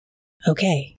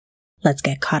Okay, let's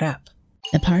get caught up.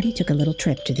 The party took a little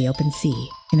trip to the open sea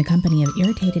in the company of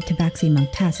irritated Tabaxi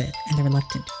monk Tasseth and the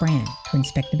reluctant Bran to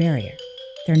inspect the barrier.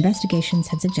 Their investigations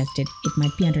had suggested it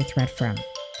might be under threat from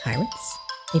pirates.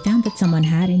 They found that someone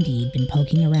had indeed been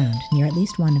poking around near at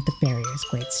least one of the barrier's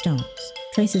great stones,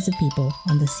 traces of people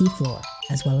on the seafloor,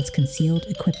 as well as concealed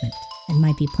equipment, and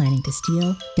might be planning to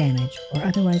steal, damage, or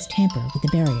otherwise tamper with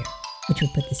the barrier, which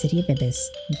would put the city of Ibis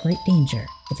in great danger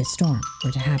if a storm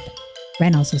were to happen.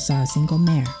 Ren also saw a single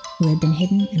mare who had been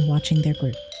hidden and watching their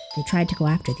group. They tried to go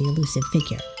after the elusive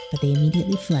figure, but they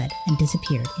immediately fled and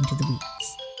disappeared into the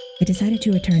weeds. They decided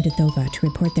to return to Thova to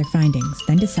report their findings,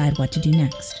 then decide what to do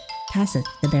next. Tasseth,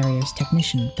 the barrier's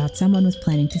technician, thought someone was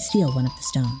planning to steal one of the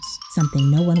stones,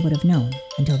 something no one would have known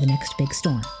until the next big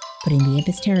storm, putting the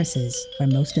Ibis terraces, where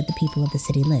most of the people of the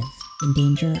city live, in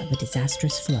danger of a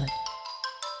disastrous flood.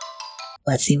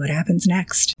 Let's see what happens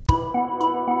next.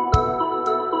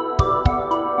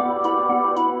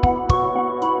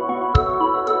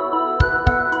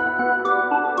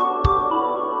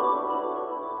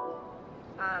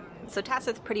 So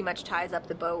Tasseth pretty much ties up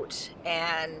the boat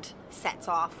and sets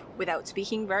off without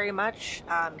speaking very much.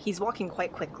 He's walking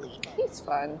quite quickly. He's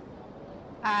fun.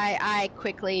 I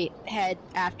quickly head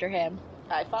after him.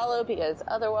 I follow because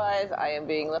otherwise I am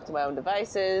being left to my own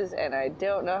devices, and I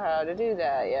don't know how to do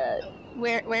that yet.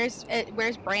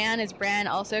 Where's Bran? Is Bran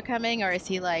also coming, or is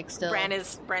he still? Bran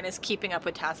is keeping up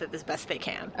with Tasseth as best they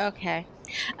can. Okay.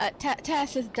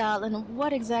 Tasseth, darling,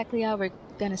 what exactly are we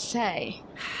gonna say?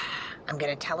 I'm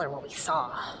gonna tell her what we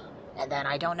saw, and then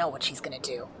I don't know what she's gonna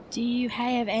do. Do you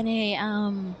have any,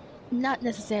 not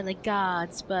necessarily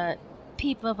guards, but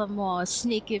people of a more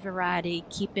sneaky variety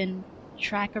keeping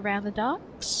track around the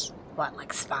docks? What,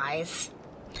 like spies?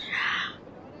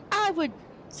 I would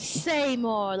say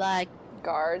more like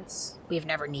guards. We've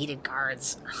never needed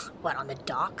guards. What, on the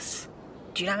docks?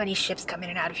 Do you know how many ships come in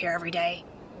and out of here every day?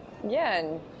 Yeah,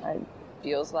 and it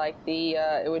feels like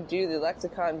it would do the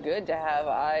lexicon good to have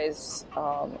eyes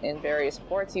in various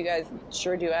ports. You guys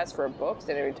sure do ask for books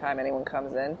every time anyone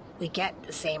comes in. We get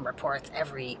the same reports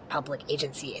every public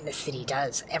agency in the city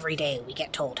does. Every day we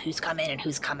get told who's come in and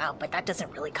who's come out, but that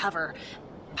doesn't really cover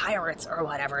pirates or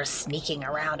whatever sneaking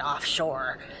around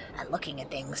offshore and looking at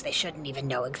things they shouldn't even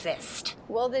know exist.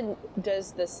 Well, then,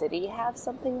 does the city have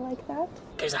something like that?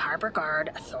 There's a harbor guard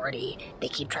authority. They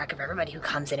keep track of everybody who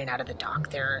comes in and out of the dock.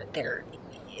 They're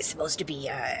supposed to be,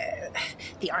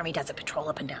 the army does a patrol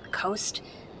up and down the coast,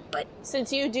 but...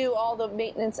 Since you do all the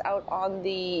maintenance out on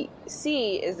the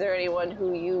sea, is there anyone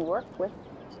who you work with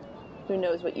who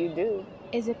knows what you do?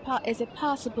 Is it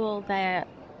possible that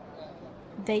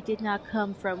they did not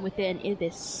come from within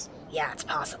Ibis? Yeah, it's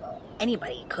possible.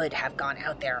 Anybody could have gone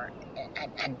out there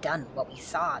and done what we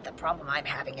saw. The problem I'm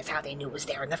having is how they knew it was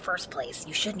there in the first place.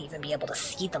 You shouldn't even be able to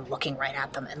see them looking right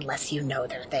at them unless you know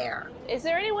they're there. Is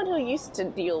there anyone who used to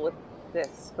deal with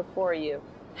this before you?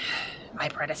 My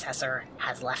predecessor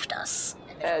has left us.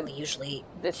 And there's only usually...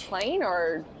 This plane,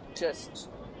 or just...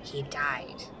 He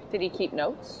died. Did he keep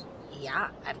notes? Yeah,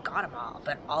 I've got them all,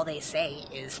 but all they say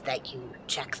is that you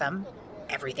check them,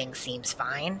 everything seems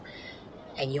fine,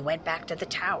 and you went back to the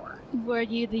tower. Were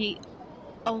you the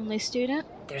only student?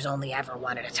 There's only ever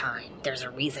one at a time. There's a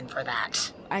reason for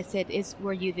that. I said,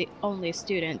 were you the only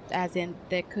student, as in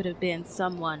there could have been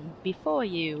someone before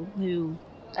you who...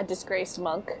 A disgraced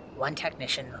monk? One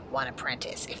technician, one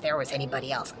apprentice. If there was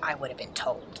anybody else, I would have been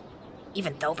told.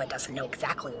 Even Thova doesn't know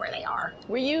exactly where they are.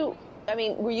 Were you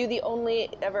the only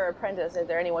ever apprentice? Is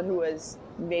there anyone who was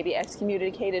maybe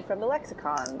excommunicated from the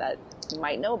lexicon that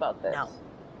might know about this? No.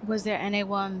 Was there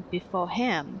anyone before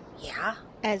him? Yeah?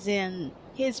 As in,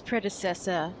 his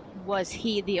predecessor, was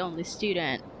he the only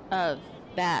student of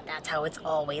that? That's how it's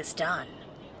always done.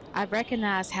 I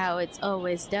recognize how it's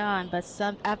always done, but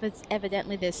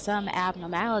evidently there's some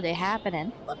abnormality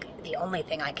happening. Look, the only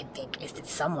thing I can think is that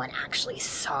someone actually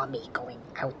saw me going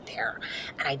out there,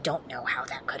 and I don't know how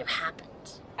that could have happened.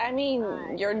 I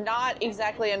mean, you're not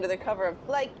exactly under the cover of...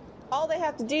 all they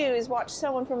have to do is watch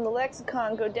someone from the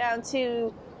lexicon go down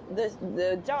to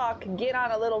the dock, get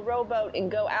on a little rowboat, and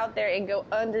go out there and go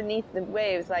underneath the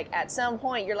waves. At some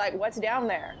point, you're like, what's down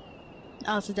there?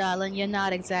 Also, darling, you're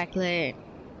not exactly...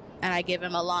 And I give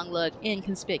him a long look,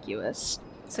 inconspicuous.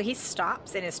 So he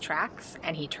stops in his tracks,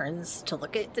 and he turns to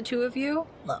look at the two of you.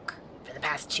 Look, for the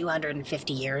past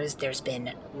 250 years, there's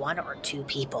been one or two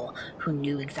people who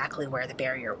knew exactly where the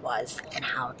barrier was and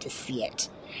how to see it.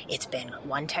 It's been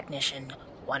one technician,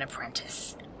 one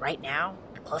apprentice. Right now,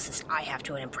 the closest I have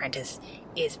to an apprentice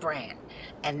is Bran.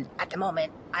 And at the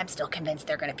moment, I'm still convinced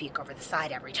they're going to peek over the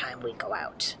side every time we go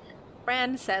out.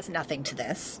 Bran says nothing to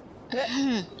this.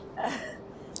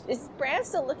 Is Bran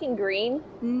still looking green?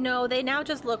 No, they now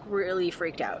just look really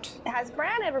freaked out. Has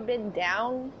Bran ever been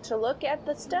down to look at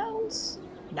the stones?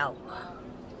 No.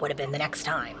 Would have been the next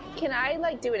time. Can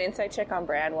I, do an insight check on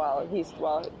Bran while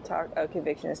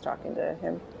Conviction is talking to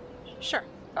him? Sure.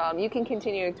 You can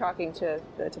continue talking to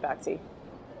the Tabaxi.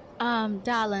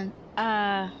 Darling,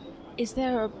 is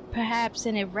there perhaps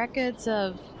any records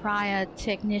of prior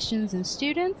technicians and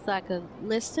students I could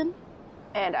listen?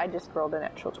 And I just rolled an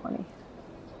actual 20.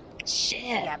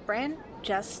 Shit. Yeah, Bran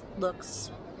just looks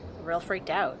real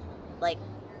freaked out. Like,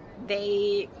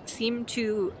 they seem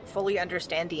to fully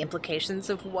understand the implications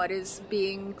of what is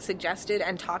being suggested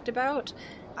and talked about,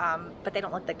 but they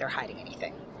don't look like they're hiding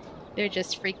anything. They're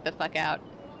just freaked the fuck out.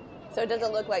 So it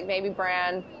doesn't look like maybe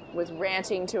Bran was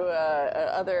ranting to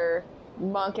a other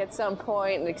monk at some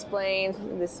point and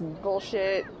explained this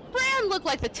bullshit. Bran looked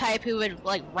like the type who would,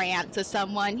 rant to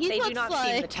someone. They do not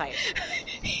seem the type.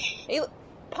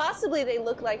 Possibly they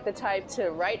look like the type to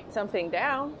write something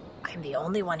down. I'm the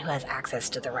only one who has access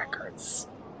to the records.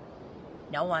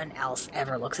 No one else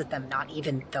ever looks at them, not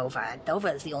even Thova. And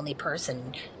Thova is the only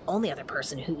other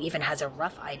person who even has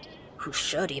who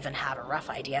should even have a rough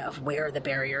idea of where the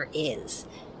barrier is.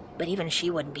 But even she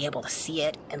wouldn't be able to see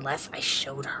it unless I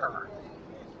showed her.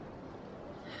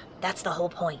 That's the whole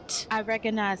point. I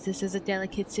recognize this is a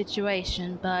delicate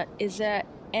situation, but is there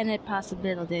any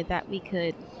possibility that we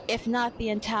could, if not the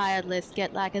entire list,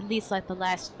 get at least the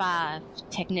last 5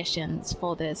 technicians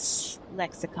for this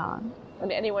lexicon?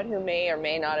 And anyone who may or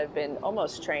may not have been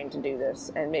almost trained to do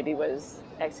this and maybe was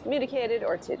excommunicated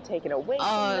or taken away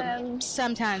from them.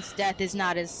 Sometimes death is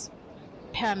not as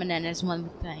permanent as one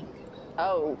would think.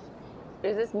 Oh,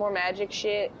 is this more magic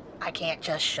shit? I can't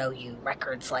just show you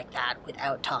records like that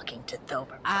without talking to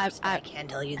Thova first, but I can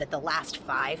tell you that the last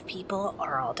 5 people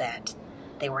are all dead.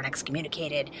 They weren't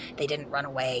excommunicated, they didn't run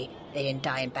away, they didn't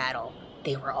die in battle.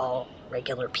 They were all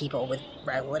regular people with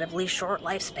relatively short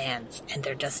lifespans, and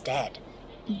they're just dead.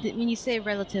 When you say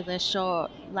relatively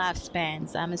short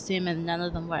lifespans, I'm assuming none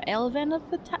of them were Elven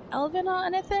or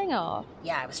anything, or?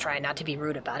 Yeah, I was trying not to be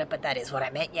rude about it, but that is what I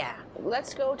meant, yeah.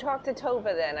 Let's go talk to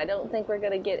Tova then. I don't think we're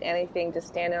gonna get anything just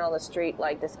standing on the street,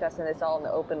 discussing this all in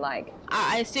the open,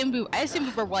 I assume we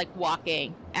were,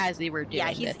 walking as we were doing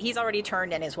Yeah, he's already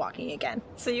turned and is walking again.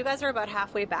 So you guys are about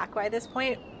halfway back by this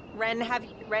point.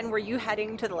 Ren, were you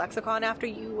heading to the lexicon after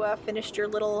you finished your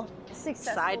little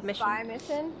side mission? Spy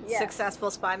mission? Yes. Successful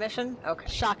spy mission? Okay.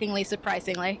 Shockingly,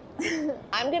 surprisingly.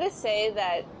 I'm gonna say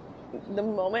that the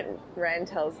moment Ren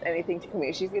tells anything to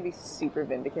Camille, she's gonna be super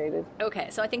vindicated. Okay,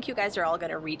 so I think you guys are all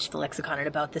going to reach the lexicon at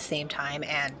about the same time,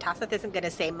 and Tasseth isn't going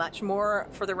to say much more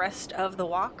for the rest of the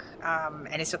walk,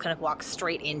 and he's still going to walk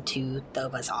straight into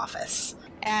Thova's office.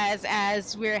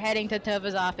 As we're heading to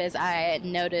Tova's office, I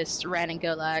noticed Ren and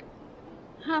go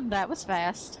that was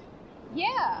fast.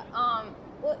 Yeah,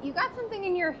 well, you got something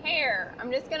in your hair.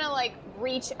 I'm just gonna,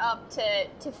 reach up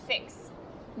to fix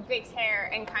Vic's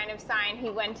hair and kind of sign he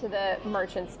went to the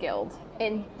Merchants Guild,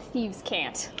 and thieves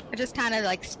can't. I just kind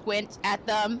of, squint at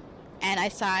them, and I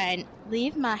sign,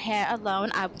 leave my hair alone.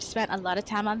 I've spent a lot of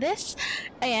time on this,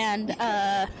 and,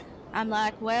 I'm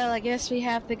well, I guess we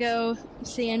have to go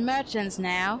seeing merchants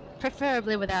now,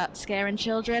 preferably without scaring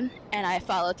children, and I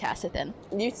follow Tasseth in.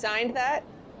 You signed that?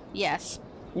 Yes.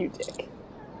 You dick.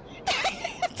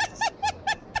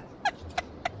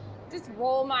 Just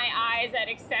roll my eyes at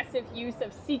excessive use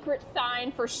of secret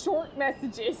sign for short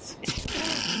messages.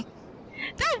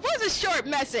 That was a short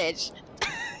message!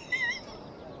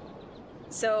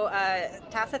 So,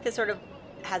 Tasseth is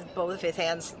has both of his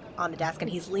hands on the desk,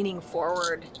 and he's leaning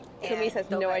forward. Camise has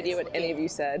no idea what any of you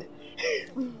said.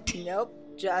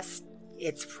 Nope, just,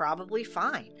 it's probably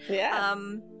fine. Yeah.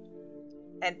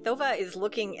 And Thova is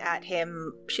looking at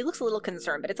him. She looks a little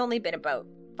concerned, but it's only been about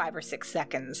 5 or 6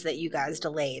 seconds that you guys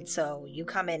delayed. So you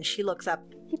come in, she looks up.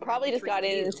 He probably just got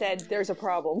in and said, there's a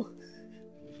problem.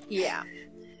 Yeah.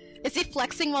 Is he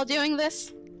flexing while doing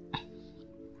this?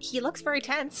 He looks very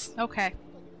tense. Okay.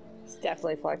 He's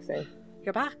definitely flexing.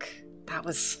 You're back. That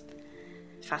was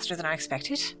faster than I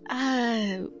expected.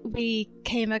 We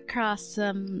came across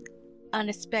some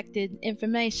unexpected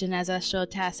information, as I'm sure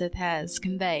Tasseth has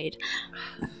conveyed.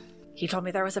 He told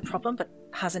me there was a problem, but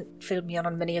hasn't filled me in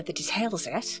on many of the details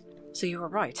yet. So you were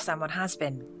right, someone has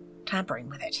been tampering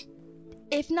with it.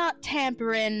 If not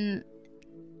tampering,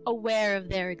 aware of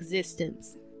their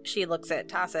existence. She looks at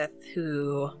Tasseth,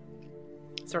 who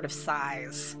sort of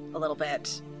sighs a little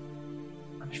bit.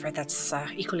 I'm afraid that's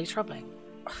equally troubling.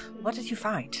 What did you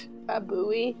find? A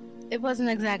buoy? It wasn't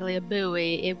exactly a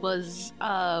buoy. It was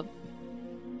a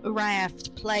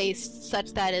raft placed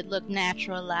such that it looked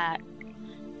natural,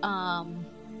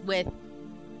 there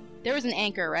was an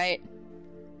anchor, right?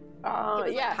 It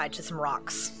was yeah. tied to some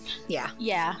rocks. Yeah.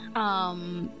 Yeah.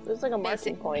 It was like a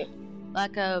marking point.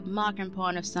 Like a marking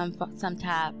point of some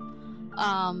type.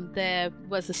 There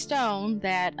was a stone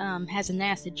that has a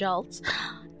nasty jolt,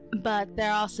 but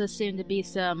there also seemed to be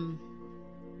some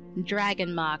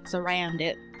dragon marks around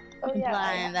it, Oh yeah,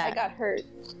 implying that I got hurt.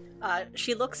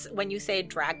 She looks, when you say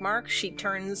drag mark, she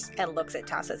turns and looks at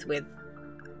Tassith with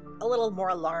a little more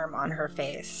alarm on her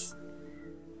face.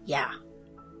 Yeah.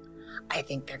 I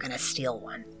think they're gonna steal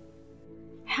one.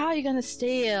 How are you gonna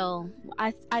steal?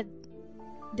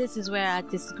 This is where I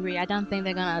disagree. I don't think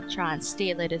they're gonna try and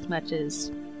steal it as much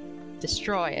as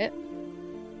destroy it.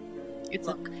 It's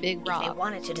Look, a big if they rock.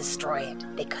 wanted to destroy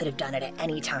it, they could have done it at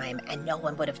any time, and no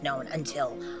one would have known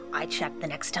until I checked the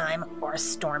next time, or a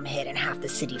storm hit and half the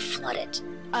city flooded.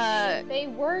 If they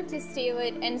were to steal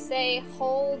it and say,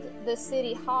 hold the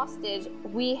city hostage,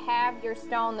 we have your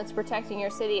stone that's protecting your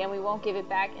city and we won't give it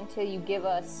back until you give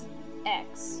us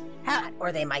X.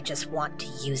 Or they might just want to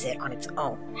use it on its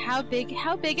own. How big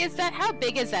is that? How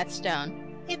big is that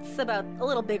stone? It's about a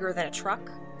little bigger than a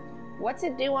truck. What's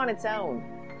it do on its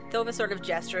own? Thova sort of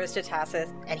gestures to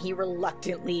Tassith, and he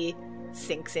reluctantly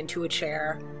sinks into a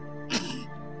chair.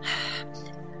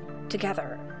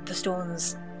 Together, the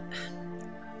stones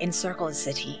encircle the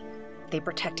city. They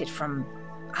protect it from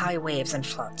high waves and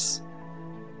floods.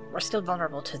 We're still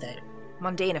vulnerable to the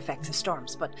mundane effects of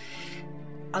storms, but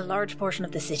a large portion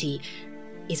of the city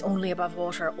is only above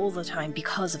water all the time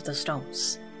because of the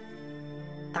stones.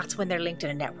 That's when they're linked in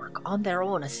a network. On their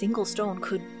own, a single stone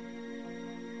could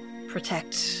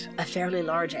protect a fairly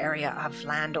large area of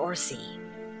land or sea.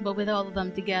 But with all of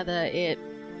them together, it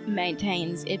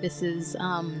maintains Ibis's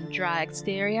dry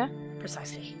exterior.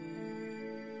 Precisely.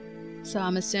 So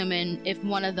I'm assuming if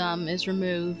one of them is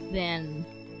removed, then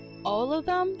all of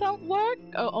them don't work,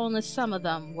 or only some of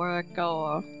them work,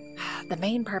 or... The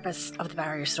main purpose of the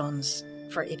barrier stones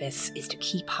for Ibis is to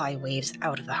keep high waves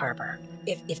out of the harbour.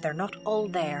 If they're not all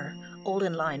there, all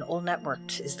in line, all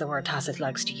networked is the word Tassith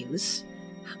likes to use,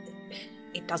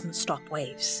 it doesn't stop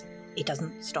waves. It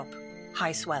doesn't stop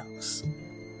high swells.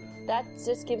 That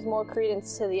just gives more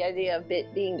credence to the idea of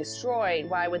it being destroyed.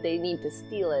 Why would they need to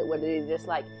steal it? Would they just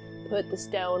like put the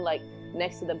stone like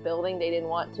next to the building they didn't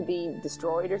want to be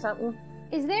destroyed or something?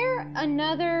 Is there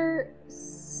another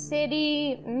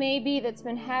city maybe that's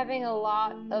been having a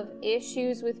lot of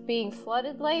issues with being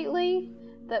flooded lately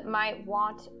that might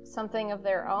want something of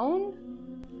their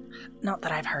own? Not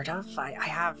that I've heard of. I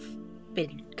have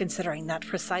been considering that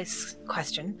precise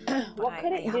question, but What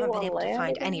could I it do haven't been on able to land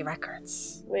find again? any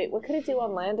records. Wait, what could it do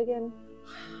on land again?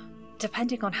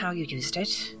 Depending on how you used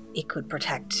it, it could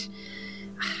protect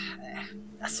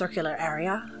a circular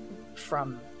area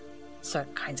from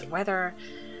certain kinds of weather.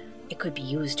 It could be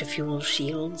used to fuel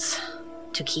shields,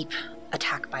 to keep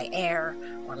attack by air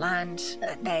or land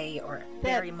at bay, or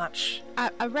very much...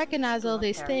 I recognize all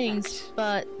these their things, effect.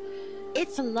 but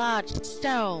it's a large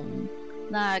stone.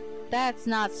 Like, that's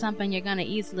not something you're gonna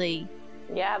easily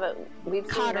Yeah, but we've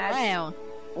seen cart around.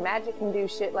 magic can do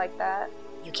shit like that.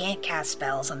 You can't cast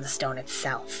spells on the stone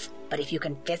itself, but if you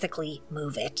can physically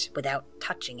move it without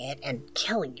touching it and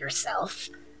killing yourself,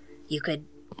 you could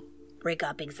rig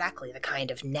up exactly the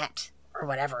kind of net or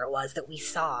whatever it was that we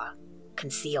saw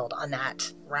concealed on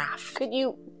that raft. Could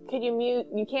you mute?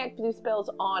 You can't do spells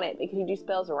on it, but could you do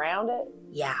spells around it?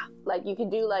 Yeah, Like you could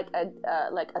do like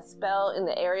a spell in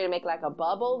the area to make like a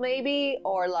bubble, maybe,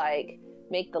 or like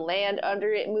make the land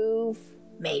under it move.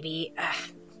 maybe.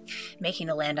 Making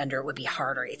the land under it would be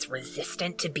harder. It's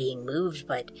resistant to being moved,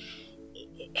 but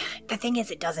the thing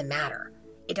is, it doesn't matter.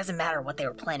 It doesn't matter what they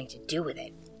were planning to do with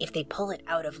it. If they pull it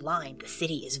out of line, the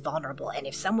city is vulnerable, and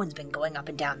if someone's been going up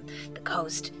and down the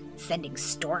coast sending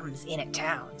storms in at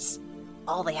towns,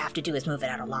 all they have to do is move it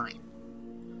out of line.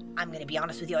 I'm going to be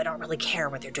honest with you, I don't really care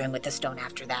what they're doing with the stone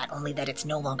after that, only that it's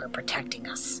no longer protecting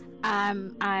us.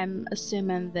 I'm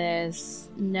assuming there's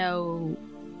no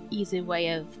easy way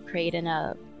of creating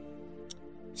a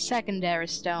secondary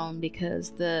stone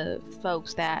because the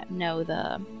folks that know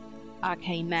the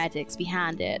arcane magics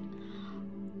behind it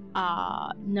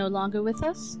are no longer with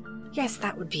us. Yes,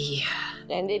 that would be...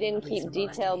 And they didn't keep Reasonable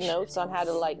detailed estimation. notes on how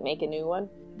to like make a new one.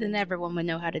 Then everyone would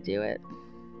know how to do it.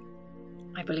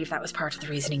 I believe that was part of the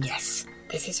reasoning, yes.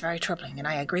 This is very troubling, and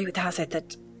I agree with Hassett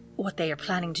that what they are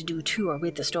planning to do to or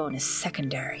with the stone is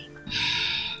secondary.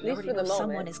 At least for the moment.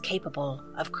 Someone is capable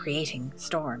of creating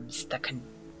storms that can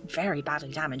very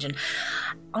badly damage, and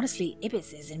honestly,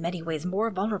 Ibis is in many ways more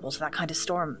vulnerable to that kind of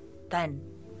storm than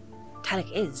Telic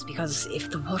is, because if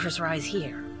the waters rise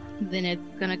here, then it's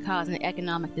gonna cause an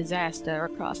economic disaster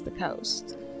across the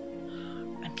coast.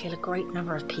 And kill a great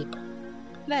number of people.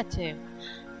 That too.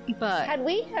 But Had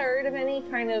we heard of any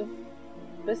kind of,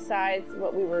 besides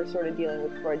what we were sort of dealing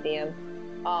with before DM,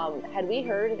 had we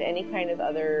heard of any kind of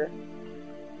other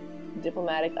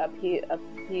diplomatic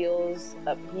upheavals,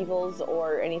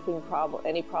 or anything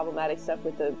any problematic stuff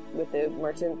with the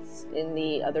merchants in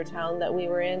the other town that we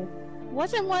were in?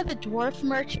 wasn't one of the dwarf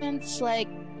merchants, like,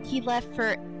 he left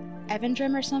for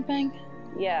Evandrim or something?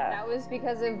 Yeah. That was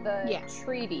because of the Yeah.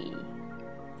 treaty.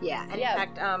 Yeah, and Yeah. in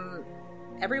fact,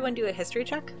 everyone do a history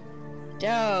check.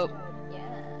 Dope. Yeah.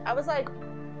 I was like,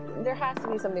 there has to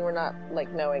be something we're not, like,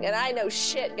 knowing. And I know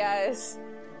shit, guys.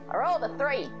 I rolled a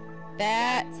 3.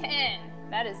 That 10.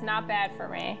 That is not bad for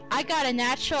me. I got a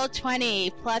natural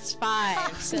 20 plus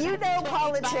 5. So You know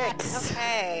politics.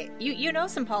 Okay, you know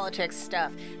some politics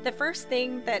stuff. The first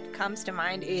thing that comes to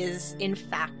mind is, in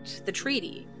fact, the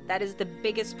treaty. That is the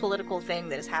biggest political thing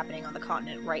that is happening on the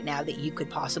continent right now that you could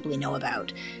possibly know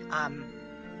about.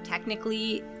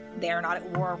 Technically, they are not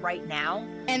at war right now.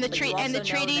 And the But you and the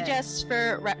also know treaty, that- just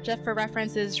for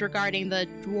references regarding the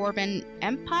Dwarven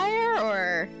Empire,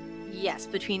 or Yes,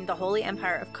 between the Holy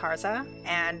Empire of Karza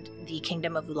and the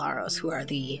Kingdom of Ularos, who are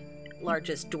the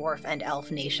largest dwarf and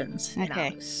elf nations in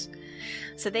Okay. Alus.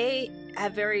 So they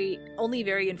have only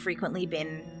very infrequently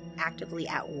been actively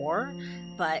at war,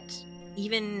 but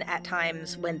even at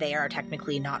times when they are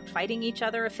technically not fighting each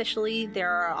other officially, there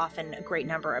are often a great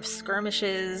number of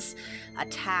skirmishes,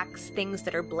 attacks, things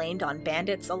that are blamed on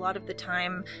bandits a lot of the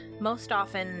time, most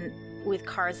often with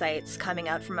Karzites coming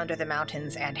out from under the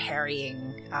mountains and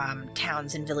harrying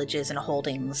towns and villages and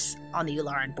holdings on the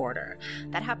Ularan border.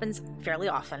 That happens fairly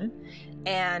often,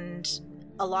 and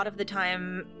a lot of the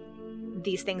time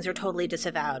these things are totally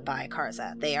disavowed by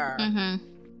Karza. They are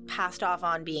passed off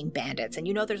on being bandits, and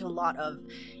there's a lot of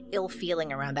ill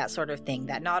feeling around that sort of thing,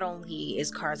 that not only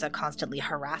is Karza constantly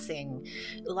harassing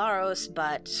Ularos,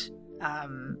 but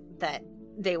that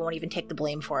they won't even take the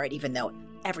blame for it, even though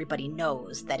everybody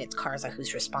knows that it's Karza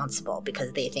who's responsible,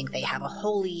 because they think they have a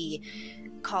holy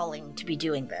calling to be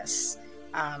doing this.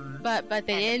 but they And of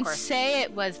didn't course- say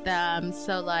it was them,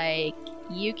 so like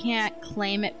you can't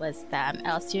claim it was them,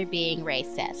 else you're being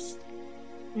racist.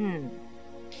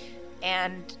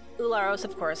 And Ularos,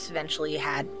 of course, eventually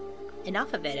had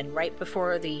enough of it, and right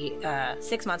before the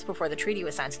 6 months before the treaty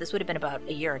was signed, so this would have been about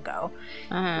a year ago,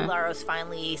 Ularos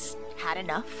finally had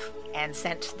enough and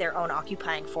sent their own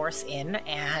occupying force in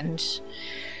and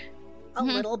a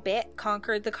little bit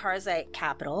conquered the Karzite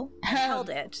capital, held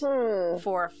it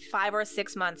for 5 or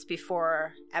 6 months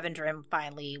before Evandrim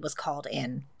finally was called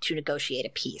in to negotiate a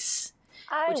peace,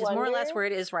 which is more or less where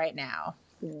it is right now.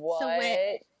 What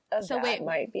So wait.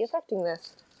 might be affecting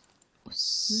this.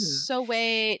 So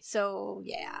wait, So,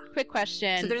 yeah. quick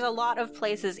question. So there's a lot of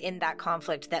places in that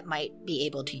conflict that might be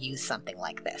able to use something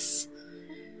like this.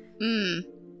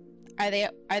 Are they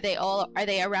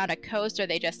around a coast, or are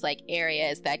they just like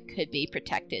areas that could be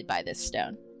protected by this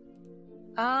stone?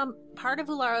 Part of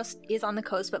Ularos is on the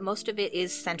coast, but most of it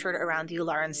is centered around the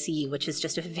Ularan Sea, which is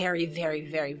just a very, very,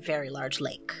 very, very large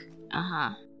lake.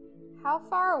 Uh-huh. How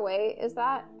far away is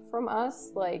that from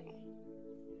us? Like,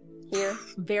 here?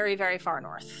 Very, very far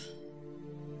north.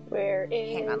 Where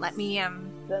is Hang on, let me,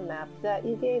 the map that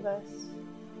you gave us?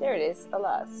 There it is,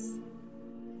 alas.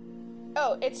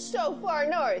 Oh, it's so far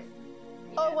north!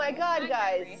 Oh my god,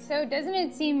 guys! So doesn't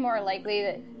it seem more likely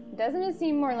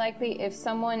if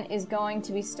someone is going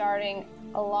to be starting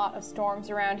a lot of storms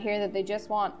around here that they just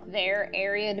want their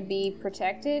area to be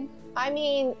protected? I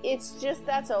mean, it's just,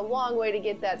 that's a long way to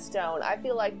get that stone. I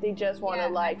feel like they just want to,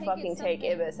 Yeah, I think fucking it's take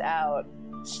something- Ibis out.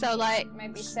 So like, It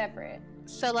might be separate.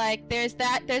 there's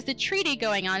the treaty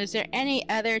going on. Is there any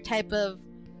other type of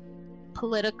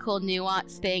political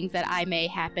nuance things that I may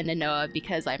happen to know of,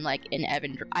 because I'm like in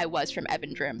Evandrim? I was from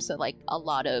Evandrim, so like a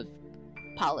lot of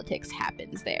politics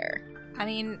happens there. I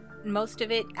mean, most of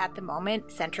it at the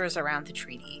moment centers around the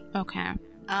treaty. Okay.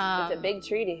 It's a big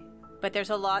treaty. But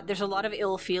there's a lot of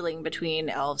ill feeling between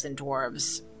elves and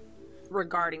dwarves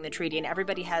regarding the treaty, and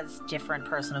everybody has different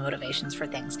personal motivations for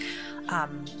things.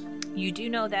 You do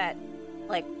know that,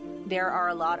 like, there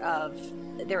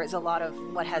is a lot of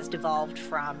what has devolved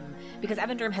from, because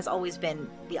Evandrim has always been,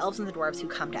 the elves and the dwarves who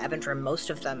come to Evandrim,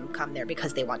 most of them come there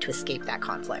because they want to escape that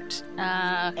conflict.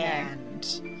 Okay.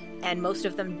 And most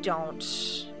of them don't.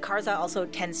 Karza also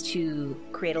tends to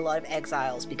create a lot of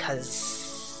exiles because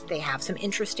they have some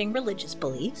interesting religious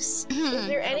beliefs. Is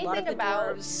there And a lot of anything the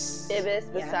about dwarves- Ibis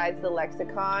Yeah. besides the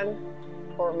lexicon,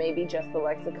 or maybe just the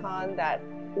lexicon, that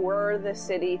were the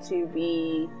city to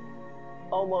be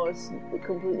almost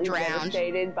completely Drowned.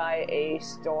 devastated by a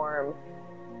storm,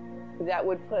 that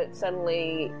would put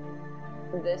suddenly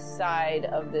this side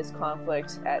of this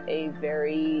conflict at a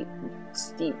very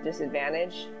steep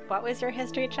disadvantage. What was your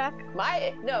history check?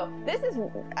 This is,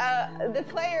 the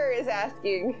player is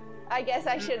asking. I guess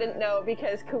I shouldn't know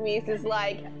because Camise is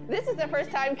like, this is the first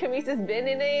time Camise has been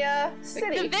in a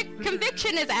city.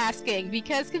 Conviction is asking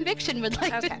because Conviction would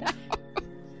like to know.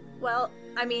 Well,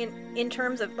 I mean, in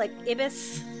terms of, like,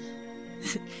 Ibis...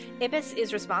 Ibis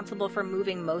is responsible for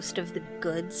moving most of the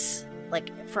goods,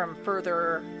 like, from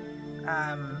further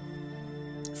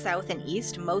south and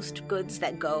east. Most goods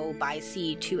that go by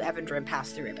sea to Evandrim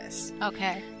pass through Ibis.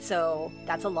 Okay. So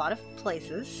that's a lot of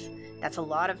places. That's a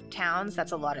lot of towns.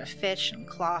 That's a lot of fish and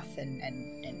cloth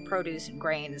and produce and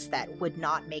grains that would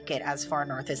not make it as far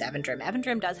north as Evandrim.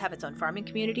 Evandrim does have its own farming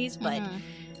communities, but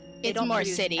they It's don't more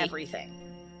produce city. everything.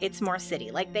 It's more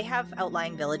city. Like, they have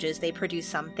outlying villages. They produce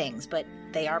some things, but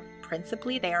they are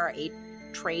a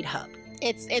trade hub.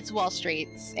 It's Wall Street,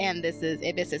 and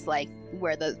Ibis is like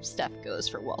where the stuff goes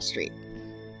for Wall Street.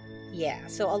 Yeah.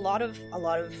 So a lot of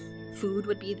food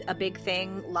would be a big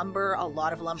thing. Lumber, a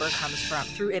lot of lumber comes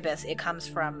through Ibis. It comes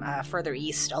from further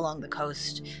east along the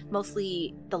coast.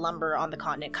 Mostly the lumber on the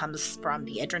continent comes from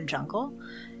the Idrin jungle,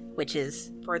 which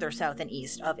is further south and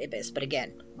east of Ibis. But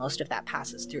again, most of that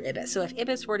passes through Ibis. So if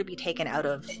Ibis were to be taken out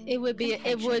of It would be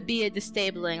contention, a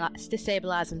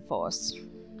destabilizing force.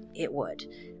 it would.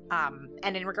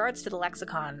 And in regards to the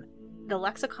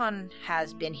lexicon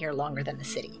has been here longer than the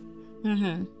city.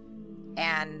 Mm-hmm.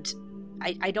 And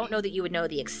I don't know that you would know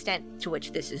the extent to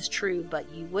which this is true, but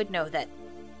you would know that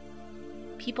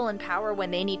people in power, when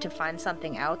they need to find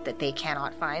something out that they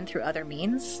cannot find through other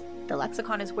means, the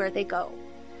lexicon is where they go.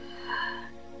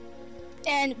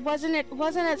 And wasn't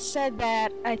it said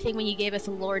that, I think when you gave us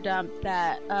a lore dump,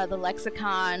 that the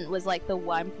lexicon was like the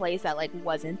one place that like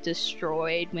wasn't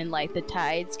destroyed when like the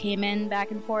tides came in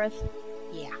back and forth?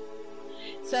 Yeah.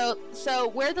 So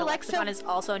where The lexicon is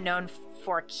also known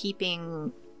for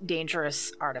keeping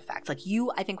dangerous artifacts. Like,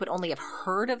 you, I think, would only have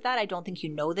heard of that. I don't think you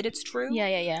know that it's true.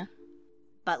 Yeah.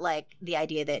 But, like, the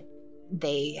idea that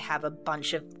they have a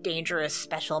bunch of dangerous,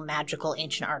 special, magical,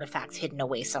 ancient artifacts hidden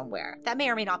away somewhere. That may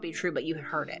or may not be true, but you had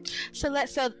heard it. So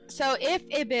if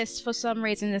Ibis for some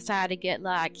reason decided to get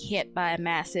like hit by a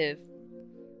massive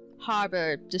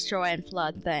harbor destroy and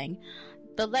flood thing,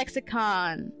 the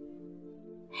lexicon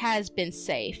has been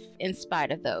safe in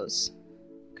spite of those.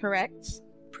 Correct?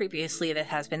 Previously, that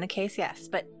has been the case, yes,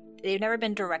 but they've never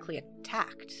been directly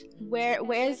attacked.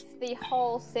 Where's If the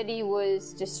whole city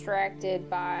was distracted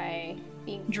by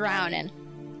being drowning?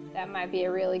 that might be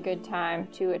a really good time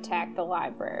to attack the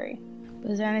library.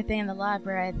 Was there anything in the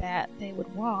library that they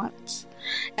would want?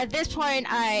 At this point,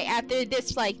 after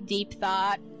this like deep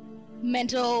thought,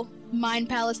 mental mind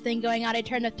palace thing going on, I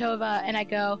turn to Tova and I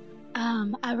go,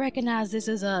 I recognize this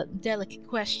is a delicate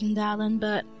question, darling,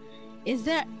 but is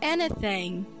there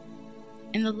anything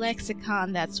in the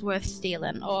lexicon that's worth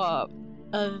stealing or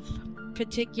of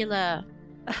particular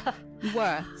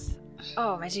worth?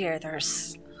 Oh, my dear,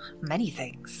 there's many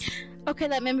things. Okay,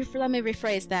 let me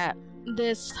rephrase that.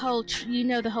 This whole,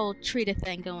 the whole treaty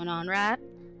thing going on, right?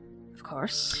 Of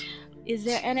course. Is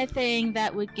there anything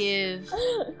that would give?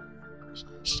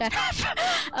 Shut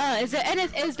up. Is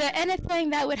there anything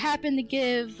that would happen to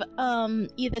give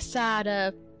either side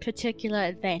a particular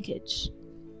advantage?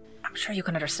 I'm sure you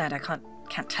can understand. I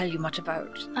can't tell you much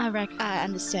about. I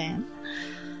understand.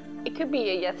 It could be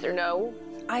a yes or no.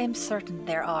 I am certain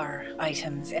there are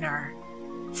items in our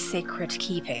sacred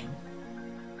keeping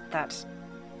that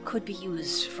could be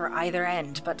used for either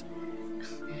end, but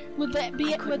Would there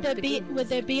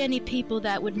be any people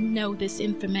that would know this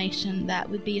information that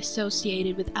would be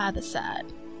associated with either side?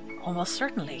 almost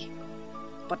certainly.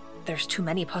 But there's too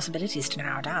many possibilities to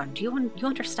narrow down. Do you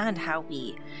understand how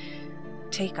we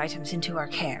take items into our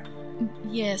care?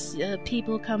 Yes,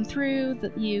 people come through,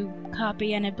 that you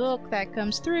copy any book that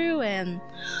comes through, and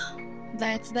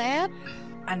that's that.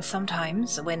 And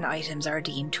sometimes, when items are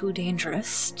deemed too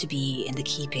dangerous to be in the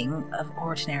keeping of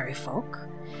ordinary folk,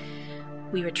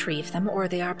 we retrieve them or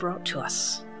they are brought to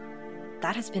us.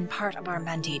 That has been part of our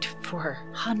mandate for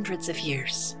hundreds of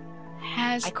years.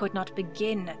 I could not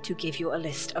begin to give you a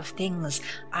list of things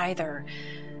either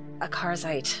a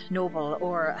Karzite noble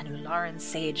or an Ularan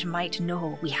sage might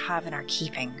know we have in our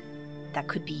keeping that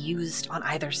could be used on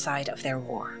either side of their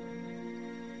war.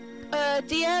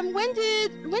 DM, when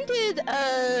did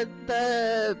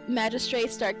the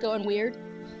magistrate start going weird?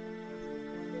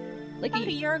 Like About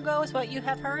a year ago is what you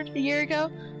have heard? a year ago?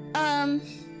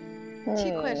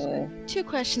 Two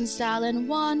questions, darling.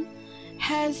 One,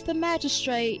 Has the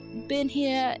magistrate been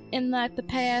here in like the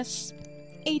past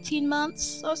 18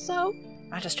 months or so?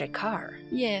 Magistrate Carr?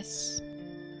 Yes.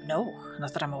 No,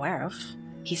 not that I'm aware of.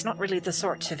 He's not really the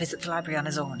sort to visit the library on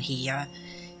his own. He,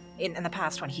 in the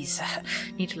past, when he's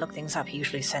need to look things up, he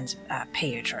usually sends a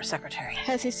page or a secretary.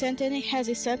 Has he sent any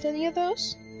of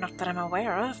those? Not that I'm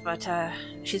aware of, but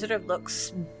She sort of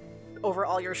looks over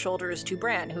all your shoulders to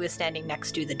Bran, who is standing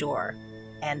next to the door,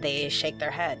 and they shake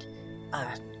their head.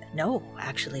 no,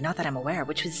 actually, not that I'm aware,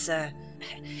 which was,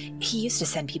 he used to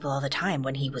send people all the time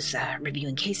when he was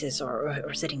reviewing cases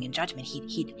or sitting in judgment.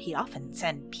 He'd often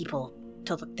send people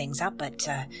to look things up, but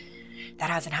that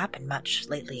hasn't happened much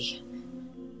lately.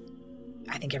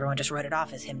 I think everyone just wrote it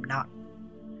off as him not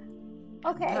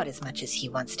about as much as he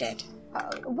once did.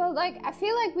 Well, I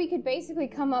feel like we could basically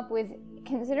come up with,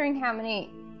 considering how many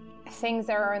things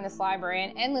there are in this library,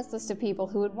 an endless list of people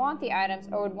who would want the items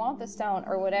or would want the stone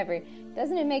or whatever.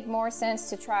 Doesn't it make more sense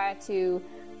to try to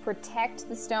protect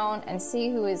the stone and see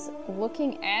who is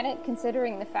looking at it,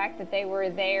 considering the fact that they were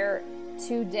there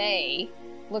today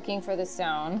looking for the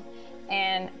stone,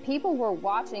 and people were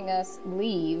watching us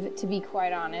leave, to be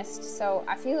quite honest. So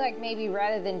I feel like maybe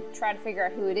rather than try to figure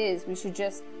out who it is, we should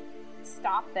just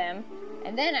stop them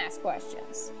and then ask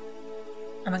questions.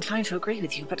 I'm inclined to agree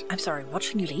with you, but I'm sorry,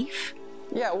 watching you leave?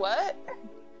 Yeah, what?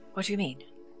 What do you mean?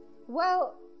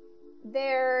 Well,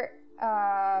 they're,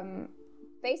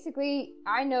 basically,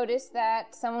 I noticed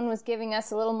that someone was giving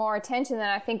us a little more attention than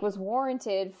I think was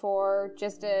warranted for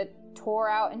just a tour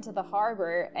out into the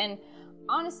harbor. And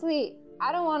honestly,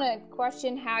 I don't want to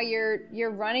question how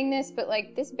you're running this, but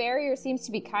this barrier seems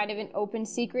to be kind of an open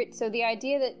secret. So the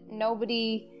idea that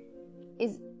nobody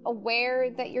is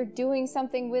aware that you're doing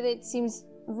something with it seems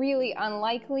really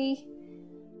unlikely.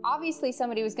 Obviously,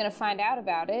 somebody was going to find out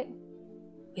about it.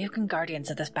 We have been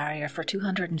guardians of this barrier for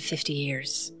 250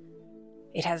 years.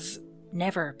 It has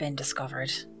never been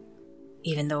discovered,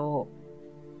 even though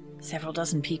several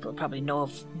dozen people probably know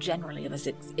generally of its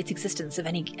existence at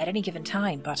any given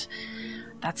time, but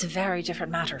that's a very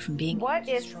different matter from being... What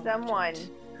if someone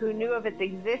who knew of its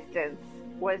existence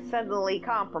was suddenly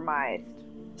compromised?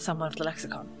 Someone of the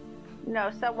lexicon?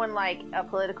 No, someone like a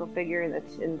political figure in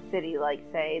the city, like,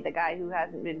 say, the guy who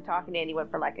hasn't been talking to anyone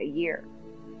for a year.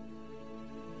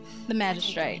 The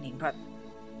magistrate. But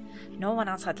no one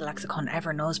outside the lexicon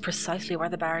ever knows precisely where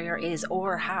the barrier is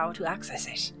or how to access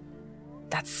it.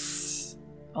 That's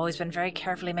always been very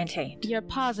carefully maintained. You're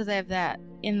positive that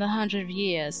in the 100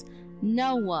 years,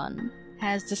 no one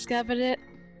has discovered it?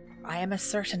 I am as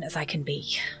certain as I can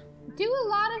be. Do a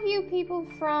lot of you people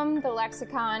from the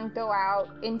lexicon go out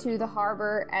into the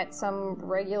harbor at some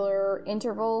regular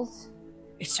intervals?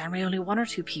 It's generally only one or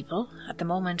two people. At the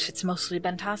moment, it's mostly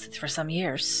been Tacit for some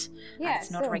years. Yeah,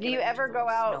 it's not so regular. Do you ever go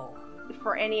out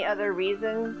for any other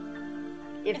reason?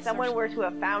 If Yes, someone certainly. were to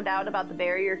have found out about the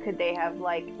barrier, could they have,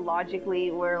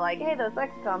 logically were hey, those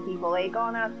lexicon people, they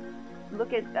gone out,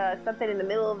 look at something in the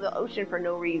middle of the ocean for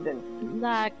no reason?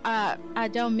 I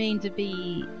don't mean to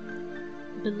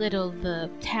belittle the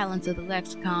talents of the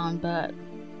lexicon, but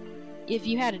if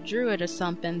you had a druid or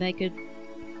something, they could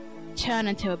turn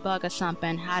into a bug or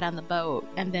something, hide on the boat,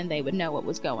 and then they would know what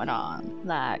was going on.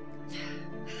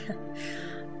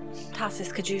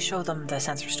 Tacit, could you show them the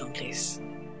sensor stone, please?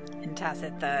 And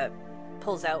Tacit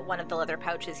pulls out one of the leather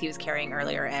pouches he was carrying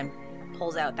earlier and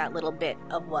pulls out that little bit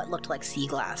of what looked like sea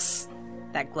glass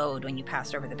that glowed when you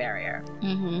passed over the barrier.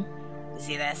 Mm-hmm.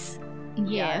 See this?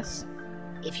 Yes.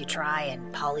 If you try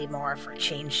and polymorph or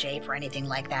change shape or anything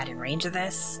like that in range of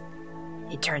this,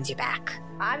 it turns you back.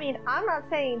 I mean, I'm not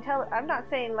saying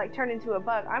turn into a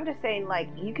bug. I'm just saying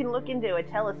you can look into a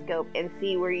telescope and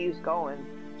see where you's going.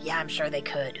 Yeah, I'm sure they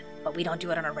could, but we don't do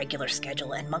it on a regular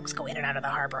schedule, and monks go in and out of the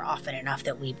harbor often enough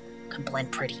that we can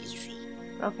blend pretty easy.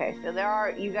 Okay, so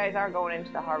you guys are going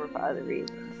into the harbor for other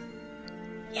reasons.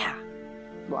 Yeah,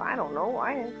 Well, I don't know.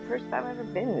 First time I've ever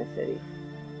been in the city.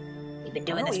 we've been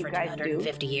doing I know this what for you guys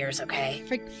 250 years, okay?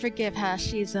 Forgive her,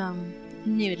 she's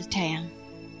new to town.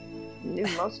 New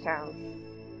most towns.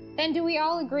 Then do we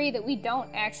all agree that we don't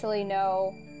actually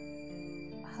know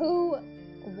who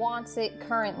wants it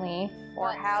currently, Or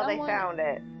but how they someone found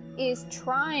it. is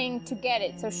trying to get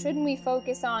it? So shouldn't we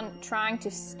focus on trying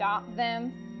to stop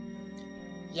them?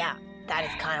 Yeah, that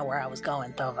is kind of where I was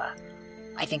going, Thova.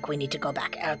 I think we need to go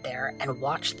back out there and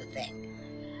watch the thing.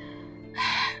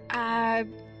 I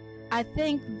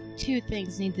think two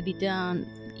things need to be done.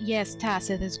 Yes,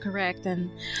 Tacit is correct,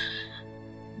 and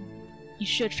you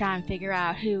should try and figure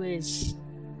out who is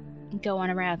going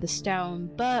around the stone.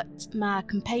 But my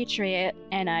compatriot,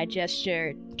 and I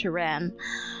gestured to Ren,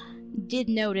 did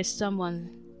notice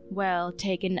someone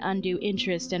taken undue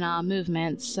interest in our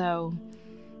movements, so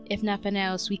if nothing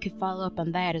else, we could follow up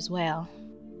on that as well.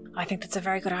 I think that's a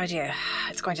very good idea.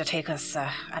 It's going to take us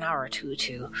an hour or two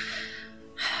to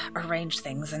arrange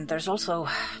things, and there's also...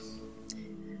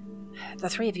 The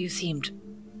three of you seemed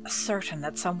certain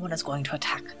that someone is going to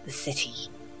attack the city,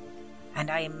 and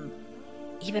I'm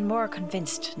even more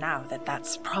convinced now that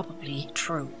that's probably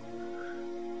true.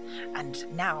 And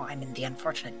now I'm in the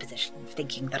unfortunate position of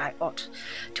thinking that I ought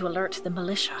to alert the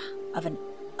militia of an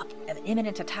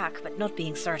imminent attack, but not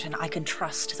being certain I can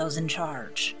trust those in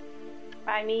charge.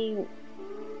 I mean,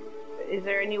 is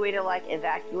there any way to, like,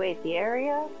 evacuate the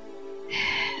area?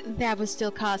 That would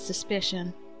still cause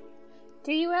suspicion.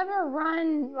 Do you ever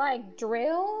run, like,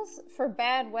 drills for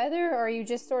bad weather, or are you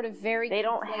just sort of very They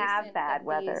don't complacent have bad that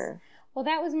weather. Well,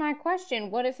 that was my question.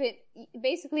 What if it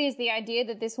basically is the idea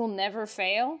that this will never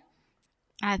fail?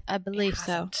 I believe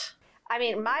so. I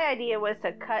mean, my idea was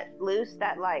to cut loose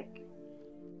that, like,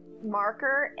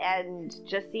 marker and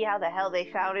just see how the hell they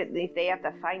found it, if they have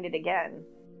to find it again.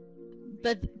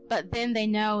 But then they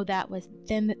know that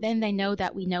then they know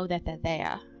that we know that they're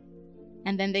there.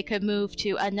 And then they could move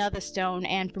to another stone,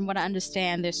 and from what I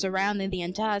understand, they're surrounding the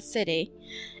entire city,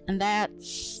 and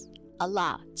that's a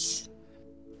lot.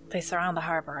 They surround the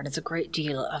harbor, and it's a great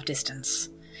deal of distance.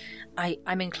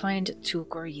 I'm inclined to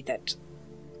agree that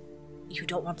you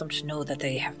don't want them to know that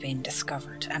they have been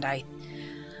discovered, and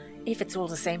if it's all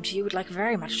the same to you, would like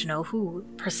very much to know who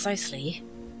precisely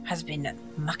has been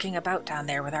mucking about down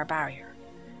there with our barrier.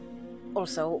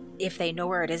 Also, if they know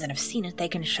where it is and have seen it, they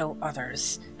can show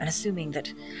others. And assuming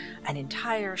that an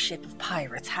entire ship of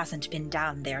pirates hasn't been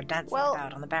down there dancing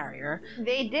about on the barrier...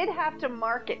 They did have to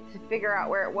mark it to figure out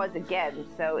where it was again,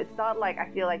 so it's not like I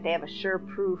feel like they have a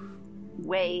sure-proof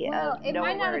way of knowing where it is. Well, it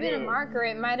might not have been a marker.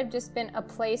 It might have just been a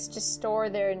place to store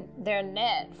their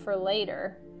net for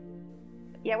later.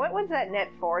 Yeah, what was that net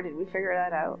for? Did we figure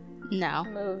that out? No.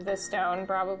 Move the stone,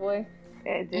 probably.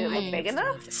 Did it look big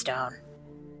enough? Move the stone.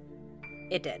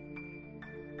 It did.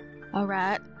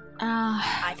 Alright.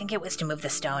 I think it was to move the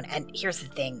stone, and here's the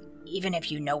thing. Even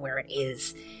if you know where it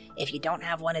is, if you don't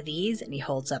have one of these, and he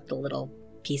holds up the little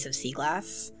piece of sea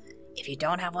glass, if you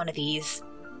don't have one of these,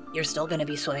 you're still going to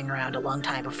be swimming around a long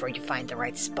time before you find the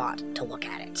right spot to look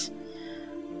at it.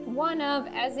 One of,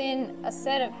 as in a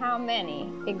set of how many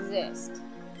exist?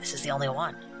 This is the only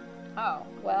one. Oh,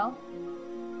 well.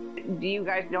 Do you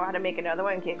guys know how to make another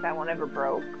one in case that one ever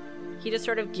broke? He just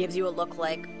sort of gives you a look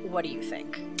like, what do you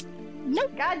think?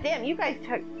 Nope. God damn, you guys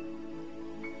took...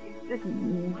 It's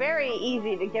very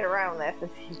easy to get around this.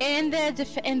 In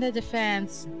the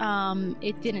defense,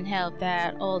 it didn't help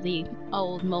that all the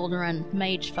old Moldaran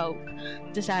mage folk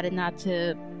decided not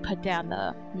to put down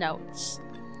the notes.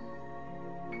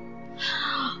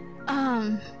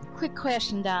 Quick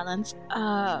question, darlings.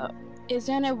 Is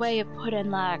there any way of putting,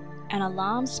 like, an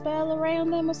alarm spell around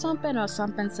them or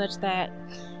something such that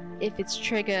if it's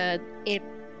triggered, it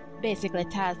basically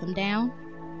ties them down?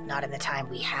 Not in the time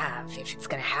we have. If it's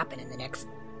going to happen in the next...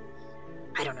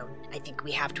 I don't know. I think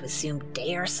we have to assume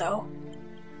day or so.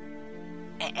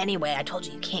 Anyway, I told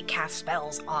you can't cast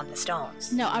spells on the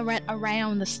stones. No, I went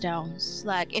around the stones.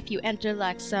 Like, if you enter,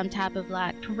 like, some type of,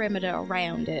 like, perimeter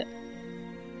around it.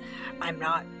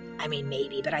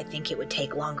 Maybe, but I think it would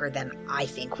take longer than I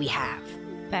think we have.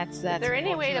 That's Is there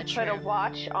any way to put true. a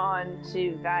watch on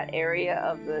to that area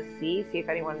of the sea? See if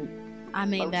anyone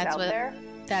that's out what there?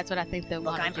 that's what I think they'll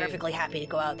Look, want to I'm do. perfectly happy to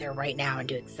go out there right now and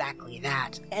do exactly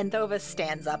that. And Thova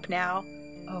stands up now.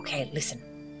 Okay, listen.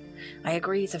 I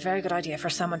agree it's a very good idea for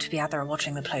someone to be out there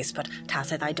watching the place, but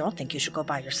Tacit, I don't think you should go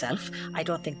by yourself. I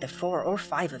don't think the 4 or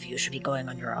 5 of you should be going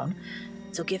on your own.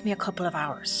 So give me a couple of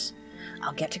hours.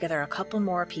 I'll get together a couple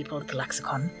more people at the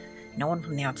Lexicon, no one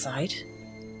from the outside,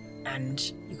 and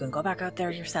you can go back out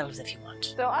there yourselves if you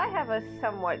want. So I have a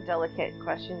somewhat delicate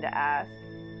question to ask.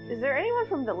 Is there anyone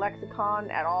from the Lexicon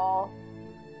at all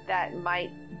that might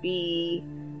be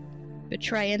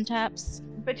Betraying types?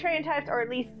 betraying types, or at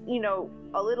least,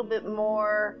 a little bit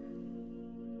more...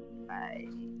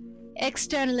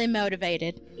 Externally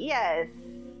motivated. Yes.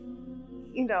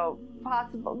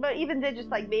 Possible. But even then, just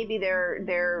like maybe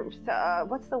they're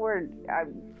what's the word?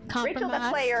 Rachel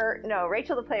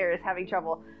the player is having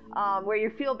trouble. Where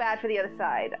you feel bad for the other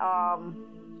side.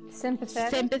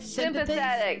 Sympathetic?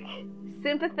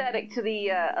 Sympathetic to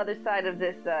the other side of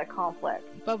this conflict.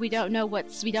 But we don't know what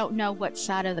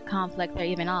side of the conflict they're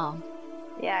even on.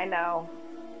 Yeah, I know.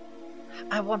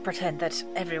 I won't pretend that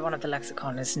every one of the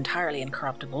Lexicon is entirely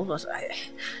incorruptible, but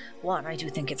I do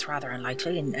think it's rather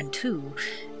unlikely, and 2,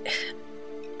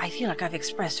 I feel like I've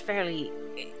expressed fairly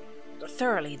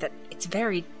thoroughly that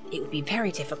It would be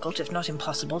very difficult, if not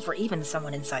impossible, for even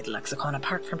someone inside the lexicon,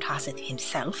 apart from Tasseth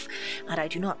himself, and I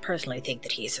do not personally think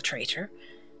that he is a traitor,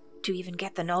 to even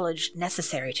get the knowledge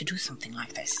necessary to do something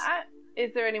like this.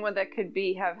 Is there anyone that could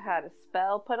have had a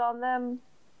spell put on them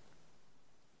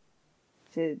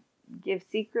to give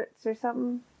secrets or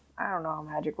something? I don't know how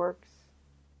magic works.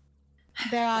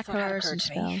 There are The thought had curse occurred and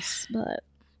to me. spells, but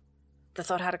The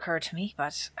thought had occurred to me,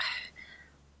 but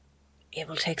it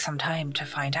will take some time to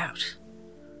find out.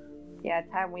 Yeah,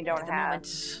 time we don't At the have.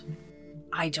 moment,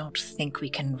 I don't think we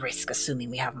can risk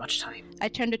assuming we have much time. I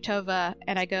turn to Tova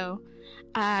and I go,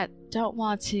 I don't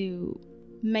want to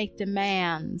make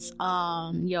demands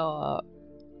on your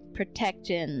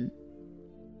protecting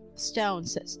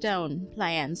stone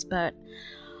plans, but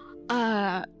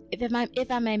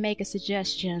if I may make a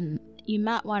suggestion, you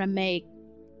might want to make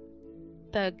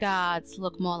the gods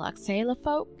look more like sailor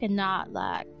folk and not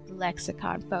like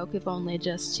lexicon folk, if only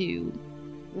just to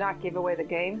Not give away the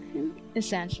game.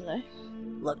 essentially.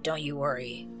 Look, don't you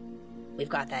worry. We've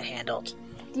got that handled.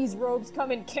 These robes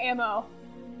come in camo.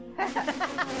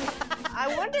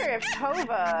 I wonder if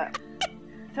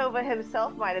Tova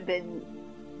himself might have been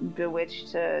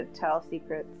bewitched to tell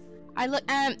secrets. I look.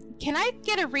 Can I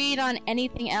get a read on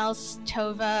anything else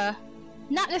Tova,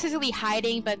 not necessarily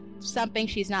hiding, but something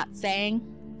she's not saying?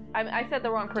 I said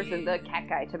the wrong person. The cat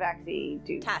guy, Tabaxi,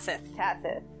 dude. Tasseth.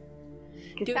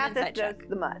 Because Do an Tasseth insight does check.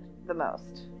 the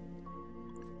most.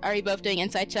 Are we both doing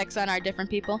insight checks on our different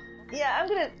people? Yeah,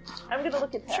 I'm gonna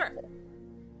look at Tasseth. Sure.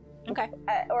 Okay.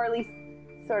 Or at least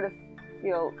sort of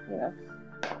feel,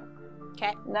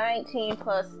 Okay. 19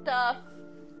 plus stuff.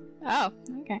 Oh,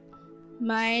 okay.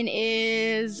 Mine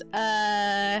is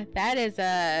that is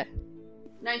a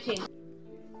 19.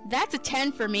 that's a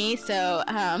 10 for me. So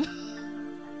I'm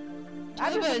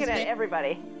just looking at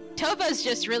everybody. Tova's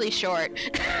just really short.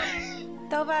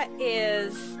 Tova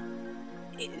is...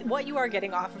 What you are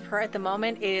getting off of her at the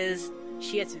moment is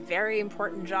she has a very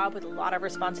important job with a lot of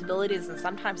responsibilities, and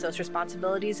sometimes those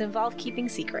responsibilities involve keeping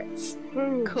secrets.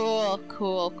 Cool.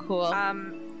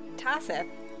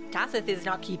 Tasseth is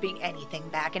not keeping anything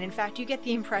back, and in fact you get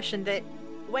the impression that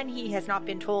when he has not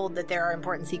been told that there are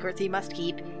important secrets he must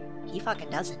keep, he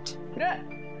fucking doesn't.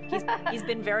 He's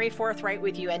been very forthright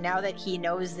with you, and now that he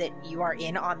knows that you are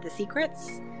in on the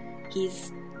secrets,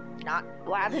 he's not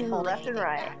Blabbing holding left and anything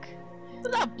right. back. I'm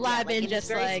not blabbing, in just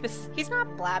this very like he's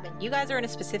not blabbing. You guys are in a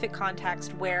specific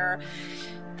context where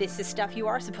this is stuff you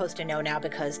are supposed to know now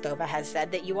because Tova has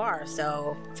said that you are.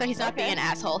 So he's not being an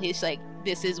asshole. He's like,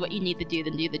 this is what you need to do,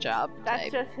 then do the job. That's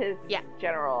type. just his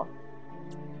general.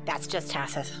 that's just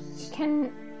Tasseth.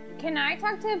 Can I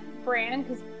talk to Bran?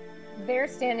 Because they're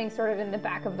standing sort of in the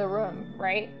back of the room,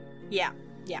 right? Yeah.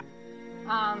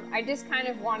 I just kind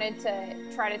of wanted to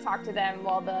try to talk to them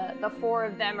while the four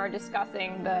of them are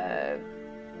discussing the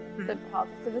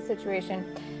politics of the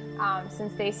situation,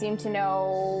 since they seem to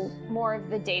know more of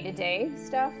the day-to-day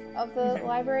stuff of the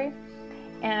library.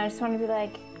 And I just wanted to be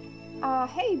like,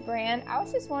 hey, Bran, I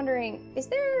was just wondering, is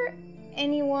there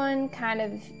anyone kind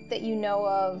of that you know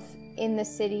of in the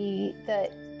city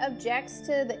that objects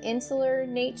to the insular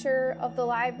nature of the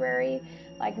library?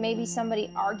 Like maybe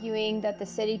somebody arguing that the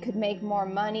city could make more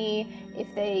money if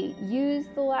they use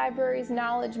the library's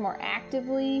knowledge more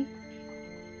actively?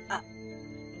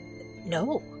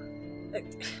 No.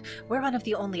 We're one of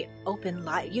the only open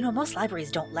most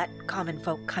libraries don't let common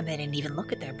folk come in and even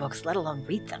look at their books, let alone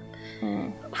read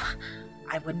them.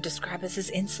 I wouldn't describe us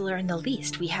as insular in the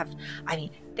least.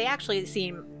 They actually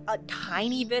seem a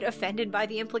tiny bit offended by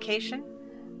the implication.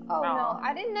 Oh, no,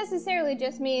 I didn't necessarily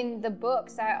just mean the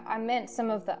books. I meant some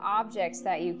of the objects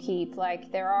that you keep.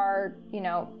 Like, there are,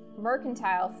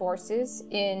 mercantile forces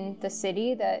in the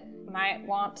city that might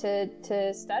want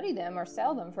to study them or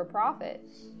sell them for profit.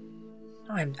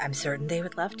 Oh, I'm certain they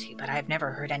would love to, but I've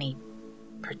never heard any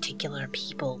particular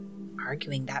people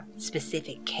arguing that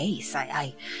specific case.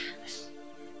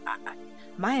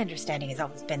 My understanding has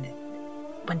always been that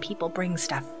when people bring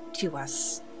stuff to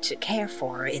us to care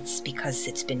for, it's because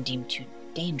it's been deemed too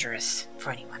dangerous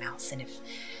for anyone else, and if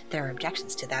there are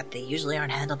objections to that, they usually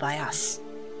aren't handled by us.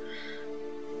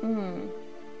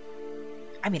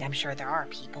 I'm sure there are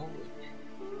people,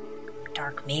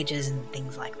 dark mages and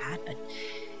things like that, but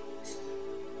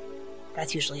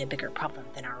that's usually a bigger problem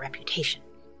than our reputation.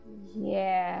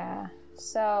 Yeah,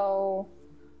 so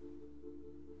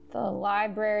the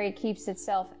library keeps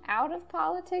itself out of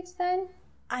politics then?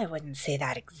 I wouldn't say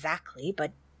that exactly,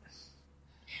 but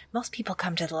most people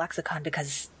come to the lexicon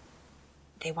because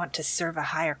they want to serve a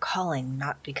higher calling,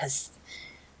 not because...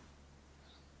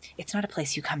 It's not a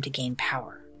place you come to gain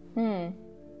power.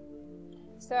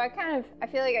 So So I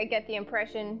feel like I get the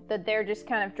impression that they're just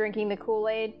kind of drinking the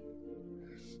Kool-Aid.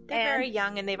 They're very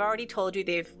young, and they've already told you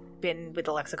they've been with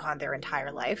the Lexicon their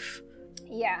entire life.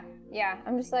 Yeah.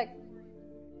 I'm just like,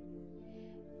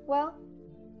 well,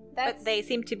 that's... But they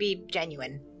seem to be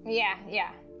genuine. Yeah.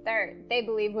 They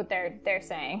believe what they're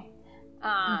saying.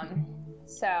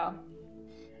 So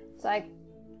it's like,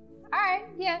 all right,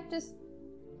 yeah, just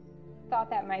thought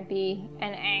that might be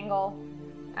an angle.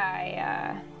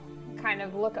 I kind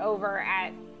of look over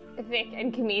at Vic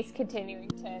and Camise continuing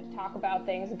to talk about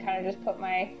things and kind of just put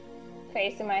my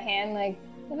face in my hand, like,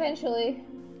 eventually.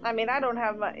 I mean, I don't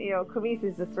have my, Camise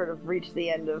has just sort of reached the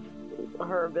end of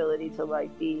her ability to,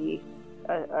 like, be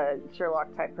a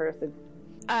Sherlock type person.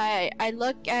 I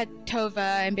look at Tova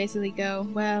and basically go,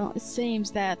 well, it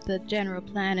seems that the general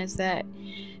plan is that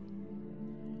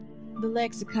the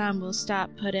Lexicon will stop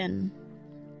putting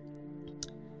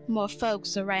more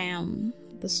folks around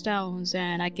the stones,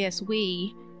 and I guess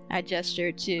I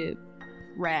gestured to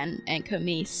Ren and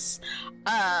Camise,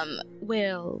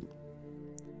 will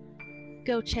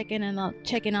go checking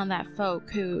on that folk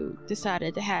who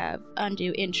decided to have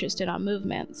undue interest in our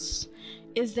movements.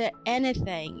 Is there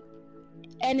anything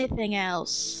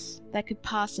else that could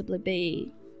possibly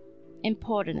be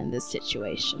important in this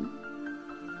situation?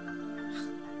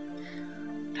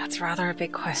 That's rather a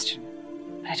big question.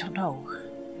 I don't know.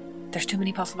 There's too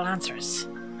many possible answers.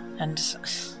 And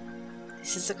this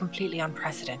is a completely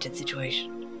unprecedented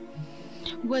situation.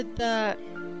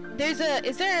 Is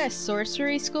there a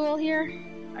sorcery school here?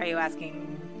 Are you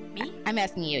asking me? I'm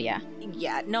asking you, yeah.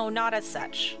 Yeah, no, not as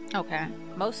such. Okay.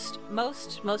 Most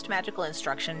magical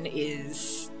instruction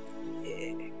is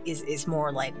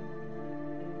more like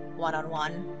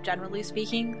one-on-one, generally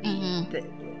speaking.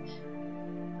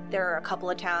 Mm-hmm. There are a couple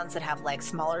of towns that have like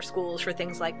smaller schools for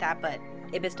things like that, but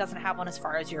Ibis doesn't have one as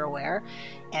far as you're aware.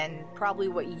 And probably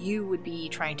what you would be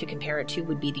trying to compare it to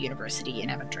would be the university in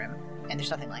Evandrim, and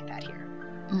there's nothing like that here.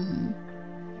 Mm-hmm.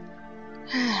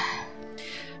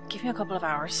 Give me a couple of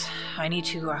hours. I need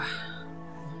to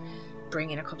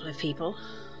bring in a couple of people.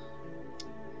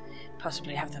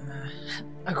 Possibly have them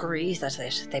agree that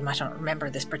they might not remember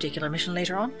this particular mission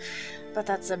later on. But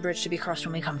that's a bridge to be crossed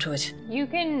when we come to it. You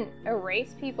can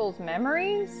erase people's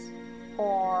memories?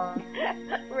 Or...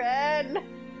 Ren!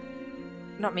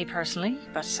 Not me personally,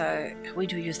 but we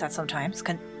do use that sometimes,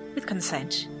 with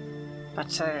consent.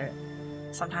 But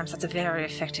sometimes that's a very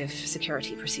effective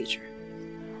security procedure.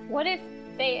 What if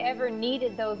they ever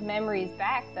needed those memories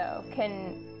back, though?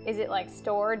 Is it, like,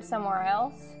 stored somewhere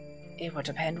else? It would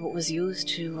depend what was used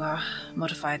to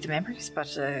modify the memories,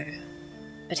 but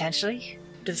potentially.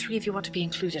 Do the three of you want to be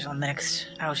included on the next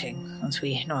outing, once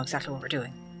we know exactly what we're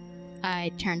doing?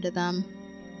 I turn to them.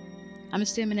 I'm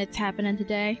assuming it's happening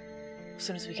today? As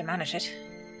soon as we can manage it.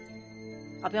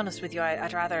 I'll be honest with you,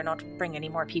 I'd rather not bring any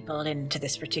more people into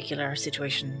this particular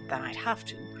situation than I'd have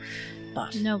to,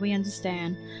 but... No, we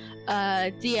understand.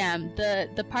 DM,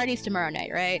 the party's tomorrow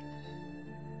night, right?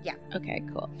 Yeah. Okay,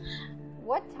 cool.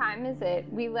 What time is it?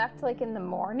 We left, like, in the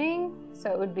morning,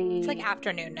 so it would be... It's like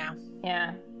afternoon now.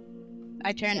 Yeah.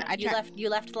 You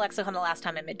left the Lexicon the last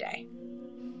time at midday.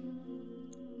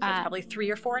 So it's probably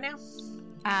 3 or 4 now?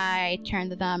 I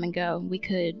turn to them and go, we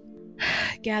could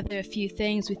gather a few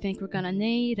things we think we're gonna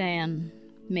need and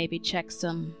maybe check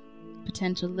some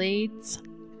potential leads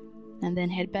and then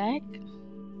head back.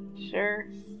 Sure.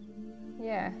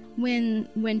 Yeah.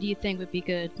 When do you think would be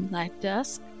good? Like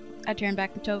dusk? I turn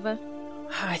back to Tova.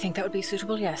 I think that would be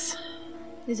suitable, yes.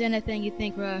 Is there anything you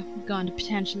think we're going to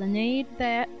potentially need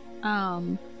that,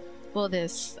 for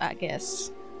this, I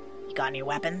guess? You got any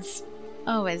weapons?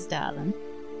 Always, darling.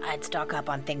 I'd stock up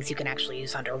on things you can actually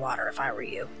use underwater if I were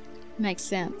you. Makes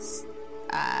sense.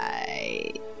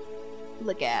 I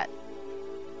look at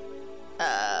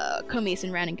Camise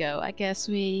and Ren and go, I guess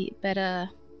we better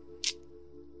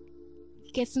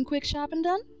get some quick shopping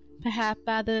done? Perhaps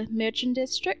by the merchant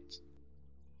district?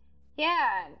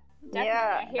 Yeah, definitely.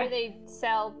 Yeah. I hear they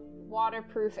sell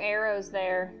waterproof arrows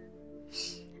there.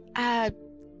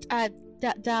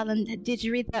 Darling, did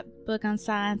you read that book on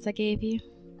science I gave you?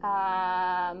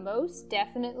 Most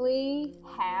definitely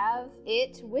have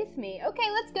it with me. Okay,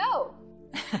 let's go.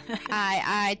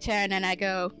 I turn and I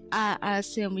go, I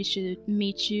assume we should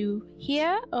meet you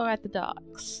here or at the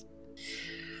docks?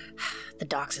 The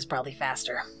docks is probably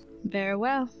faster. Very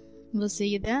well. We'll see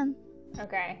you then.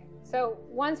 Okay, so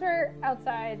once we're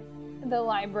outside the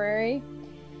library,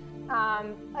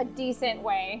 a decent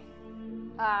way,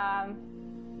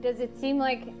 does it seem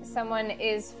like someone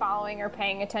is following or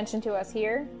paying attention to us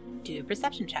here? Do a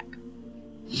perception check.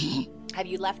 Have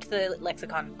you left the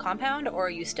Lexicon compound, or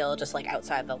are you still just like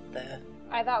outside the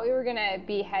I thought we were gonna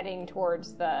be heading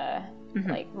towards the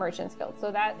like Merchant's Guild.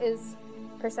 So that is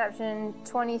perception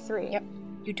 23. Yep.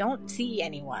 You don't see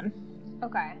anyone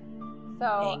Okay.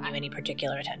 So paying you any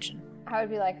particular attention. I would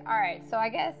be like, all right. So I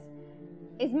guess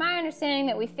is my understanding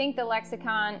that we think the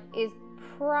lexicon is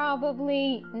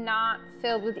probably not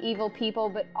filled with evil people,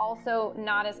 but also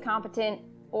not as competent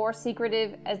or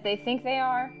secretive as they think they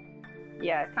are.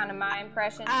 Yes. That's kind of my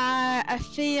impression. I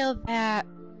feel that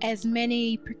as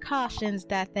many precautions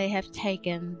that they have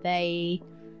taken, they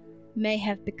may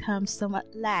have become somewhat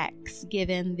lax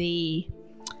given the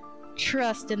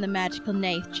trust in the magical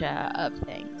nature of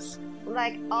things.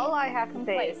 Like, all I have to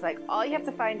say is, like, all you have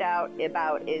to find out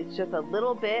about is just a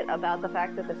little bit about the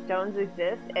fact that the stones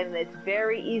exist, and it's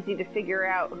very easy to figure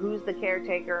out who's the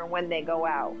caretaker and when they go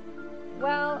out.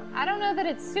 Well, I don't know that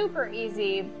it's super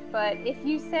easy, but if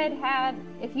you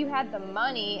had the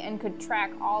money and could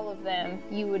track all of them,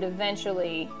 you would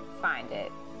eventually find it.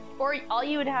 Or all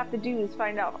you would have to do is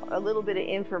find out a little bit of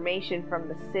information from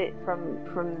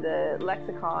the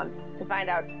lexicon to find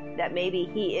out that maybe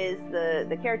he is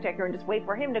the caretaker, and just wait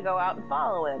for him to go out and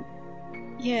follow him.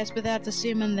 Yes, but that's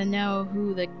assuming they know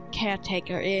who the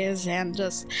caretaker is, and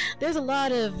just there's a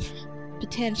lot of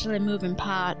potentially moving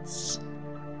parts.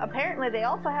 Apparently, they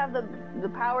also have the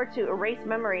power to erase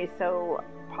memories, so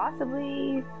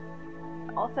possibly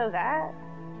also that.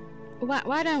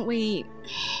 Why don't we...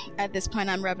 At this point,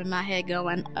 I'm rubbing my head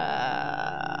going,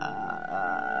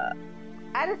 I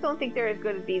just don't think they're as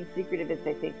good at being secretive as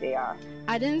they think they are.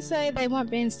 I didn't say they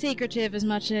weren't being secretive as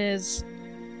much as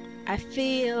I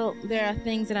feel there are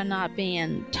things that are not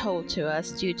being told to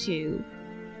us due to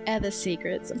other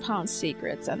secrets upon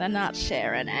secrets, and they're not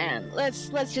sharing. And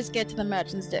let's just get to the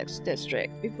Merchant's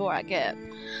District before I get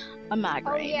a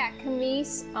migraine. Oh yeah,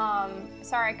 Camise,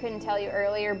 sorry I couldn't tell you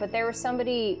earlier, but there was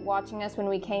somebody watching us when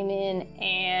we came in,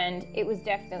 and it was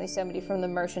definitely somebody from the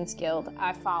Merchant's Guild.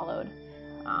 I followed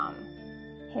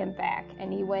him back,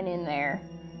 and he went in there.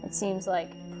 It seems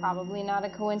like probably not a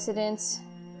coincidence.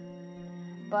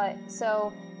 But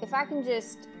so if I can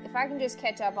just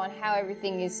catch up on how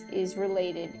everything is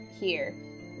related here.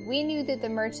 We knew that the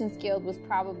Merchant's Guild was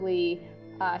probably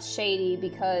shady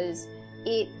because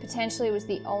it potentially was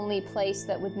the only place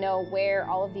that would know where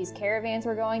all of these caravans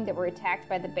were going that were attacked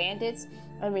by the bandits.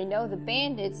 And we know the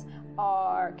bandits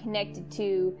are connected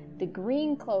to the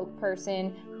green cloak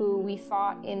person who we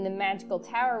fought in the magical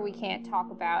tower we can't talk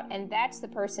about, and that's the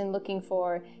person looking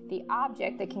for the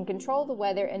object that can control the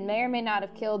weather and may or may not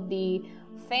have killed the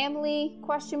family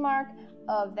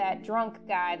of that drunk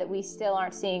guy that we still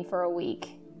aren't seeing for a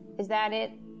week. Is that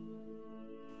it?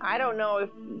 I don't know if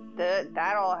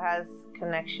that all has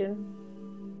connection.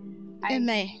 It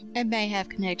may have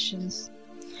connections.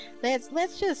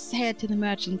 Let's just head to the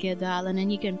Merchant Guild, darling,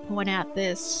 and you can point out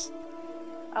this.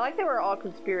 I like that we're all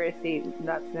conspiracy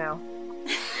nuts now.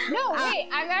 No, wait,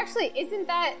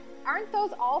 aren't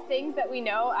those all things that we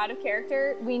know out of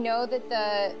character? We know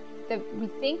that we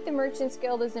think the Merchant's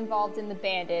Guild is involved in the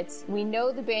bandits. We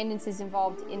know the bandits is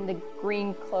involved in the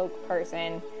green cloak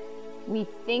person. We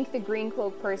think the green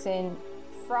cloak person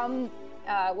from,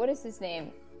 what is his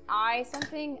name? I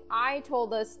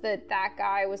told us that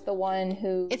guy was the one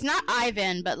who... It's not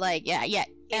Ivan, but like, yeah.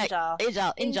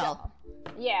 Injal.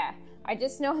 Yeah, I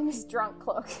just know him as Drunk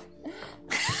Cloak.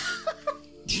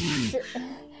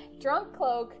 Drunk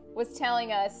Cloak was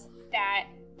telling us that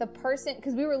the person...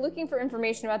 Because we were looking for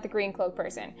information about the green cloak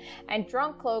person. And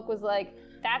Drunk Cloak was like,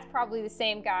 that's probably the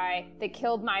same guy that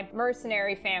killed my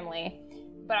mercenary family.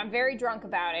 But I'm very drunk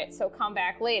about it, so come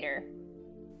back later.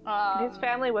 His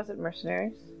family wasn't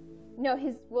mercenaries. No,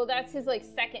 that's his like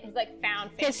second, his like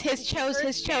found family. His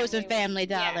chosen family,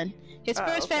 darling. Yeah. His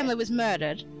first family was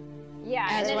murdered. Yeah,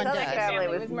 and then his second family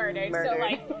was murdered. So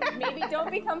like, maybe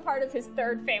don't become part of his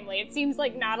third family. It seems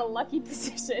like not a lucky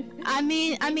position. I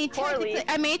mean,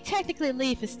 technically,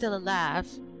 Leaf is still alive.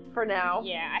 For now.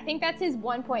 Yeah, I think that's his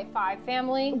 1.5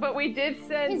 family. But we did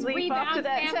send Leaf off to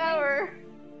that tower.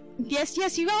 Yes,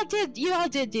 you all did. You all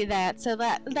did do that. So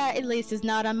that at least is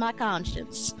not on my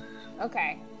conscience.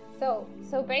 Okay. So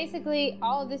basically,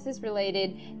 all of this is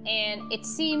related, and it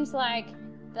seems like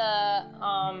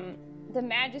the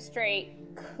magistrate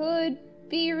could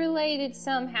be related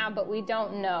somehow, but we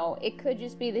don't know. It could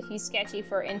just be that he's sketchy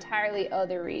for entirely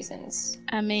other reasons.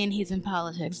 I mean, he's in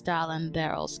politics, darling.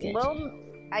 They're all sketchy. Well,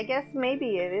 I guess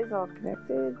maybe it is all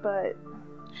connected, but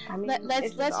I mean,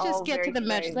 let's just get to the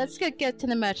merchant. Let's get to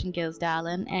the Merchant Guilds,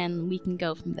 darling, and we can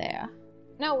go from there.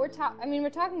 No, we're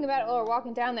talking about it while we're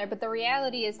walking down there, but the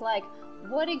reality is, like,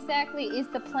 what exactly is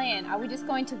the plan? Are we just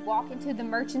going to walk into the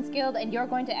Merchants Guild and you're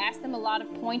going to ask them a lot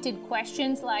of pointed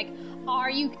questions like, are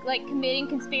you, like, committing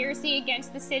conspiracy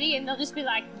against the city? And they'll just be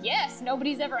like, yes,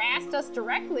 nobody's ever asked us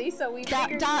directly, so we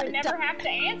figured we would never have to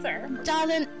answer.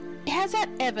 Darling, has that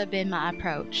ever been my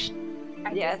approach?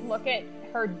 I just look at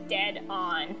her dead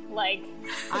on, like,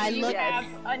 have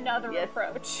another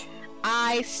approach.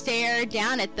 I stare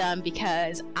down at them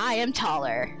because I am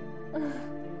taller.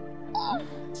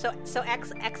 So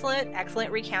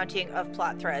excellent recounting of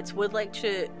plot threads. Would like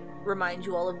to remind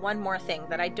you all of one more thing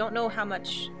that I don't know how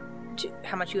much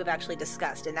you have actually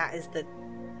discussed, and that is that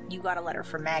you got a letter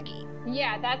from Maggie.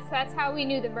 Yeah, that's how we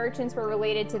knew the merchants were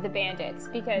related to the bandits,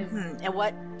 because... Mm-hmm. And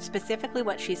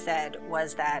what she said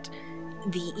was that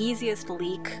the easiest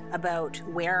leak about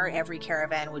where every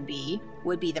caravan would be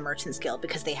the Merchants Guild,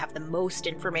 because they have the most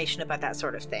information about that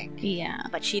sort of thing. Yeah.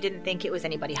 But she didn't think it was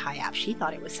anybody high up. She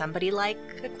thought it was somebody like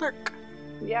a clerk.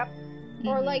 Yep.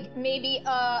 Or like maybe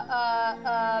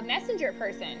a messenger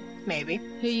person. Maybe.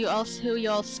 Who you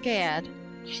all scared?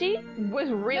 She was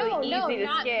really easy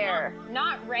to scare.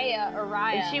 Not Rhea or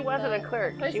Raya. And she wasn't a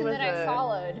clerk. Person she was I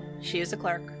followed. She was a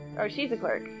clerk. Oh, she's a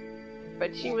clerk.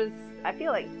 But she was... I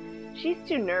feel like she's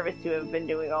too nervous to have been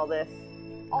doing all this.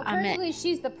 Alternatively,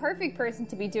 she's the perfect person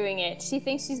to be doing it. She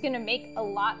thinks she's going to make a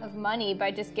lot of money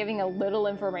by just giving a little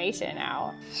information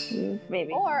out.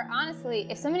 Maybe. Or, honestly,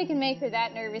 if somebody can make her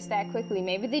that nervous that quickly,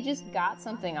 maybe they just got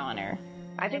something on her.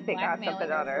 I think they got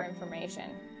something on her. For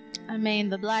information. I mean,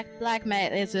 the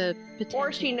blackmail is a potential.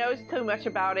 Or she knows too much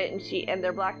about it, and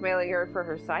they're blackmailing her for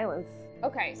her silence.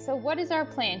 Okay, so what is our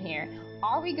plan here?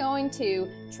 Are we going to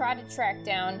try to track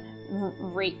down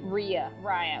Rhea?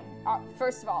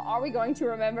 First of all, are we going to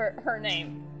remember her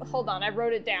name? Hold on, I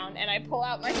wrote it down, and I pull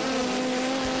out my...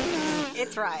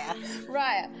 It's Rhea.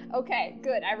 Rhea. Okay,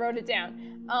 good, I wrote it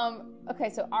down. Okay,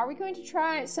 so are we going to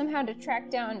try somehow to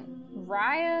track down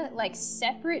Rhea, like,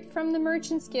 separate from the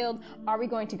Merchants Guild? Are we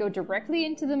going to go directly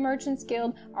into the Merchants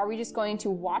Guild? Are we just going to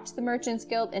watch the Merchants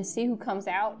Guild and see who comes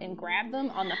out and grab them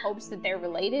on the hopes that they're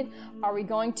related? Are we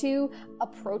going to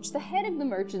approach the head of the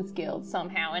Merchants Guild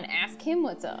somehow and ask him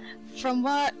what's up? From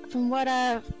what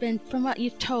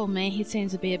you've told me, he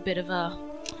seems to be a bit of a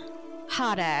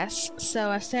hot ass. So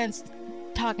I've sensed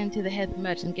talking to the head of the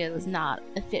Merchant Guild is not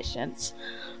efficient.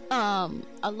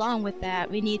 Along with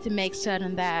that, we need to make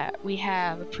certain that we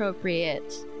have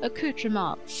appropriate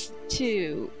accoutrements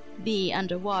to be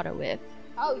underwater with.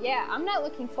 Oh yeah, I'm not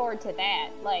looking forward to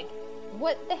that. Like,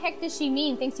 what the heck does she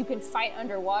mean? Thinks you can fight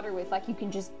underwater with, like, you can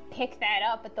just pick that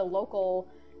up at the local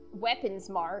weapons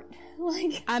mart?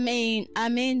 Like, I mean,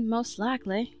 most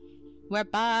likely. We're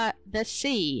by the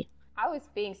sea. I was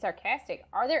being sarcastic.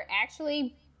 Are there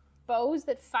actually bows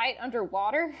that fight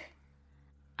underwater?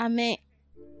 I mean,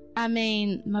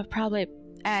 probably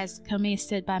as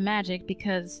commisted by magic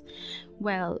because,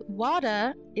 well,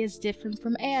 water is different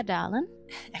from air, darling.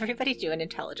 Everybody do an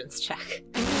intelligence check.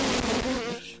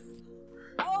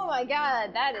 Oh my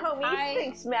god, that is high.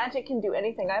 Thinks magic can do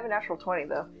anything. I have a natural 20,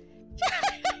 though.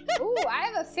 Ooh, I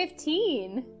have a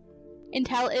 15.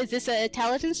 Is this an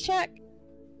intelligence check?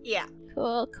 Yeah.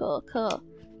 Cool.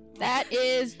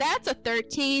 That's a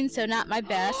 13, so not my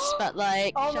best, but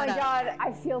like. Oh my god,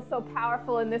 I feel so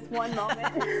powerful in this one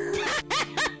moment.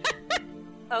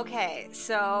 Okay,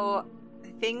 so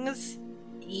things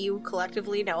you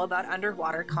collectively know about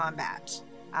underwater combat.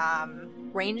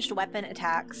 Ranged weapon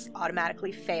attacks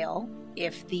automatically fail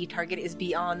if the target is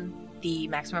beyond the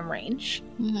maximum range.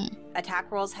 Mm-hmm.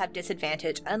 Attack rolls have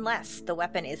disadvantage unless the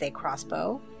weapon is a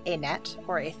crossbow, a net,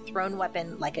 or a thrown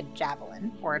weapon like a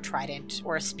javelin, or a trident,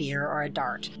 or a spear, or a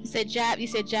dart. You said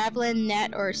javelin,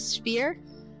 net, or spear?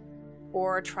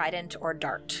 Or trident or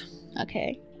dart.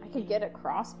 Okay. I could get a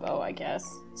crossbow, I guess.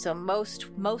 So most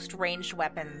ranged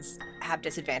weapons have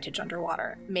disadvantage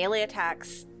underwater. Melee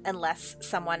attacks, unless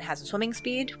someone has a swimming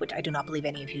speed, which I do not believe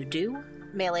any of you do,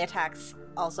 melee attacks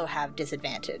also have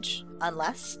disadvantage,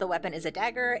 unless the weapon is a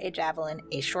dagger, a javelin,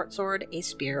 a short sword, a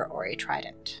spear, or a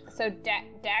trident. So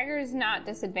dagger is not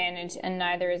disadvantage, and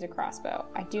neither is a crossbow.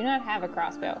 I do not have a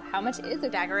crossbow. How much is a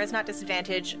dagger? Is not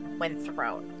disadvantage when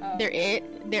thrown. Oh.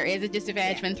 There is a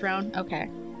disadvantage when thrown? Okay.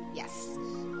 Yes.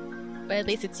 But at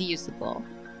least it's usable.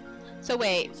 So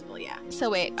wait. Usable, yeah. So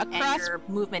wait, and your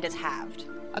movement is halved.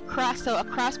 So a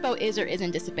crossbow is or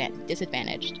isn't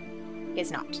disadvantaged?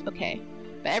 Is not. Okay.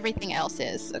 But everything else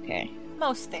is, okay.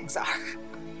 Most things are.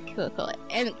 Cool.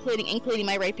 Including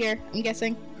my rapier, I'm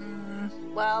guessing?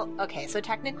 Well, okay, so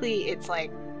technically it's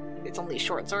only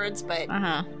short swords, but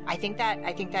I think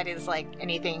that is like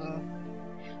anything.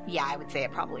 Yeah, I would say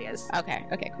it probably is. Okay,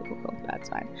 cool. That's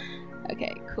fine.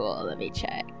 Okay, cool. Let me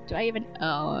check. Do I even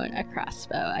own a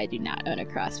crossbow? I do not own a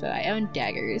crossbow. I own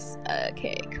daggers.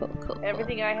 Okay, cool.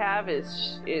 Everything I have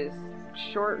is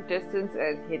short distance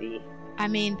and hitty. I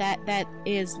mean, that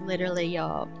is literally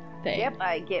your thing. Yep,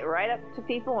 I get right up to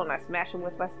people and I smash them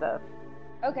with my stuff.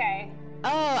 Okay.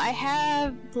 Oh, I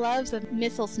have gloves of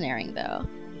missile snaring, though.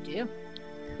 You do?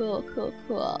 Cool.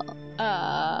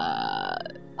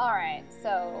 Alright,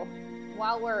 so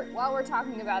while we're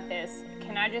talking about this,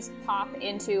 can I just pop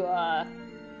into a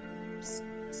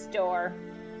store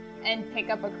and pick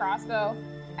up a crossbow?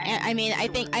 I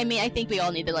think we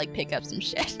all need to like pick up some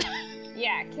shit.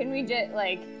 Yeah, can we just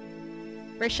like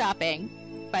We're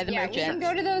shopping by the merchants. We can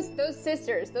go to those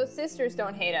sisters. Those sisters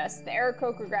don't hate us. The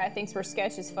Aarakocra guy thinks we're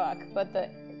sketch as fuck, but the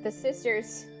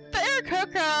sisters. The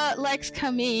Aarakocra likes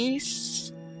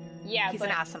Camise. Yeah, he's an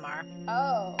Aasimar.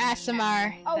 Oh.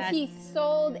 Aasimar. Oh, he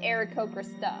sold Aarakocra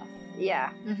stuff. Yeah.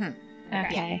 Mm-hmm.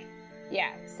 Okay.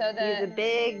 Yeah, so he's a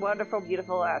big, wonderful,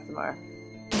 beautiful Aasimar.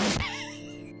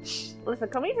 Listen,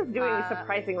 Camise is doing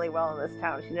surprisingly well in this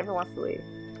town. She never wants to leave.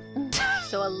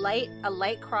 So a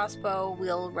light crossbow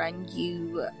will run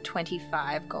you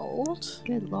 25 gold.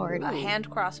 Good lord. A hand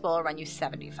crossbow will run you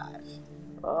 75.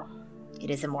 Ugh. It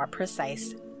is a more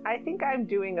precise. I think I'm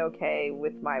doing okay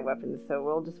with my weapons, so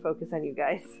we'll just focus on you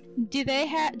guys. Do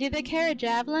they carry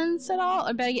javelins at all,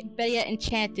 or better yet,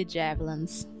 enchanted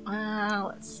javelins?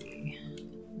 Let's see.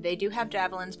 They do have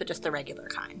javelins, but just the regular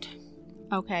kind.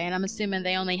 Okay, and I'm assuming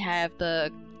they only have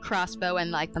the crossbow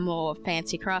and like the more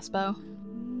fancy crossbow.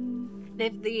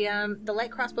 The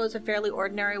light crossbow is a fairly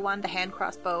ordinary one. The hand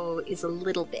crossbow is a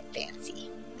little bit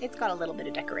fancy. It's got a little bit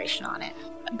of decoration on it.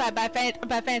 By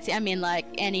fancy, I mean like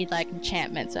any like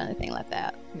enchantments or anything like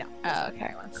that. No. Oh,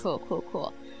 okay.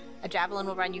 Cool. A javelin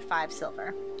will run you 5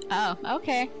 silver. Oh,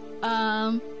 okay.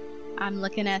 I'm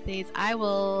looking at these. I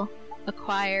will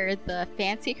acquire the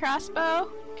fancy crossbow.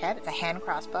 Okay, it's a hand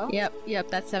crossbow. Yep,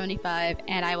 that's 75.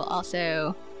 And I will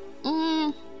also...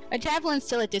 a javelin's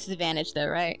still at disadvantage though,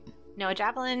 right? No, a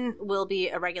javelin will be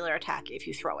a regular attack if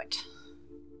you throw it.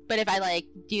 But if I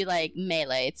do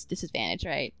melee, it's disadvantage,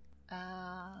 right?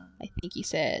 I think you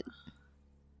said...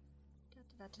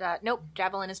 Nope,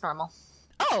 javelin is normal.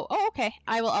 Oh, okay.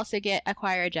 I will also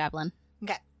acquire a javelin.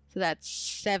 Okay. So that's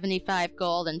 75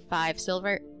 gold and 5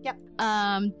 silver. Yep.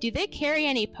 Do they carry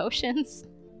any potions?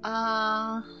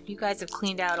 You guys have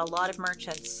cleaned out a lot of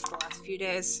merchants the last few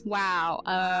days. Wow.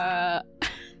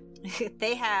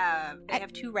 They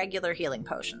have 2 regular healing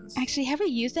potions. Actually, have we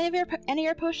used any of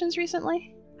your potions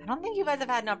recently? I don't think you guys have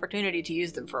had an opportunity to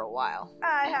use them for a while.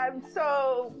 I am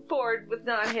so bored with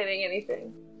not hitting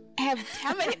anything. How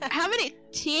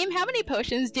many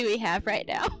potions do we have right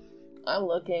now? I'm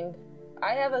looking.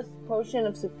 I have a potion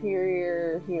of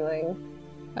superior healing.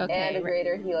 Okay. And a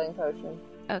greater healing potion.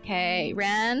 Okay,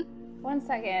 Ren? 1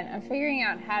 second. I'm figuring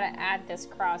out how to add this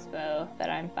crossbow that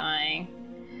I'm buying.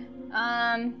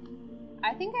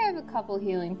 I think I have a couple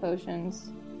healing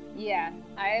potions. Yeah,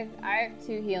 I have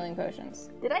 2 healing potions.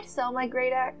 Did I sell my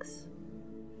great axe?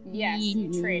 Yes,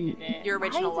 you traded it. Your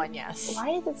original one, yes. Why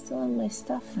is it still in my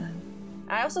stuff then?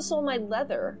 I also sold my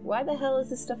leather. Why the hell is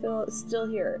this stuff still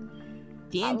here?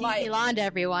 D&D Beyond,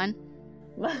 everyone.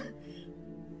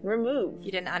 Remove.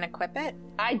 You didn't unequip it?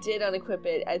 I did unequip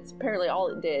it. It's apparently all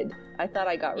it did. I thought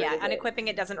I got rid of it. Yeah, unequipping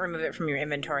it doesn't remove it from your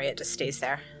inventory. It just stays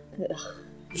there.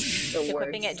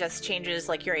 Equipping it just changes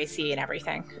like your AC and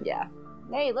everything. Yeah.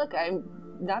 Hey, look, I'm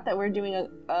not that we're doing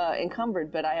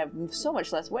encumbered, but I have so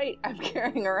much less weight I'm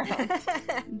carrying around.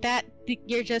 That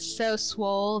you're just so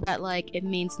swole that like it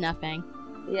means nothing.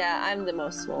 Yeah, I'm the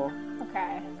most swole.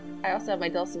 Okay. I also have my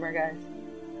dulcimer, guys.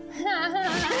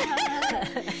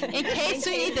 In case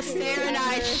we need to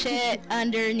Serenade shit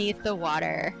underneath the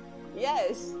water.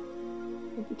 Yes.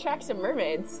 Attract some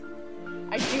mermaids.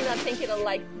 I do not think it'll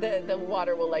like the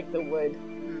water will like the wood.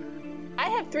 I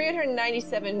have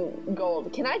 397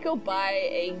 gold. Can I go buy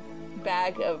a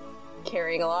bag of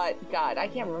carrying a lot? God, I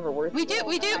can't remember words. We do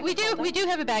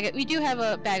have a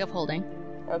bag of holding.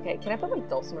 Okay, can I put my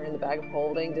dulcimer in the bag of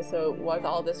holding just so with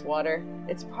all this water?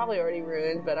 It's probably already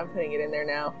ruined, but I'm putting it in there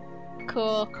now.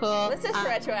 Cool. Let's just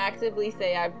retroactively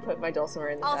say I put my dulcimer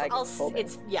in the bag of holding.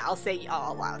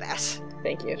 I'll allow that.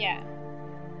 Thank you. Yeah.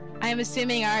 I'm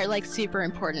assuming our like super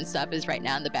important stuff is right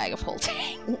now in the bag of holding.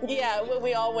 Yeah, when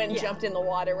we all went and jumped in the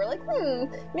water, we're like,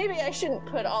 maybe I shouldn't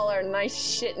put all our nice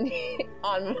shit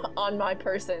on my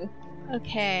person.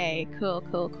 Okay,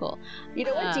 cool. You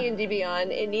know what, D&D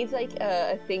Beyond? It needs like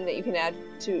a thing that you can add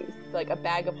to like a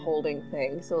bag of holding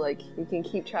thing, so like you can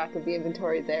keep track of the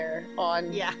inventory there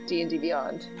on D&D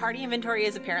Beyond. Party inventory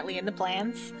is apparently in the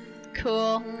plans.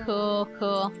 Cool.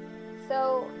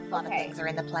 So, A lot of things are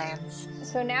in the plans.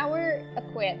 So now we're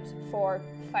equipped for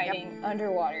fighting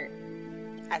underwater.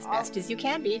 As best as you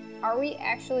can be. Are we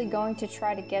actually going to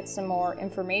try to get some more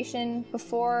information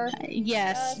before?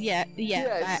 Yes.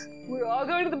 We're all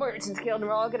going to the Merchants Guild and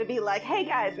we're all going to be like, hey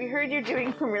guys, we heard you're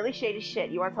doing some really shady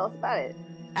shit. You want to tell us about it?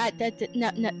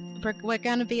 No, we're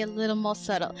gonna be a little more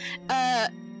subtle.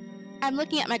 I'm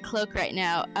looking at my cloak right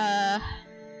now.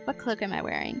 What cloak am I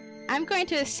wearing? I'm going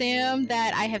to assume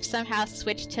that I have somehow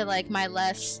switched to like my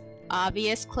less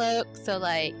obvious cloak, so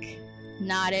like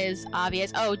not as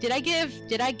obvious. Oh, did I give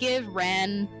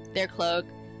Ren their cloak?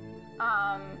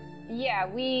 Yeah,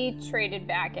 we traded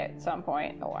back at some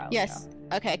point a while ago.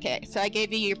 Okay. So I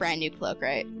gave you your brand new cloak,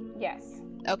 right? Yes.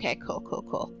 Okay,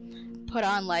 cool. Put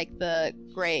on like the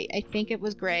gray. I think it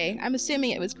was gray. I'm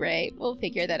assuming it was gray. We'll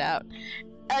figure that out.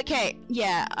 Okay,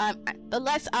 yeah. The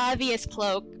less obvious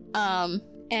cloak.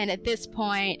 And at this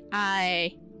point,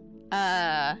 I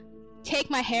take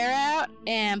my hair out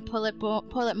and pull it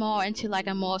more into like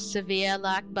a more severe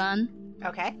lock bun.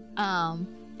 Okay.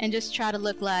 And just try to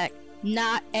look like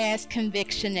not as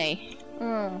conviction-y.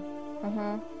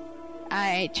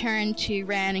 I turn to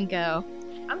Ren and go,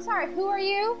 I'm sorry, who are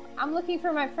you? I'm looking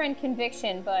for my friend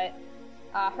Conviction, but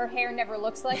her hair never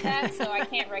looks like that, so I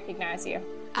can't recognize you.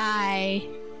 I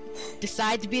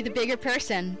decide to be the bigger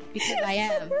person because I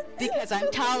am, because I'm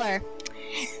taller,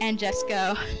 and just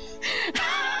go,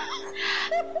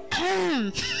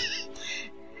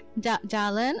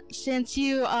 darling, since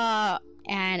you are,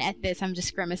 and at this I'm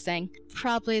just grimacing,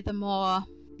 probably the more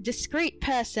discreet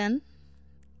person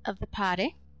of the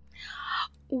party,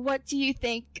 what do you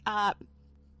think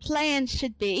plan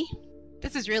should be?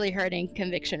 This is really hurting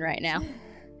Conviction right now.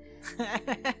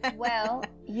 Well,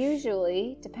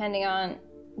 usually, depending on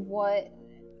what?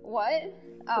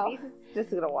 Oh.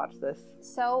 Just gonna watch this.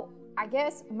 So, I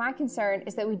guess my concern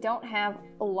is that we don't have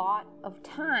a lot of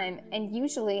time, and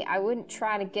usually I wouldn't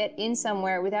try to get in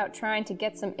somewhere without trying to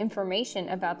get some information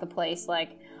about the place,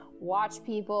 like watch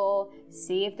people,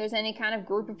 see if there's any kind of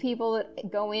group of people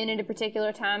that go in at a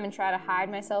particular time and try to hide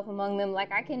myself among them.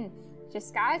 Like, I can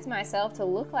disguise myself to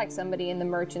look like somebody in the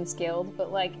Merchants Guild,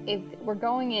 but like if we're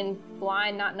going in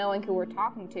blind, not knowing who we're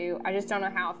talking to, I just don't know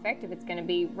how effective it's going to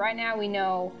be. Right now we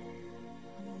know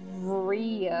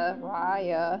Raya.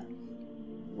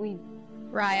 We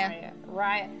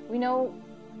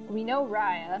know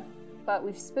Raya, but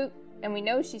we've spooked and we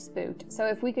know she's spooked. So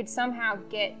if we could somehow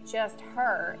get just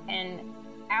her and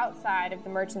outside of the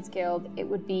Merchants Guild, it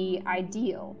would be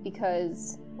ideal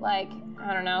because, like,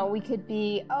 I don't know, we could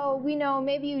be, oh, we know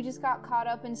maybe you just got caught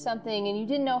up in something and you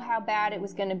didn't know how bad it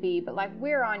was going to be, but like,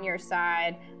 we're on your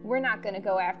side. We're not going to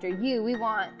go after you. We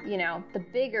want, the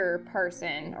bigger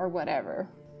person or whatever.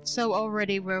 So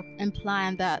already we're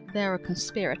implying that they're a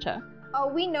conspirator. Oh,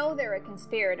 we know they're a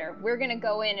conspirator. We're going to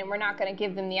go in and we're not going to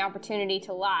give them the opportunity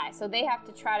to lie. So they have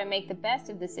to try to make the best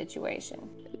of the situation.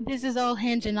 This is all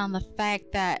hinging on the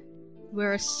fact that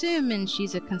we're assuming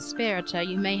she's a conspirator.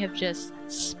 You may have just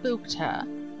spooked her.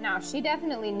 No, she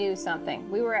definitely knew something.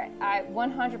 We were at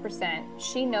 100%.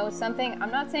 She knows something.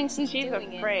 I'm not saying she's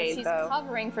doing afraid, it. She's though.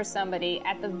 Covering for somebody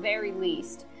at the very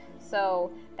least.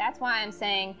 So that's why I'm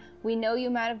saying we know you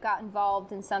might have got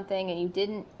involved in something and you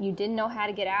didn't know how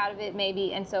to get out of it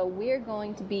maybe, and so we're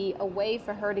going to be a way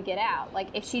for her to get out. Like,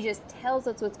 if she just tells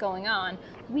us what's going on,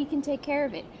 we can take care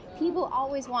of it. People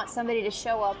always want somebody to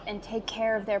show up and take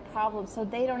care of their problems so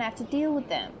they don't have to deal with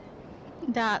them.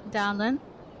 Darling,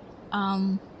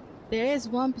 there is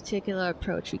one particular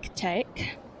approach we could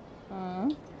take.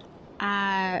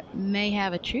 I may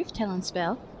have a truth-telling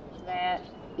spell. That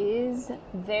is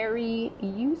very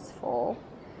useful.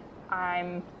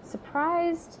 I'm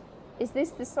surprised. Is this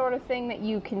the sort of thing that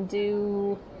you can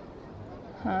do?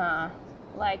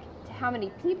 Like, to how many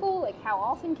people? Like, how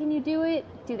often can you do it?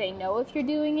 Do they know if you're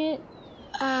doing it?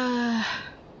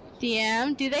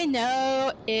 DM, do they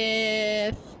know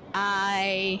if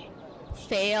I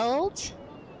failed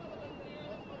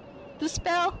the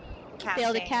spell?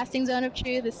 Failed a casting zone of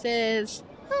truth? It says...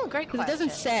 Oh, great question. Because it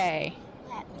doesn't say.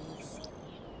 Let me see.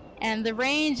 And the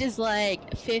range is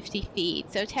like 50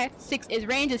 feet. So his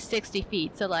range is 60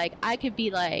 feet. So like I could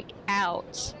be like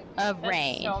out of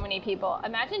range. So many people.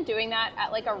 Imagine doing that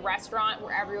at like a restaurant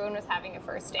where everyone was having a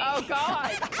first date. Oh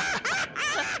God.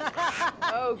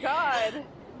 Oh God.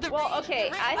 Well, okay,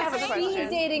 I have a question. A speed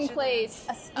dating place.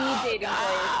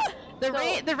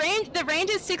 The range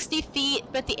is 60 feet,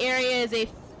 but the area is a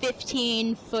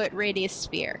 15-foot radius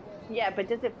sphere. Yeah, but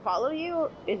does it follow you?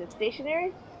 Is it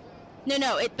stationary?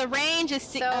 No. The range is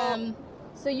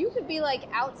So you could be like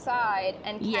outside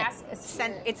and cast a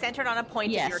sphere. It's centered on a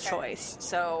point of your choice.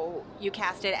 So you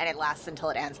cast it and it lasts until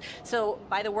it ends. So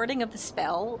by the wording of the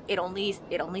spell, it only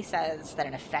says that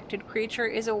an affected creature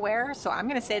is aware. So I'm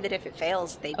going to say that if it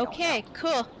fails, they don't know.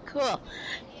 Cool.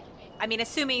 I mean,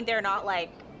 assuming they're not like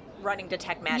running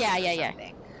detect magic or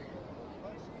something.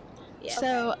 Yeah.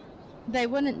 So they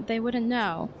wouldn't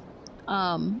know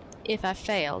if I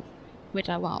failed, which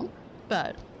I won't.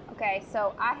 But Okay,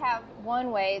 so I have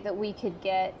one way that we could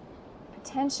get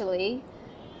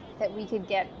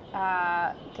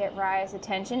Raya's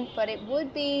attention, but it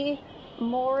would be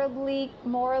morally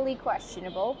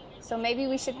questionable. So maybe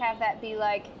we should have that be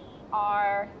like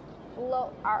our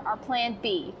plan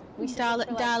B. We should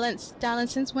Darlin,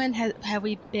 since when have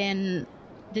we been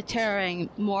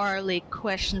deterring morally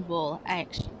questionable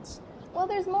actions? Well,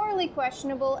 there's morally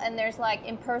questionable, and there's like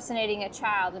impersonating a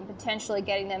child and potentially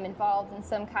getting them involved in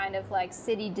some kind of like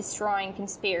city-destroying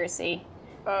conspiracy.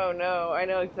 Oh no, I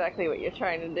know exactly what you're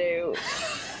trying to do.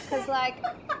 Because like,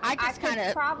 I just kind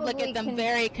of look at them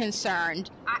very concerned.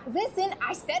 Listen,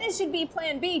 I said it should be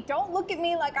plan B. Don't look at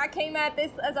me like I came at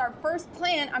this as our first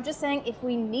plan. I'm just saying if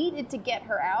we needed to get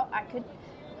her out, I could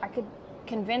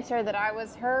convince her that I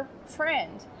was her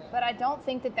friend. But I don't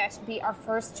think that should be our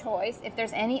first choice if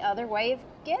there's any other way of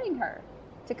getting her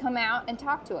to come out and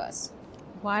talk to us.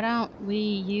 Why don't we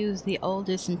use the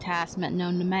oldest enticement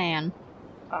known to man?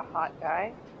 A hot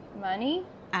guy? Money?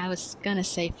 I was gonna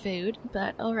say food,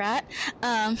 but all right.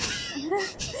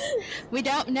 We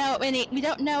don't know any.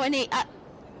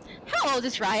 How old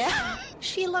is Raya?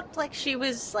 She looked like she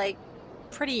was like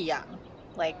pretty young,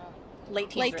 like late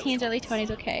teens, early 20s.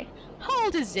 Okay. How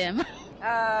old is Zim?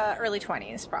 Early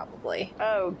 20s, probably.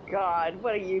 Oh God,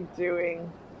 what are you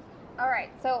doing? All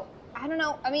right, so I don't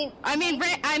know. I mean,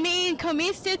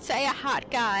 Komis did say a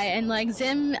hot guy, and like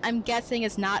Zim, I'm guessing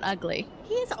is not ugly.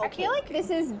 He's okay. I feel like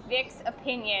this is Vic's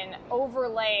opinion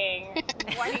overlaying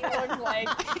what he looks like.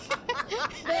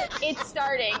 It's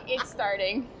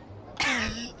starting.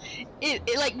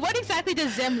 Like, what exactly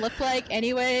does Zim look like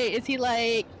anyway? Is he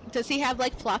like? Does he have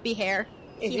like floppy hair?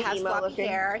 He has floppy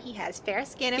hair. He has fair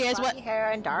skin and floppy hair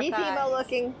and dark eyes. He's emo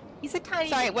looking. He's a tiny.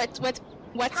 Sorry, what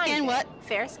skin? What?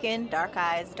 Fair skin, dark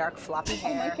eyes, dark floppy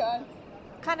hair. Oh my God.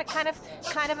 Kind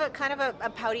of a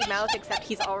pouty mouth, except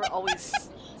he's always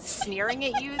sneering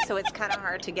at you, so it's kind of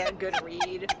hard to get a good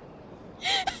read.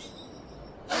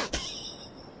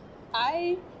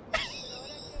 I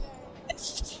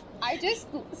just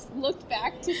looked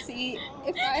back to see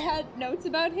if I had notes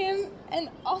about him, and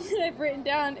all that I've written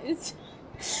down is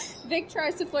Vic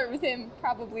tries to flirt with him,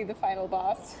 probably the final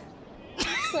boss.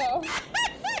 So.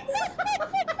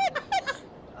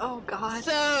 Oh God.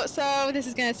 So this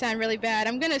is gonna sound really bad.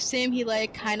 I'm gonna assume he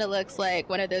like kind of looks like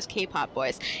one of those K-pop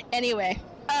boys. Anyway,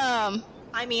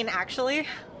 I mean, actually,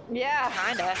 yeah,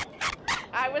 kinda.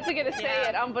 I wasn't gonna say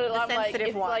it, but I'm like,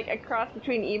 it's like a cross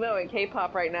between emo and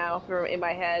K-pop right now, in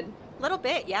my head. Little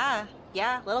bit, yeah,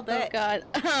 little bit. Oh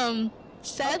God.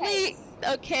 Sadly,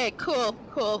 okay, cool.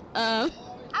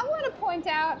 I want to point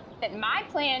out that my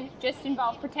plan just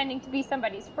involved pretending to be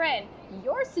somebody's friend.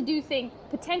 You're seducing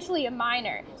potentially a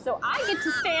minor, so I get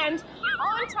to stand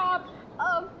on top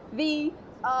of the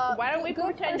why don't we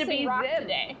pretend to be Zim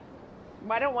today?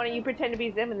 Why don't one of you pretend to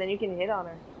be Zim and then you can hit on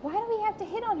her? Why do we have to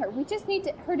hit on her? We just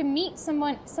need her to meet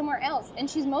someone somewhere else, and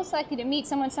she's most likely to meet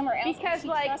someone somewhere else. Because,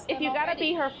 like, if you gotta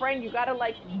be her friend, you gotta,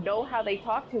 like, know how they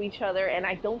talk to each other, and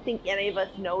I don't think any of us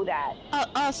know that.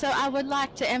 Also, I would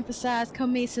like to emphasize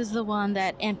Komis is the one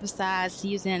that emphasized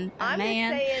using a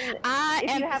man. Saying, I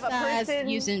emphasize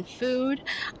using food.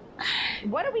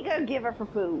 What are we gonna give her for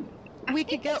food? We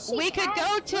could go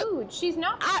to food. She's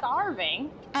not starving.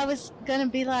 I was gonna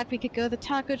be like, we could go to the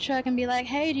taco truck and be like,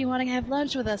 hey, do you want to have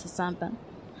lunch with us or something?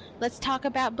 Let's talk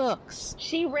about books.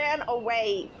 She ran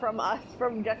away from us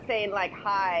from just saying like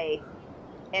hi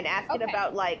and asking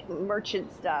about like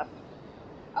merchant stuff.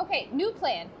 Okay, new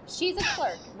plan. She's a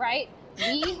clerk, right?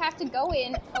 We have to go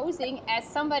in posing as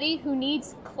somebody who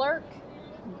needs clerk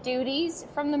duties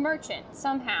from the merchant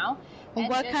somehow.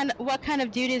 What kind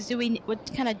of duties do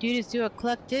a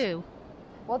clerk do?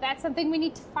 Well, that's something we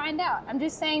need to find out. I'm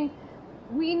just saying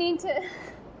we need to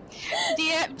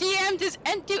DM,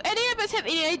 do any of us have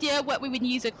any idea what we would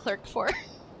use a clerk for?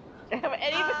 Have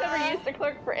any of us ever used a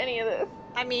clerk for any of this?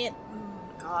 I mean,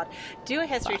 God. Do a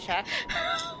history check.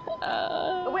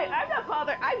 Wait, I'm not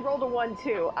bothered. I rolled a 1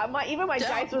 too. Even my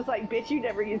dice was like, bitch, you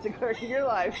never used a clerk in your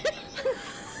life.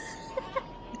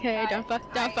 Okay, don't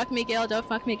fuck me, Gil. Don't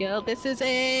fuck me, Gil. This is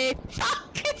a fuck.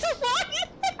 It's a one.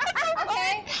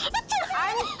 Okay.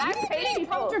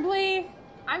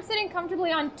 I'm sitting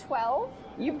comfortably on 12.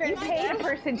 You paid a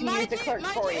person to use the clerk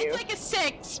for you. It's like a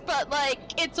 6, but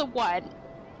like it's a 1.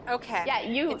 Okay. Yeah,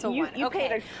 you Okay.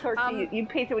 paid a clerk you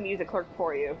paid someone to use a clerk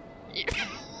for you.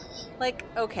 Like,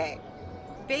 okay.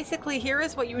 Basically, here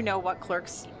is what you know what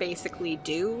clerks basically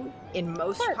do in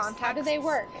most contexts. How do they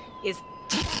work? Is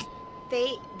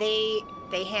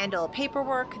they handle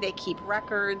paperwork, they keep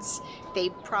records, they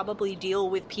probably deal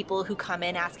with people who come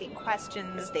in asking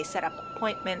questions, they set up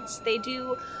appointments, they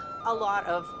do a lot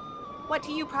of what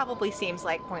to you probably seems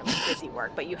like pointless busy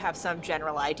work, but you have some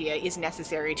general idea is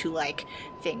necessary to, like,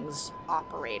 things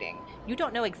operating. You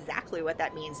don't know exactly what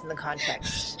that means in the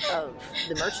context of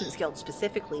the Merchants Guild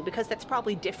specifically, because that's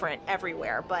probably different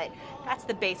everywhere, but that's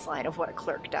the baseline of what a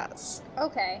clerk does.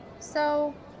 Okay,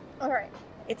 so, alright.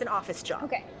 It's an office job.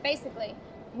 Okay, basically,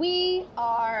 we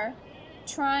are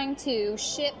trying to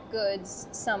ship goods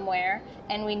somewhere,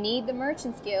 and we need the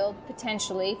Merchants Guild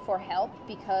potentially for help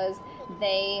because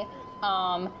they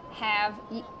have,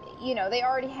 they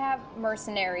already have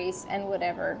mercenaries and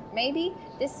whatever. Maybe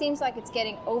this seems like it's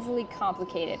getting overly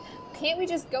complicated. Can't we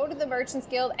just go to the Merchants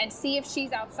Guild and see if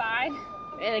she's outside?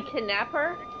 And kidnap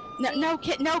her? No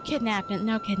kidnapping.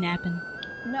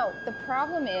 No, the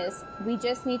problem is we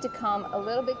just need to come a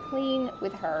little bit clean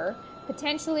with her.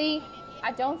 Potentially,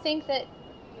 I don't think that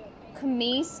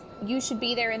Camise, you should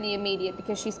be there in the immediate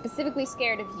because she's specifically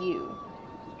scared of you.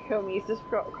 Camise just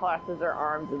classes her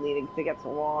arms and leaning against the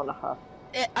wall in a huff.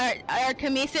 Are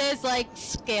Camise's, like,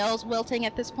 scales wilting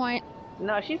at this point?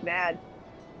 No, she's mad.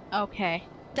 Okay.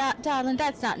 Darling,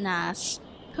 that's not nice.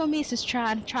 Camise is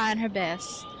trying her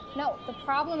best. No, the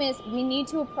problem is we need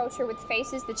to approach her with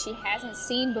faces that she hasn't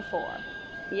seen before.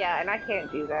 Yeah, and I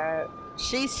can't do that.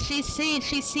 She's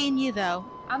seen you, though.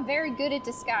 I'm very good at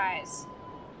disguise.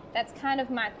 That's kind of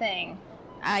my thing.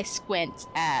 I squint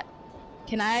at...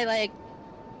 Can I, like,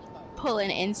 pull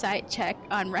an insight check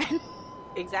on Ren?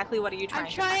 Exactly what are you trying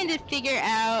I'm trying to figure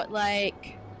out,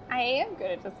 like... I am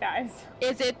good at disguise.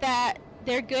 Is it that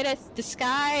they're good at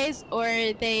disguise, or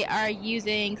they are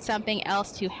using something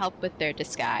else to help with their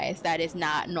disguise that is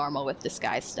not normal with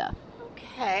disguise stuff?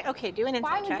 Okay, do an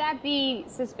insight check. Why would that be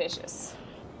suspicious?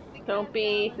 Don't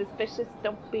be suspicious,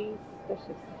 don't be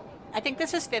suspicious. I think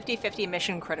this is 50-50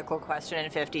 mission critical question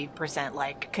and 50%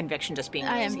 like conviction just being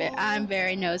nosy. I'm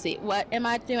very nosy. What am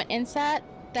I doing? Insight?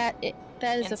 That is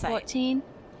Insight. a 14?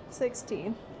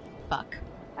 16. Fuck.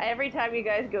 Every time you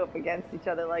guys go up against each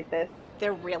other like this.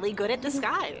 They're really good at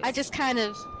disguise. I just kind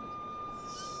of...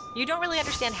 You don't really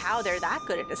understand how they're that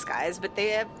good at disguise, but they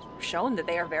have shown that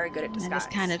they are very good at disguise. I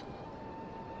just kind of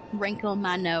wrinkle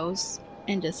my nose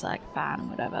and just like, fine,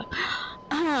 whatever.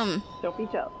 Don't be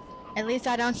jealous. At least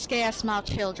I don't scare small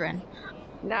children.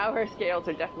 Now her scales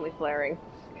are definitely flaring.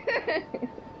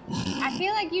 I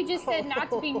feel like you just said not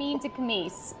to be mean to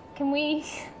Camise. Can we...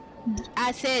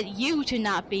 I said you to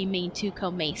not be mean to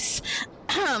Camise.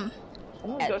 I'm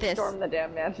gonna go storm the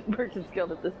damn Merchants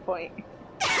Guild at this point.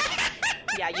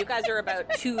 Yeah, you guys are about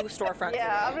 2 storefronts.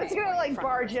 Yeah, I'm just gonna like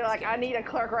barge in, like, I need a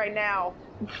clerk right now.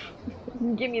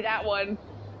 Give me that one.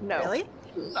 No. Really?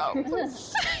 No.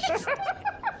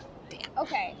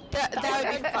 Okay.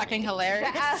 That would be fucking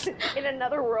hilarious. In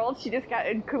another world, Camise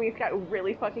got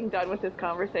really fucking done with this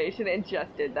conversation and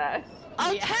just did that.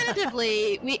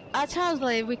 Alternatively,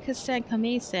 we could send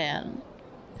Camise in.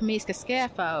 Camise could scare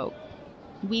folk.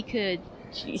 We could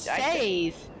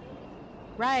save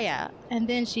Raya, and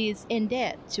then she's in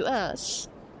debt to us.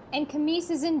 And Camise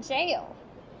is in jail.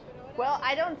 Well,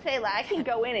 I don't say that. I can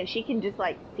go in and she can just,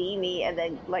 like, see me and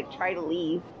then, like, try to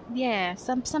leave. Yeah,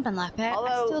 something like that.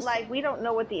 Although, like, we don't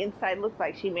know what the inside looks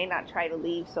like. She may not try to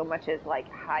leave so much as,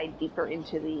 like, hide deeper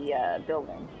into the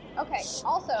building. Okay,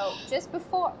 also, just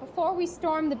before we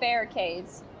storm the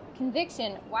barricades,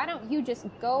 Conviction, why don't you just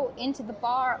go into the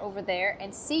bar over there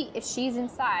and see if she's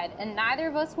inside, and neither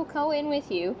of us will go in with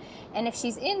you, and if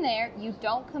she's in there, you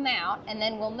don't come out, and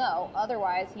then we'll know.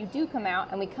 Otherwise, you do come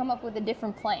out, and we come up with a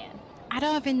different plan. I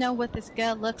don't even know what this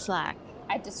girl looks like.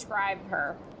 I described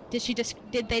her.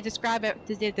 Did they describe it?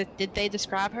 Did they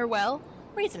describe her well?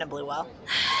 Reasonably well.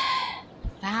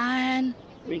 Fine.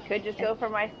 We could just go for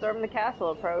my storm the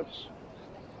castle approach.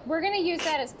 We're gonna use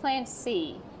that as Plan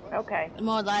C. Okay.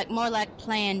 More like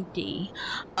Plan D.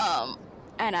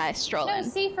 And I stroll in. No,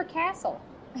 C for castle.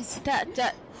 Not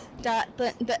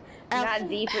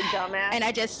D for dumbass. And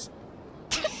I just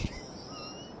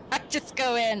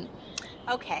go in.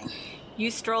 Okay. You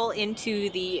stroll into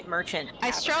the merchant tavern.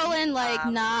 I stroll in like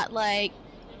not like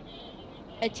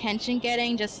attention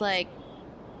getting, just like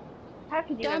How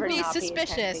could you Don't ever be not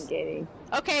suspicious. be attention-gating?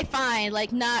 Okay, fine.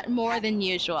 Like, not more than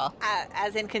usual.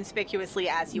 As inconspicuously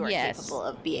as you are Yes. capable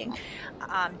of being.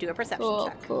 Do a perception Cool,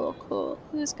 check. cool.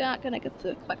 Who's gonna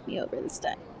fuck me over this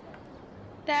time?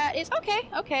 That is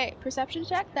okay. Perception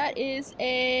check. That is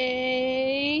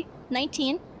a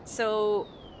 19. So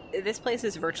this place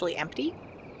is virtually empty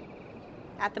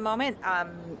at the moment.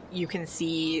 You can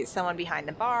see someone behind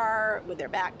the bar with their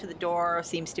back to the door,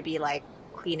 seems to be like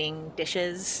cleaning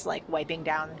dishes, like wiping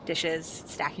down dishes,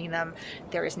 stacking them.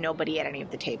 There is nobody at any of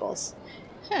the tables.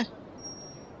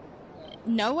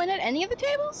 No one at any of the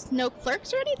tables? No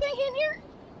clerks or anything in here?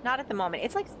 Not at the moment.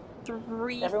 It's like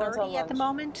Everyone's on 3:30 at the lunch.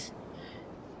 moment.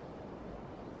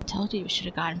 I told you we should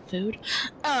have gotten food.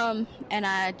 And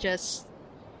I just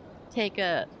take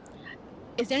a...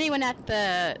 Is there anyone at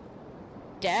the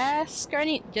desk or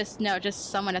any... Just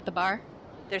someone at the bar?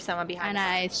 There's someone behind And the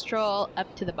bar. I stroll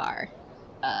up to the bar.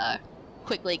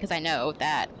 Quickly, because I know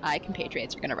that my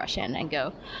compatriots are going to rush in and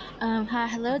go, hi,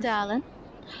 hello, darling.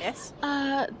 Yes?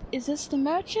 Is this the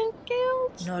Merchant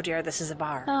Guild? No, dear, this is a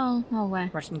bar. Oh, no way.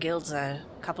 Merchant Guild's a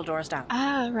couple doors down.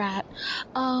 Ah, right.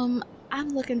 I'm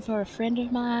looking for a friend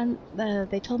of mine.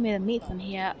 They told me to meet them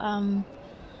here.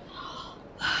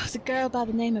 It's a girl by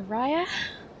the name of Raya.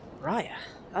 Raya?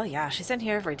 Oh, yeah, she's in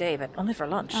here every day, but only for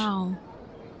lunch. Oh.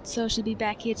 So she'll be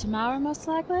back here tomorrow, most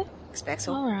likely? Expect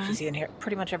so. All right. She's in here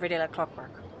pretty much every day like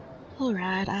clockwork.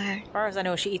 Alright, As far as I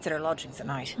know, she eats at her lodgings at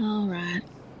night. Alright.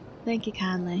 Thank you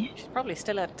kindly. She's probably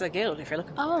still at the guild if you're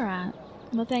looking for her. Alright.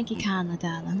 Well, thank you kindly,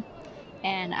 darling.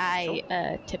 And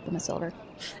I, tip them a silver.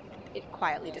 It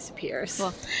quietly disappears.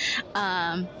 Cool.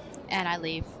 And I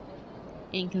leave.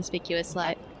 Inconspicuous,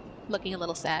 like, looking a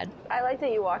little sad. I like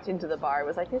that you walked into the bar. It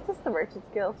was like, is this the Merchants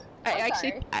Guild? I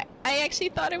sorry. actually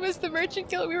thought it was the Merchant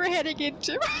Guild we were heading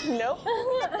into. Nope.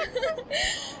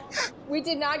 We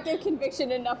did not give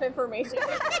Conviction enough information.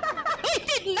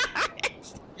 We did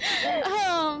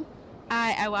not.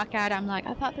 I walk out. I'm like,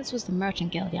 I thought this was the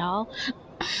Merchant Guild, y'all.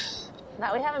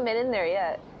 No, we haven't been in there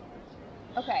yet.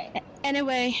 Okay.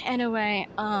 Anyway,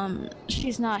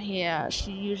 she's not here.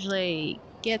 She usually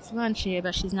gets lunch here,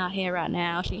 but she's not here right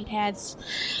now. She has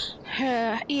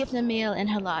her evening meal in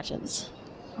her lodgings.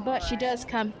 But she does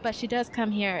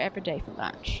come here every day for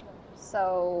lunch.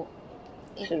 So,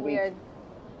 if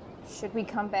should we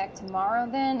come back tomorrow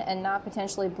then and not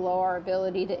potentially blow our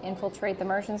ability to infiltrate the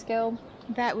Merchants Guild?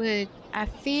 I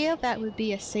feel that would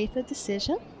be a safer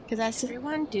decision. Because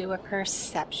Everyone do a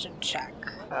perception check.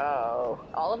 Oh.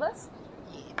 All of us?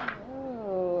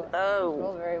 Oh. Oh,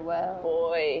 Roll very well.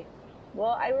 boy.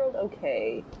 Well, I rolled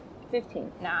okay. 15.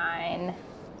 9.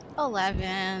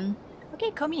 11.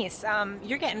 Okay, Komis,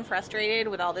 you're getting frustrated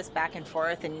with all this back and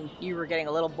forth, and you were getting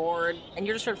a little bored, and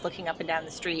you're just sort of looking up and down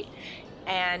the street,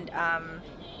 and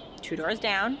 2 doors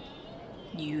down,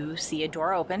 you see a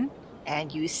door open,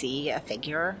 and you see a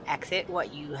figure exit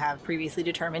what you have previously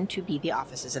determined to be the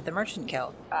offices of the Merchant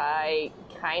Guild. I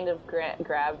kind of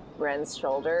grab Ren's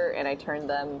shoulder and I turn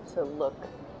them to look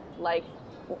like,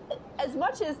 as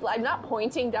much as I'm not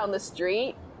pointing down the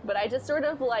street, but I just sort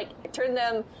of like turn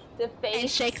them to face And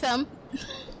shake them.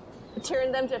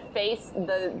 turn them to face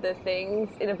the things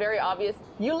in a very obvious,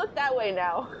 you look that way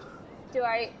now. Do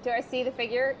I see the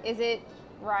figure? Is it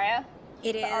Raya?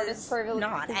 It The artist is privilege-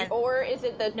 not. And Or is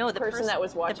it the No, the person pers- that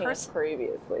was the watching pers- us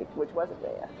previously, which wasn't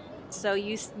Rhea? so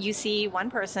you see one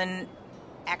person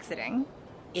exiting.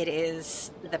 It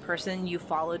is the person you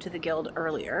followed to the guild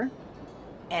earlier.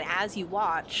 And as you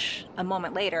watch, a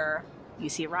moment later, you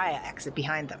see Raya exit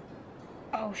behind them.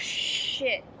 Oh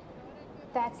shit.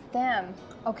 That's them.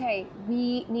 Okay,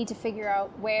 we need to figure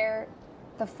out where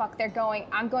the fuck they're going.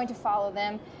 I'm going to follow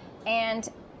them, and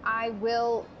I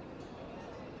will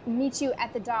meet you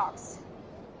at the docks.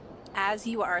 As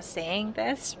you are saying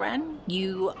this, Ren,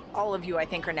 all of you, I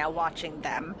think, are now watching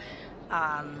them.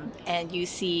 And you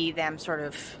see them sort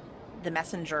of, the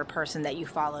messenger person that you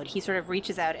followed, he sort of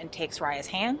reaches out and takes Raya's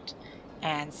hand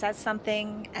and says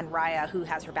something, and Raya, who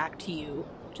has her back to you,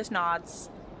 just nods,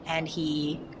 and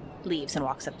he leaves and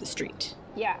walks up the street.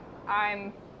 Yeah,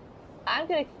 I'm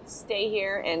gonna stay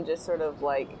here and just sort of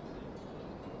like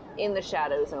in the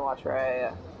shadows and watch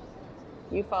Raya.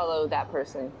 You follow that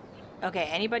person. Okay,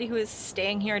 anybody who is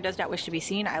staying here and does not wish to be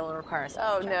seen, I will require a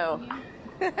Oh no.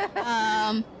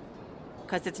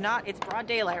 because it's broad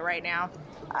daylight right now.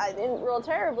 I didn't roll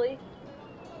terribly,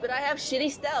 but I have shitty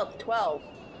stealth, 12.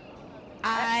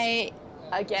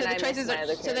 Again, So I the choices missed my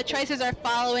other are character. choices are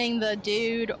following the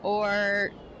dude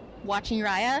or watching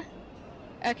Raya.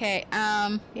 Okay.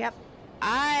 Yep.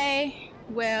 I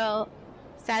will.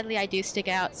 Sadly, I do stick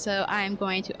out, so I am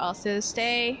going to also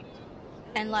stay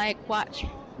and like watch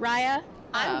Raya.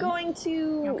 I'm going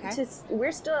to, Okay.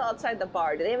 we're still outside the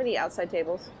bar. Do they have any outside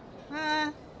tables?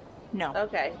 No.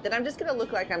 Okay, then I'm just gonna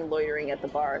look like I'm loitering at the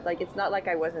bar. Like, it's not like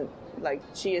I wasn't, like,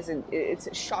 she isn't, it's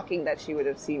shocking that she would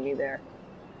have seen me there.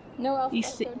 No elf You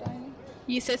also see- dying.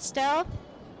 You said stealth.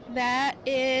 That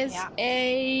is Yeah.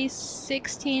 a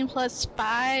 16 plus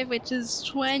 5, which is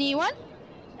 21.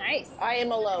 Nice. I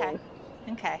am alone.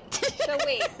 Okay.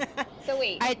 So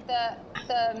wait. I-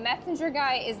 The messenger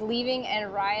guy is leaving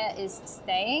and Raya is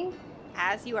staying.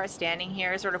 As you are standing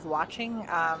here, sort of watching,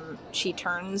 she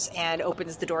turns and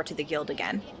opens the door to the guild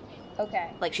again, Okay.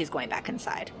 like she's going back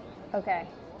inside. Okay.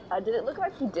 Did it look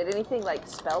like he did anything, like,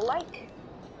 spell-like?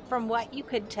 From what you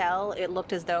could tell, it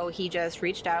looked as though he just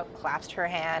reached out, clasped her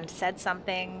hand, said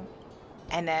something,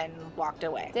 and then walked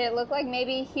away. Did it look like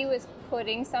maybe he was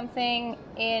putting something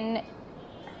in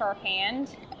her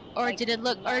hand? Or Like did it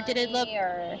look money or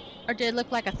did it look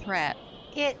like a threat?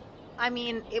 It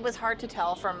was hard to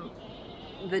tell from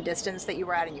the distance that you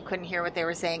were at, and you couldn't hear what they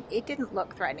were saying. It didn't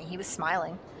look threatening. He was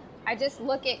smiling. I just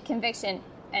look at Conviction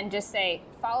and just say,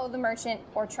 follow the merchant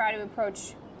or try to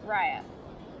approach Raya.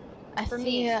 For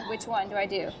me, which one do I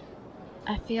do?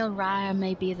 I feel Raya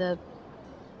may be the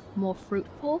more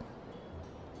fruitful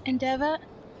endeavor.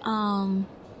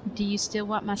 Do you still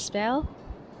want my spell?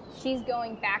 She's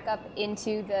going back up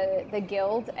into the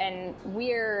guild, and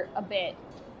we're a bit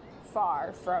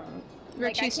far from. We're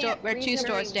like, I can't two reasonably-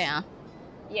 stores down.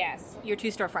 Yes. Your 2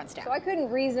 storefronts down. So I couldn't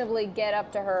reasonably get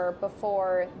up to her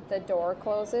before the door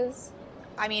closes.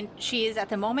 I mean, she is at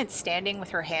the moment standing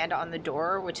with her hand on the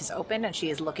door, which is open, and she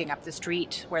is looking up the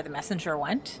street where the messenger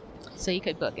went. So you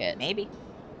could book it. Maybe.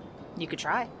 You could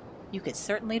try. You could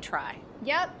certainly try.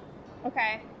 Yep.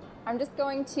 Okay. I'm just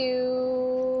going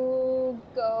to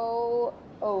go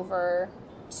over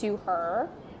to her,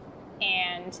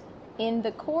 and in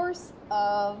the course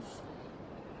of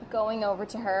going over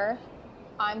to her,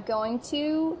 I'm going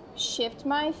to shift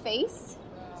my face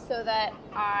so that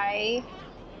I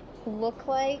look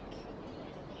like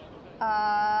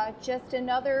just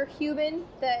another human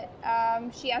that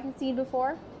she hasn't seen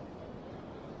before.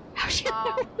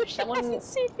 Someone,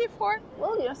 seen before.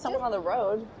 well, you know, someone on the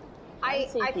road. I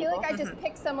I've seen feel like I people. just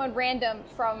picked someone random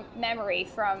from memory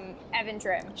from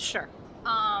Evandrim. Sure.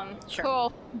 Sure.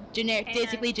 Cool. Generic, And-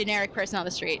 basically generic person on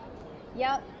the street.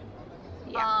 Yep.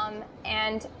 Yeah.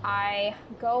 And I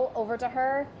go over to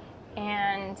her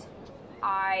and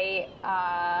I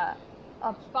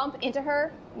bump into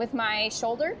her with my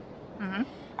shoulder. Mhm.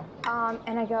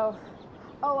 And I go,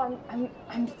 "Oh,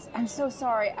 I'm so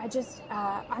sorry. I just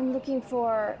I'm looking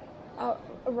for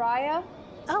Raya."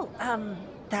 Oh,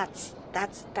 that's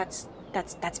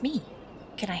me.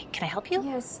 Can I help you?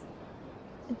 Yes,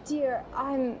 dear.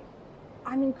 I'm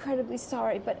incredibly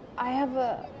sorry, but I have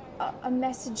a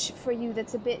message for you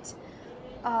that's a bit.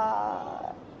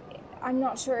 I'm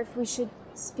not sure if we should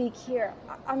speak here.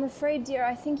 I'm afraid, dear.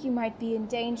 I think you might be in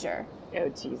danger. Oh,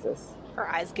 Jesus. Her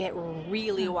eyes get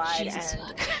really wide, Jesus.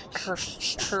 and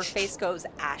her face goes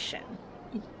ashen.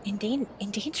 In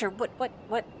danger? What do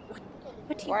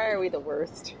you? Why are we the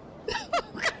worst?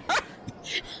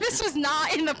 This was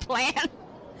not in the plan.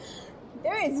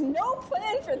 There is no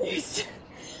plan for this.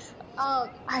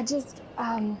 I just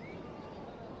I'm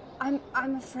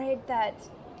afraid that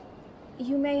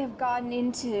you may have gotten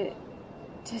into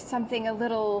something a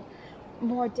little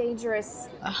more dangerous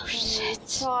Oh than you shit.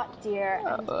 thought, dear.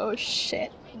 And- Oh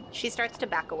shit. She starts to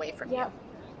back away from Yep.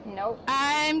 Nope.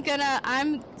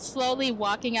 I'm slowly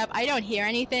walking up. I don't hear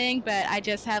anything, but I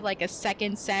just have like a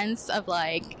second sense of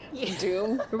like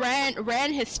Doom?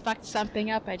 Ren has fucked something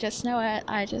up. I just know it,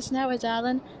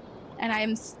 darling. And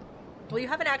I'm you. Well, you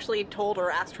haven't actually told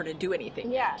or asked her to do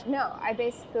anything. Yeah, no, I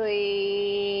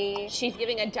basically She's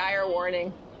giving a dire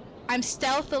warning.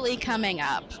 stealthily coming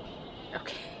up.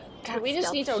 Okay. God, we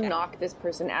just need to knock this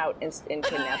person out and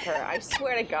kidnap her. I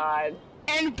swear to God.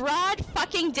 And broad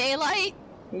fucking daylight.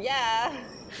 Yeah.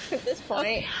 At this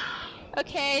point.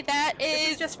 Okay, that This is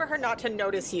is just for her not to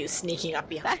notice you sneaking up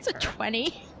behind that's a her.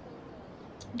 20.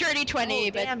 Dirty 20, Oh,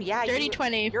 damn, but yeah, dirty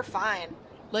 20. You're fine.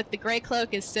 Look, the gray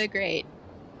cloak is so great.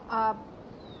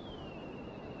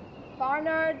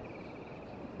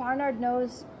 Barnard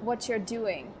knows what you're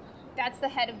doing. That's the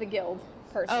head of the guild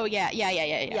person. Oh yeah.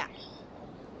 Yeah.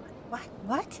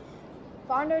 What?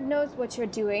 Barnard knows what you're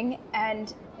doing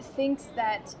and thinks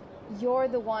that you're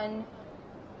the one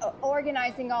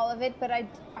organizing all of it, but I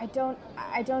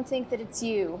don't think that it's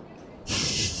you.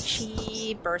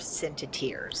 She bursts into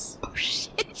tears. Oh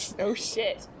shit. Oh,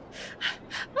 shit.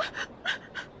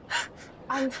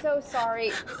 I'm so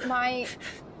sorry. My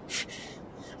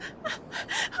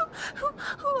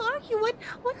Who are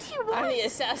What do you want? I'm the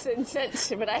assassin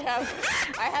sent, but I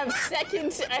have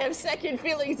second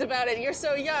feelings about it. You're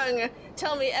so young.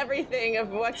 Tell me everything of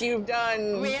what you've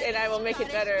done, and I will make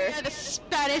it better. We are the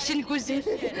Spanish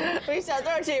Inquisition. We shall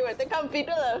torture you with the comfy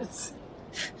pillows.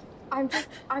 I'm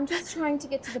just trying to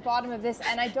get to the bottom of this,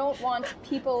 and I don't want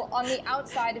people on the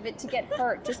outside of it to get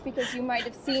hurt just because you might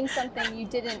have seen something you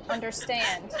didn't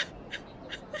understand.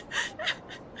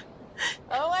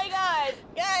 Oh my god,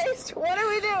 guys, what are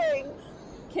we doing?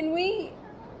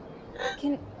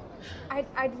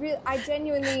 I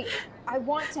genuinely, I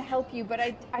want to help you, but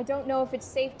I don't know if it's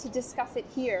safe to discuss it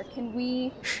here. Can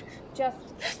we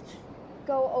just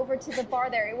go over to the bar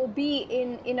there? It will be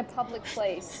in a public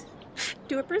place.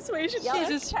 Do a persuasion. Yeah,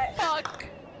 Jesus fuck.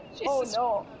 Oh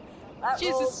no. That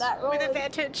roll With is-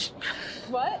 advantage.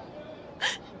 What?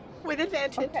 With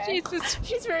advantage. Okay. Jesus.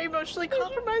 She's very emotionally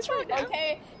compromised right now.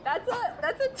 Okay, that's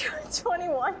a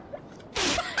 21.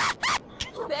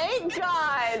 Thank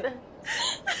God.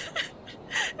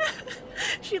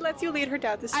 She lets you lead her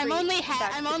down the street. I'm only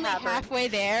back to the tavern. halfway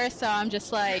there, so I'm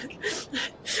just like,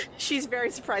 She's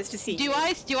very surprised to see do you.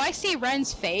 I see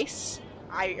Ren's face?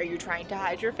 Are you trying to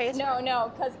hide your face?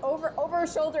 No, because over her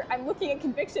shoulder, I'm looking at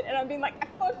Conviction, and I'm being like, I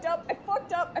fucked up.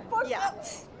 Yeah.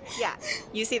 Yeah.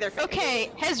 You see their face.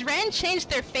 Okay, has Ren changed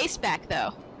their face back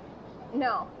though?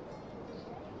 No.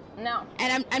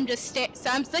 And I'm just so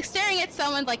I'm like staring at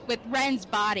someone like with Ren's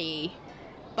body,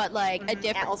 but like a And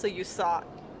different. also you saw.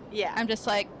 Yeah. I'm just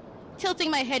like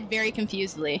tilting my head very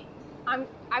confusedly.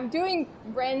 I'm doing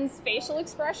Ren's facial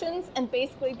expressions and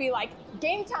basically be like,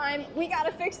 game time, we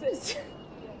gotta fix this.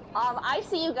 I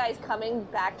see you guys coming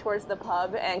back towards the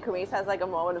pub, and Camise has like a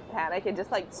moment of panic and just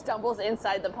like stumbles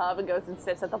inside the pub and goes and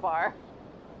sits at the bar.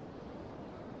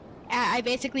 I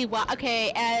basically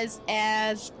as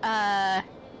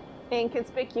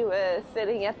Inconspicuous,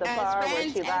 sitting at the bar where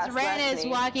she last as Ren left is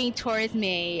me. walking towards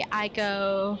me, I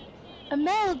go,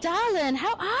 Amel, darling,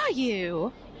 how are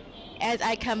you? As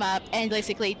I come up and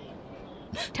basically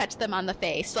touch them on the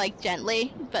face, like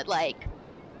gently, but like,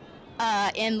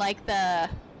 in like the,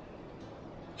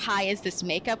 hi, is this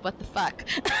makeup? What the fuck?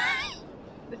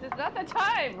 This is not the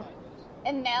time.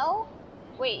 And Mel?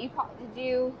 Wait, did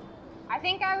you... I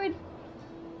think I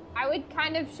would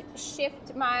kind of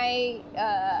shift my...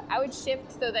 I would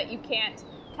shift so that you can't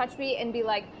touch me and be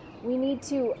like, we need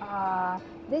to...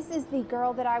 This is the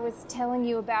girl that I was telling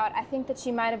you about. I think that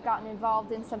she might have gotten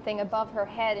involved in something above her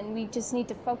head, and we just need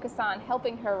to focus on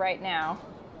helping her right now.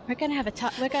 We're gonna have a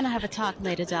talk. We're gonna have a talk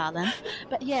later, darling.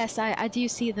 But yes, I do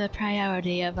see the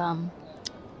priority of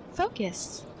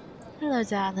focus. Hello,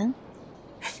 darling.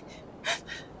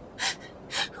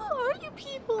 Who are you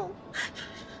people?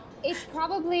 It's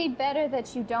probably better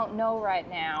that you don't know right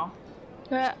now.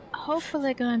 We're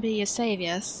hopefully gonna be your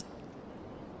saviors.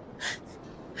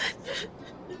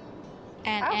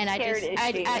 And I scared just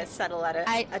is she? Gonna settle at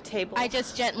a table. I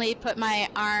just gently put my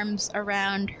arms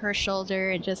around her shoulder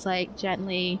and just like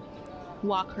gently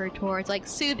walk her towards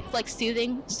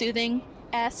soothing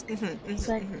esque. It's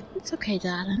like, it's okay,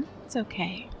 darling. It's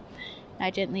okay.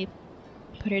 I gently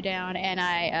put her down and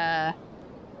I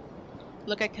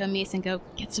look at Camise and go,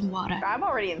 get some water. I'm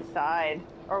already inside.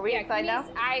 Are we inside now?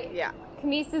 Yeah.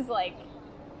 Camise is like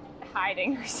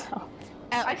hiding herself.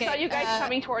 I saw you guys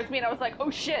coming towards me, and I was like,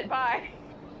 "Oh shit, bye."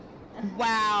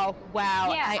 Wow.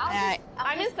 Yeah,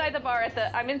 I'm inside the bar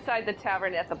I'm inside the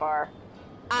tavern at the bar.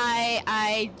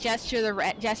 I gesture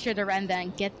to Ren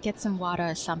then, get some water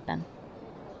or something.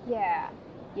 Yeah.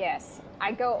 Yes.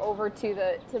 I go over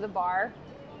to the bar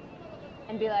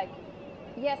and be like,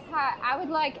 yes, hi, I would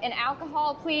like an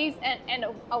alcohol, please, and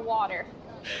a water.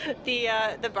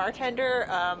 The bartender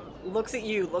looks at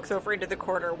you, looks over into the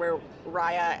corner where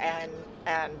Raya and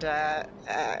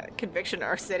Conviction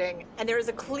are sitting, and there is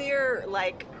a clear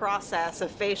process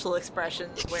of facial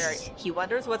expressions where he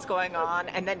wonders what's going on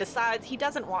and then decides he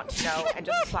doesn't want to know and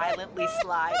just silently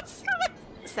slides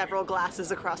several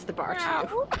glasses across the bar to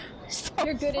you.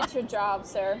 You're good at your job,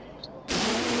 sir.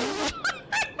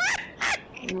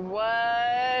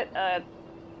 What a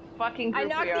fucking group I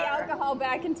knock we the are. alcohol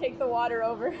back and take the water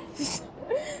over.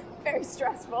 Very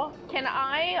stressful. Can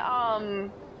I,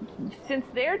 since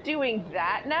they're doing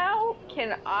that now,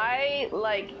 can I,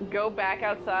 go back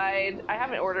outside? I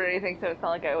haven't ordered anything, so it's not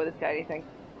like I owe this guy anything.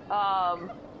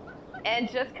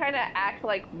 And just kind of act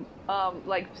like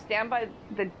stand by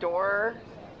the door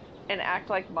and act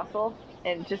like muscle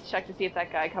and just check to see if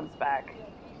that guy comes back.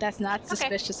 That's not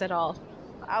suspicious at all.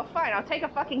 Oh, fine. I'll take a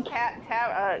fucking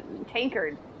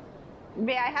tankard.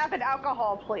 May I have an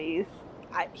alcohol, please?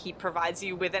 He provides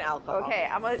you with an alcohol. Okay,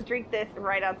 I'm gonna drink this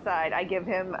right outside. I give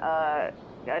him a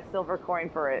silver coin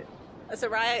for it.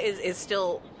 Soraya is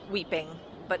still weeping,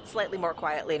 but slightly more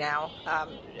quietly now.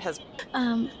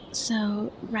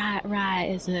 So, Rye,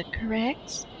 is it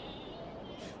correct?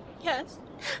 Yes.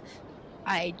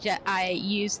 I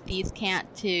used these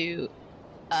can't to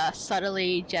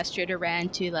subtly gesture to Ren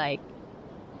to, like,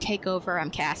 take over.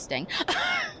 I'm casting.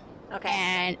 Okay.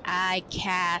 And I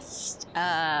cast,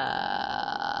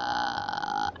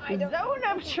 Zone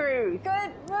of Truth.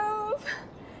 Good move,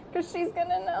 because she's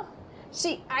gonna know.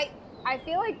 I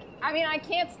feel like, I mean, I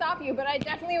can't stop you, but I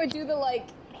definitely would do the, like,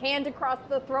 hand across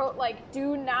the throat, like,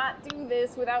 do not do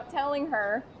this without telling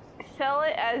her. Sell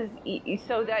it as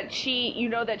so that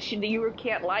you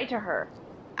can't lie to her.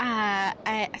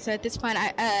 So at this point,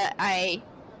 I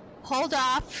hold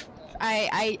off.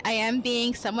 I am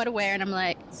being somewhat aware, and I'm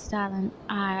like, Stalin,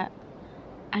 I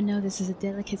know this is a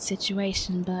delicate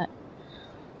situation, but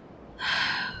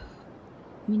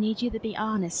we need you to be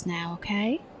honest now,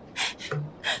 okay?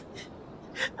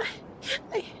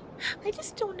 I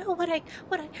just don't know what I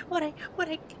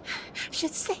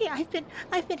should say. I've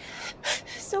been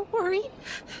so worried.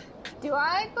 Do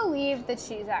I believe that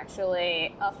she's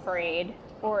actually afraid,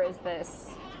 or is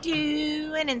this...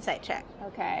 Do an insight check.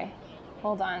 Okay,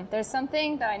 hold on. There's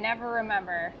something that I never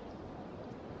remember.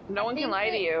 No one can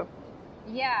lie to you.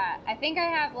 Yeah, I think I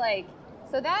have, like...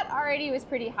 So that already was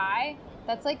pretty high.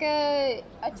 That's like a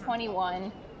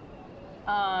 21.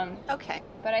 Okay.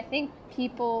 But I think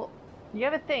people... You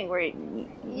have a thing where I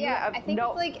think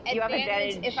it's like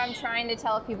advantage if I'm trying to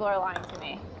tell if people are lying to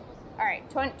me. All right,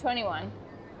 21.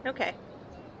 Okay.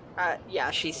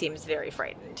 Yeah, she seems very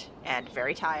frightened and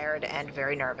very tired and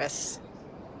very nervous.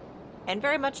 And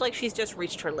very much like she's just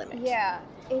reached her limit. Yeah,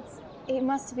 it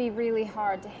must be really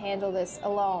hard to handle this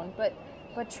alone, but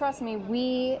trust me,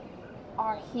 we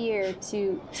are here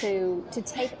to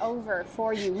take over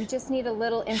for you. We just need a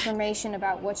little information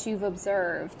about what you've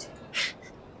observed.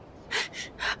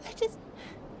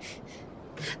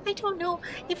 I don't know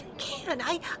if I can.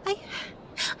 I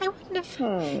wouldn't have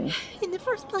in the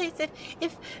first place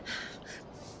if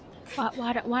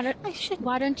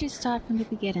Why don't you start from the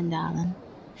beginning, darling?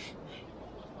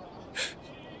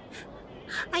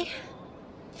 I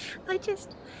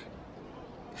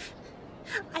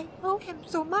owe him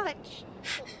so much.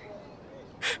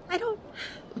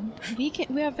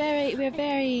 We're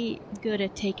very good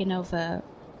at taking over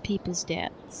people's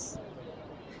debts.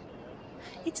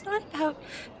 It's not about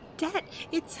debt.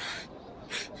 It's...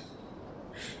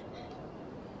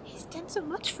 He's done so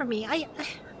much for me.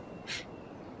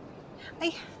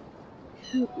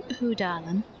 Who,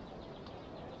 darling?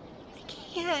 I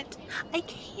can't.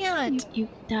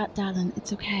 Darling,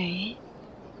 it's okay.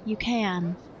 You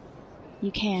can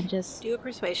just... Do a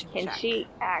persuasion check. Can she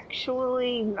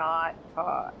actually not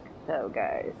talk, though,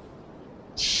 guys?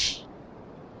 Shh.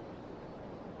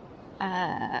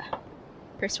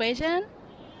 Persuasion?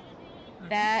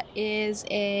 That is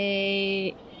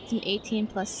it's an 18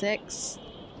 plus 6.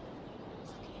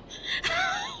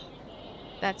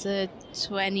 That's a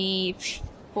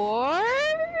 24?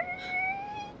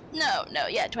 No,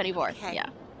 yeah, 24. Okay. Yeah.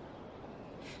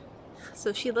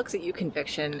 So she looks at you,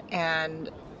 Conviction,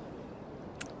 and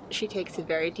she takes a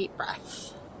very deep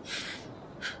breath.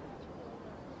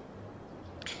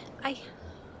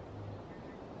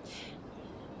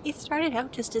 It started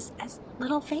out just as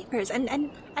little favors,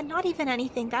 and not even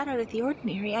anything that out of the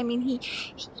ordinary. I mean,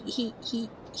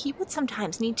 he would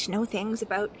sometimes need to know things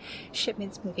about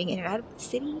shipments moving in and out of the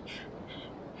city.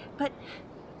 But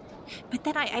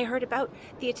then I heard about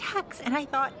the attacks, and I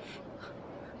thought,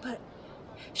 but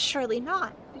surely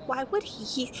not. Why would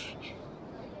he?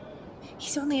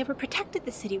 He's only ever protected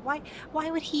the city. Why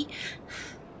would he?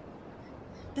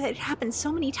 But it happened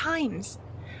so many times,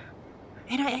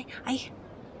 and I.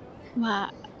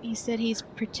 Well, he said he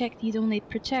only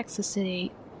protects the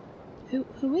city.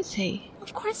 Who is he?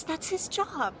 Of course, that's his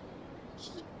job.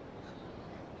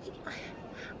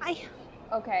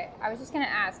 Okay, I was just going to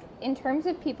ask, in terms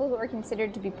of people who are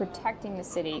considered to be protecting the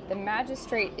city, the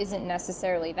magistrate isn't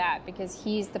necessarily that, because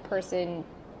he's the person,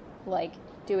 like,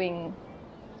 doing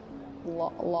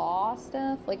law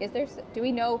stuff? Like, do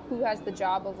we know who has the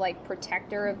job of, like,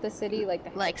 protector of the city? Like,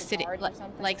 the city guard or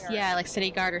something? like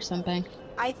city guard or something.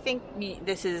 I think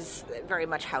this is very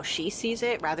much how she sees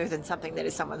it, rather than something that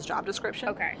is someone's job description.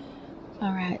 Okay.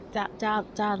 All right,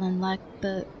 darling, like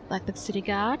the city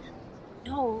guard.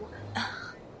 No,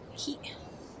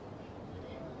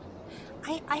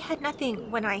 I had nothing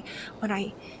when I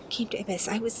came to Ibis.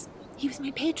 He was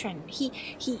my patron. He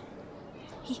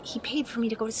paid for me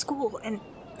to go to school, and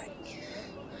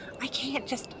I can't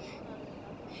just.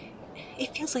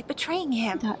 It feels like betraying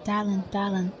him.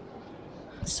 Darling.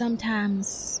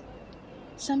 Sometimes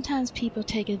Sometimes people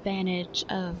take advantage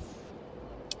of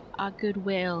our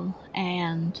goodwill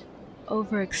and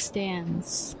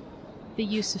overextends the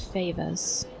use of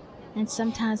favors. And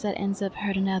sometimes that ends up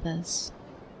hurting others.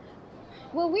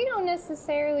 Well, we don't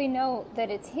necessarily know that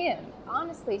it's him.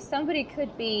 Honestly, somebody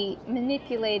could be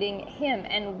manipulating him,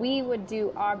 and we would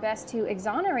do our best to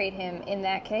exonerate him in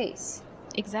that case.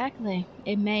 Exactly.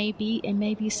 It may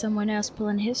be someone else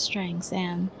pulling his strings,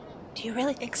 and Do you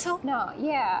really think so? No,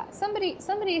 yeah, somebody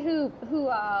who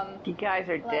You guys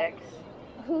are dicks.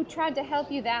 who tried to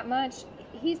help you that much.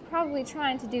 He's probably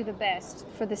trying to do the best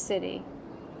for the city.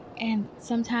 and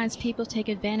sometimes people take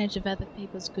advantage of other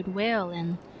people's goodwill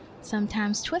and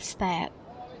sometimes twist that.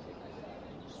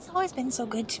 He's always been so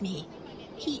good to me.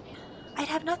 I'd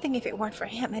have nothing if it weren't for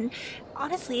him, and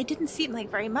honestly, it didn't seem like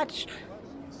very much.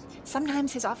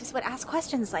 Sometimes his office would ask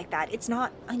questions like that. It's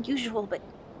not unusual, but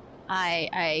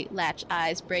I latch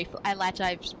eyes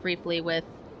briefly with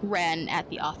Ren at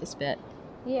the office bit.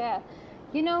 Yeah,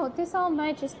 this all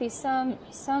might just be some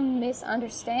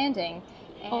misunderstanding.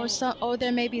 And Or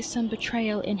there may be some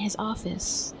betrayal in his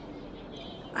office.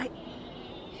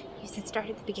 you said start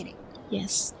at the beginning.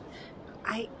 Yes.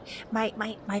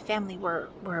 My family were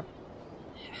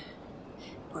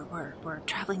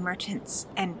traveling merchants,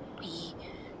 and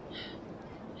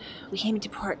we came into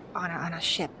port on a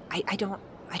ship. I don't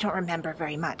remember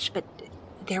very much, but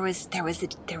there was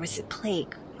a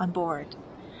plague on board,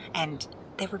 and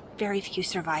there were very few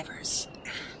survivors,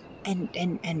 and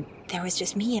there was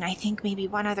just me and I think maybe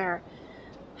one other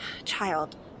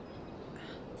child,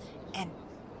 and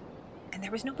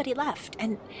there was nobody left.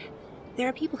 And there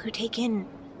are people who take in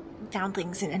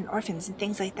foundlings and orphans and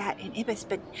things like that in Ibis,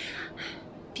 but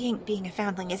being a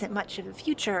foundling isn't much of a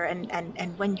future,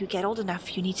 and when you get old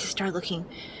enough, you need to start looking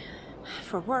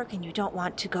for work, and you don't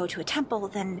want to go to a temple,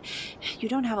 then you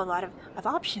don't have a lot of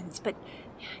options. But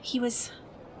he was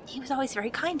always very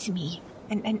kind to me,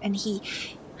 and he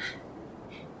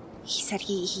said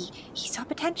he saw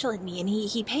potential in me, and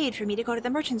he paid for me to go to the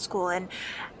merchant school, and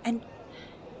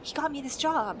he got me this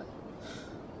job.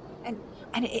 And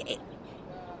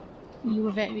You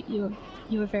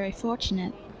were very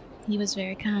fortunate. He was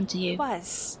very kind to you. I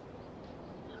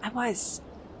was.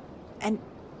 And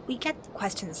we get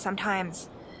questions sometimes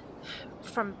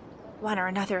from one or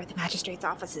another of the magistrate's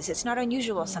offices. It's not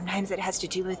unusual. Sometimes it has to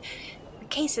do with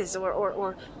cases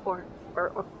or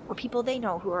people they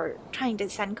know who are trying to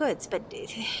send goods, but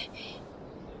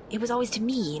it was always to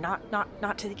me, not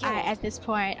to the guild. At this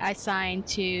point, I signed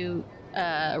to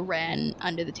Ren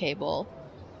under the table.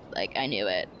 Like, I knew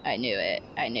it.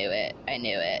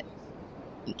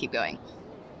 And keep going.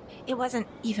 It wasn't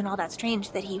even all that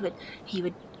strange that he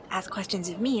would ask questions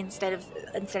of me instead of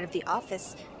the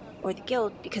office or the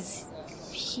guild, because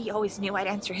he always knew I'd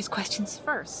answer his questions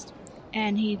first.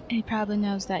 And he probably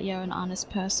knows that you're an honest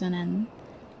person, and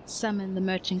some in the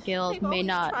Merchant Guild I've may always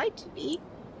not tried to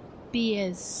be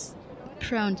as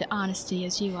prone to honesty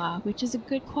as you are, which is a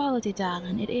good quality,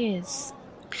 darling. It is.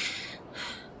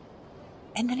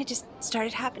 And then it just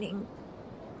started happening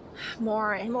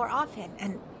more and more often,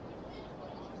 and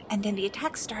then the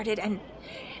attacks started, and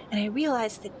I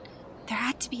realized that there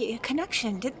had to be a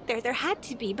connection. There had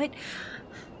to be, but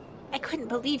I couldn't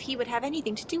believe he would have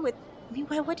anything to do with me.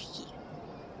 Why would he?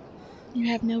 You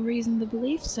have no reason to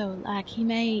believe so. Like, he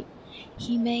may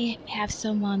have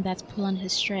someone that's pulling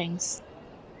his strings.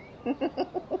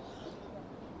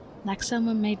 Like,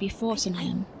 someone may be forcing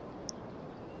him.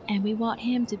 And we want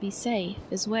him to be safe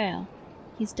as well.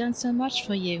 He's done so much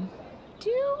for you.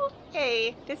 Do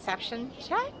a deception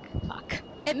check. Fuck.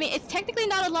 I mean, it's technically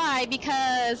not a lie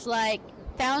because, like,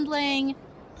 foundling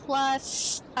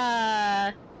plus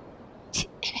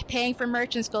paying for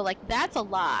merchant school, like, that's a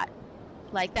lot.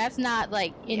 Like, that's not,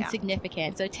 like,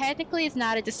 insignificant. So technically it's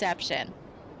not a deception.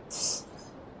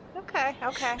 Okay.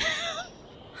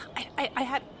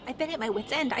 I've been at my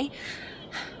wit's end.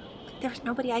 There was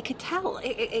nobody I could tell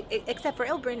except for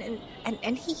Ilbrin,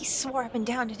 and he swore up and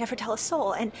down to never tell a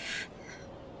soul. And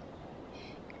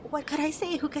what could I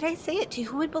say? Who could I say it to?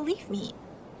 Who would believe me?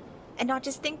 And not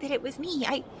just think that it was me.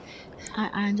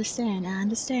 I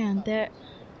understand. There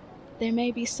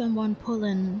may be someone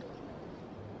pulling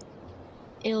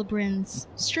Ilbrin's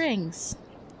strings.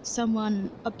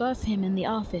 Someone above him in the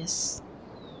office.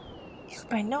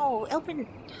 Ilbrin, no. Ilbrin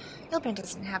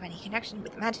doesn't have any connection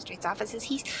with the magistrate's offices.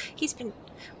 He's been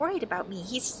worried about me.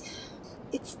 He's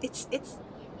a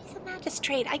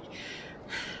magistrate.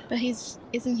 But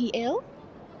isn't he ill?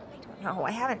 I don't know.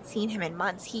 I haven't seen him in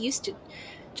months. He used to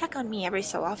check on me every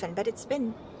so often, but it's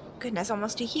been, goodness,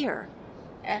 almost a year.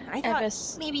 And I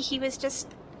thought maybe he was just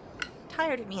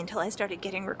tired of me until I started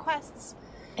getting requests.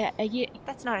 A year.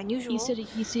 That's not unusual. You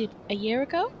said a year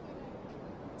ago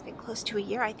It's been close to a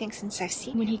year, I think, since I've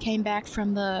seen when him. he came back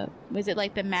from was it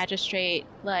like the magistrate,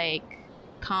 like,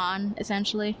 con,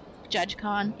 essentially? Judge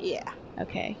con? Yeah.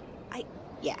 Okay.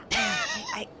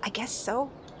 I guess so.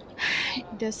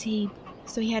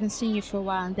 So he hadn't seen you for a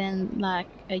while, and then, like,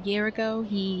 a year ago,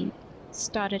 he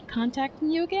started contacting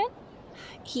you again?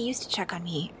 He used to check on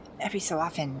me every so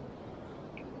often.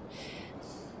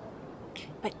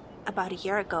 But about a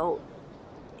year ago,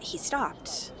 he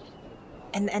stopped.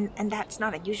 And that's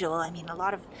not unusual. I mean, a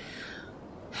lot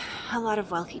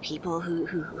of wealthy people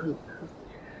who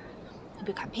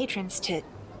become patrons to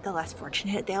the less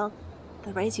fortunate, they'll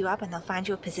raise you up and they'll find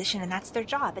you a position, and that's their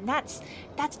job, and that's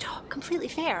completely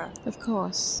fair. Of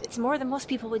course. It's more than most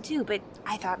people would do, but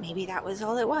I thought maybe that was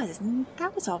all it was, and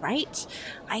that was all right.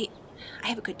 I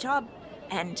have a good job,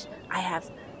 and I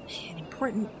have an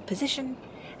important position,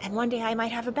 and one day I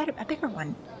might have a bigger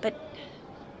one. But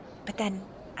then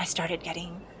I started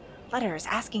getting letters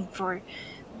asking for,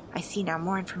 I see now,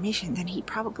 more information than he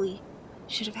probably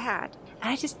should have had,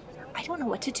 and I don't know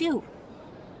what to do.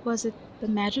 Was it the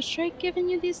magistrate giving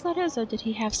you these letters, or did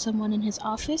he have someone in his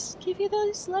office give you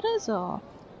those letters, or?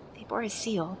 They bore his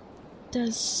seal.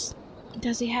 Does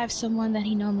he have someone that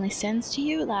he normally sends to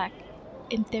you? Like,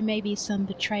 if there may be some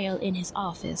betrayal in his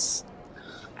office.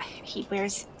 He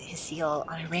wears his seal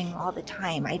on a ring all the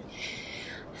time.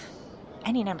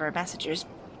 Any number of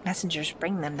messengers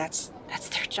bring them. That's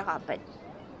their job, but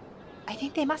I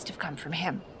think they must have come from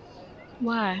him.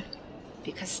 Why?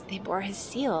 Because they bore his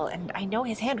seal, and I know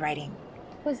his handwriting.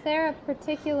 Was there a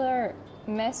particular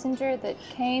messenger that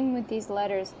came with these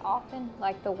letters often,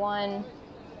 like the one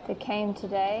that came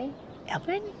today?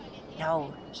 Elbrin?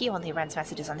 No, he only runs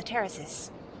messages on the terraces.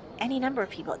 Any number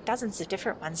of people, dozens of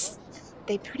different ones.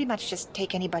 They pretty much just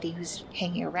take anybody who's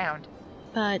hanging around.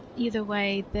 But either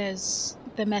way,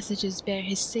 the messages bear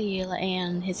his seal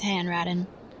and his handwriting.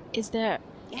 Is there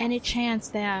any chance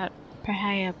that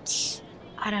perhaps,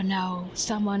 I don't know,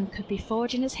 someone could be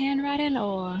forging his handwriting,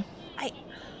 or?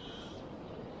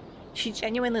 She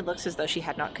genuinely looks as though she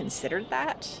had not considered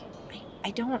that.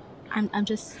 I don't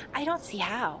see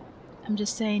how. I'm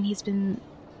just saying he's been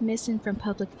missing from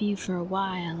public view for a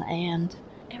while, and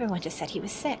Everyone just said he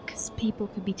was sick. people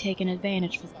could be taking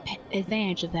advantage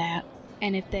of that.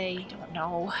 And if they, I don't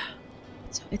know.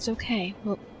 it's okay.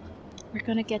 Well, we're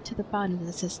gonna get to the bottom of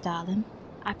this, darling.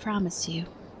 I promise you.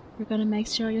 We're gonna make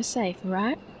sure you're safe,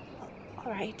 alright?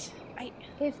 All right.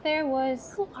 If there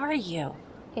was Who are you?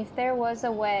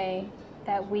 a way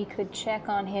that we could check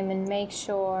on him and make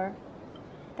sure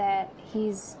that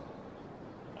he's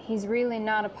really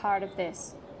not a part of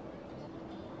this,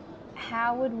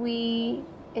 how would we?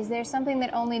 Is there something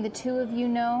that only the two of you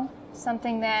know?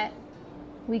 Something that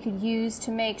we could use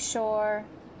to make sure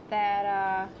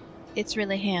that It's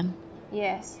really him.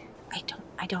 yes.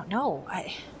 I don't know.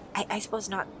 I suppose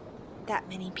not that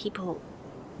many people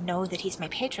know that he's my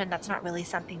patron. That's not really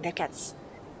something that gets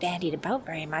bandied about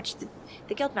very much.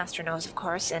 The guildmaster knows, of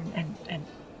course, and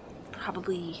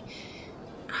probably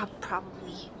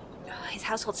his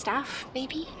household staff,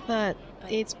 maybe. But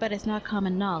it's not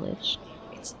common knowledge.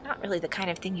 It's not really the kind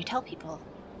of thing you tell people.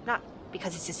 Not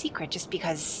because it's a secret, just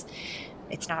because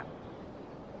it's not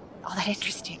all that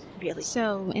interesting, really.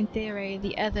 So, in theory,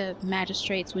 the other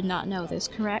magistrates would not know this,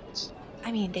 correct?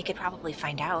 I mean, they could probably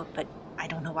find out, but I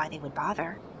don't know why they would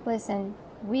bother. Listen,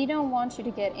 we don't want you to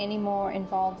get any more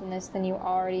involved in this than you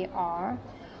already are.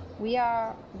 We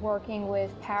are working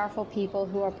with powerful people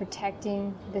who are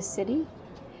protecting the city,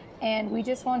 and we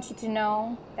just want you to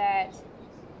know that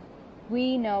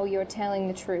we know you're telling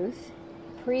the truth.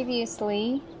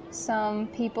 Previously, some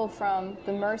people from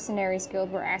the Mercenaries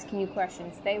Guild were asking you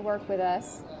questions. They work with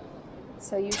us,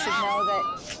 so you should know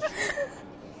that.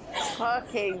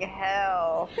 Fucking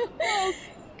hell.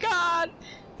 God!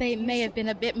 They may have been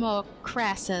a bit more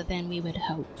crasser than we would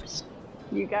hope.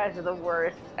 You guys are the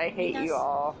worst. I hate you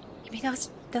all. You mean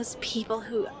those people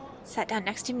who sat down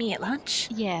next to me at lunch?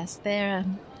 Yes, they're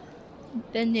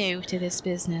new to this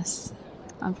business,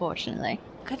 unfortunately.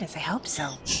 Goodness, I hope so.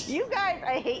 You guys,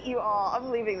 I hate you all. I'm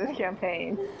leaving this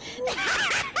campaign.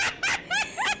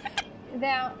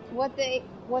 Now, what they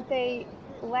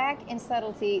lack in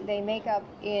subtlety, they make up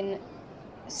in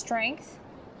strength.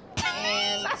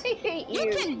 And I hate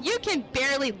you. You can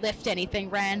barely lift anything,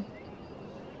 Ren.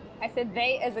 I said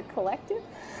they as a collective.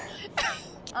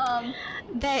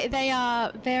 They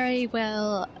are very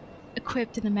well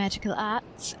equipped in the magical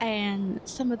arts, and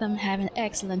some of them have an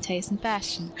excellent taste in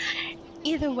fashion.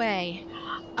 Either way,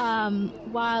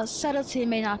 while subtlety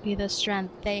may not be their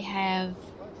strength, they have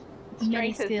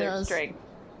many Strength is their skills. strength.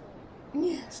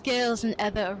 skills in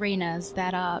other arenas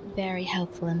that are very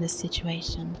helpful in this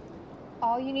situation.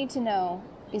 All you need to know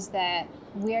is that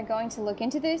we are going to look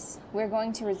into this, we're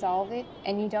going to resolve it,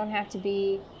 and you don't have to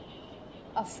be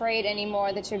afraid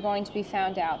anymore that you're going to be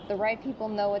found out. The right people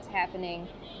know what's happening,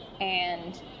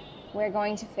 and we're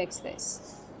going to fix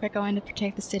this. We're going to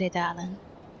protect the city, darling.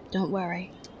 Don't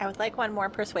worry. I would like one more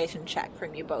persuasion check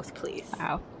from you both, please.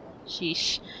 Wow.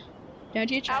 Sheesh. Don't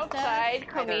you trust Outside, us?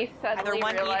 Camise suddenly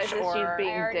one each realizes or- she's I being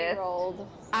already dissed. rolled.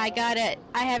 I got it.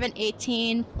 I have an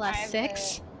 18 plus I have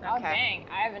 6. Oh, Okay. dang.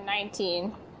 I have a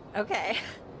 19. Okay.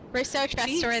 We're so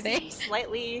trustworthy.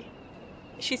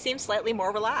 She seems slightly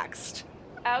more relaxed.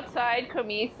 Outside,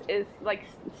 Camise is like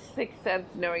sixth sense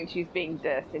knowing she's being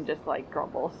dissed and just like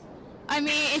grumbles. I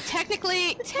mean,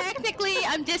 technically,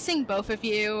 I'm dissing both of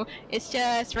you. It's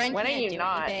just Ren When are can't you do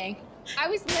not? anything. I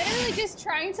was literally just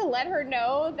trying to let her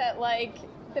know that, like,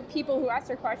 the people who asked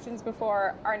her questions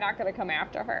before are not going to come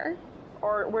after her.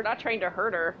 Or we're not trying to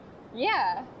hurt her.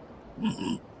 Yeah.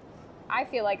 I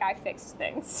feel like I fixed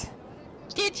things.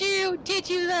 Did you? Did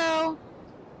you though?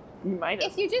 You might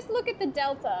have. If you just look at the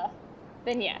delta,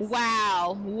 then yes.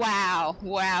 Wow.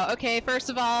 Okay, first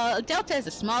of all, Delta is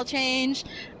a small change.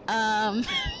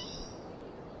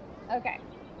 Okay.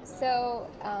 So,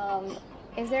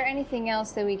 is there anything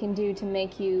else that we can do to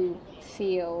make you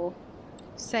feel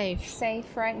Safe.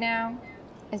 safe right now?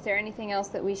 Is there anything else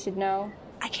that we should know?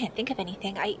 I can't think of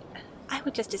anything. I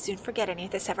would just as soon forget any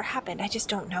of this ever happened. I just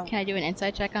don't know. Can I do an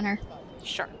insight check on her?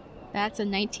 Sure. That's a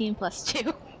 19 plus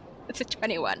 2. That's a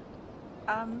 21.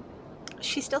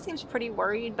 She still seems pretty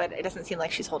worried, but it doesn't seem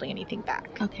like she's holding anything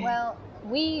back. Okay. Well,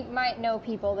 we might know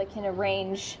people that can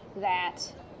arrange that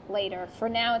later. For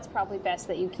now, it's probably best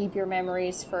that you keep your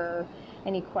memories for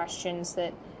any questions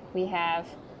that we have.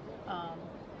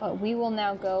 But we will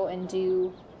now go and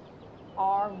do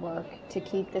our work to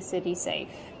keep the city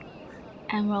safe.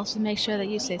 And we'll also make sure that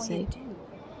you stay safe.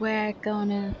 We're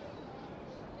gonna...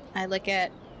 I look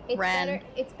at Ren.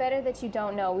 It's better that you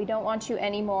don't know. We don't want you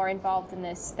any more involved in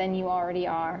this than you already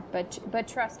are. But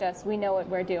trust us, we know what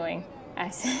we're doing.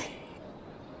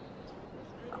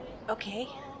 Okay.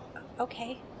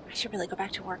 I should really go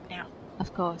back to work now.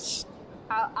 Of course.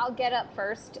 I'll get up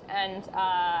first and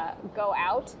go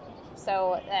out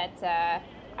so that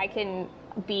I can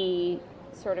be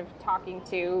sort of talking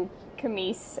to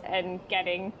Camise and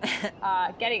getting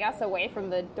us away from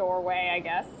the doorway, I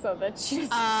guess, so that she's...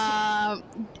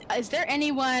 Is there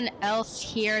anyone else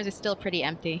here? Is it still pretty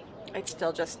empty? It's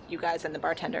still just you guys and the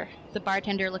bartender. The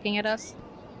bartender looking at us?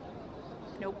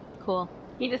 Nope. Cool.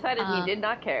 He decided he did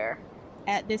not care.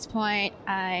 At this point,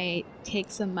 I take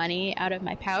some money out of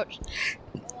my pouch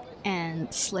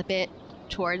and slip it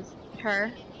towards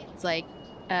her. It's like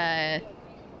 5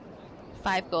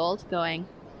 gold going,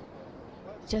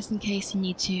 just in case you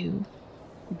need to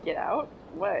Get out?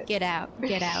 What? get out,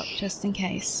 just in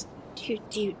case. Do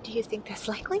you think that's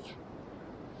likely?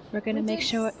 We're gonna make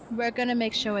sure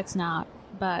it's not,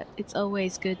 but it's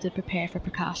always good to prepare for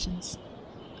precautions.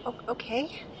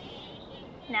 Okay.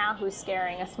 Now who's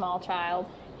scaring a small child?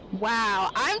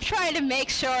 Wow, I'm trying to make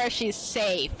sure she's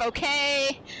safe,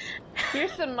 okay?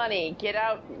 Here's some money. Get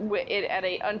out at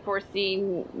a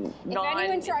unforeseen, If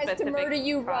anyone tries to non-specific murder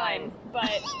you, time. run.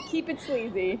 But keep it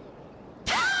sleazy.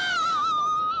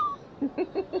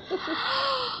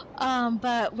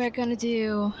 But we're gonna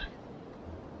do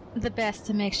the best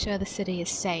to make sure the city is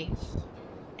safe.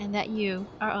 And that you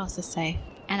are also safe.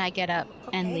 And I get up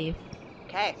and Okay. leave.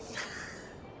 Okay.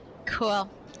 Cool.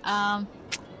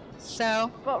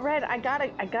 So But Red, I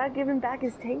gotta give him back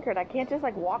his tankard. I can't just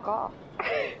like walk off.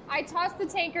 I toss the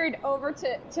tankard over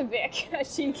to Vic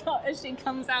as she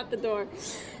comes out the door.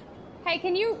 Hey,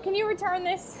 can you return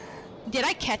this? did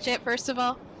I catch it first of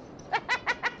all?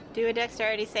 Do a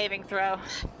dexterity saving throw.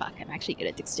 Fuck, I'm actually good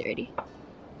at dexterity.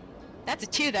 That's a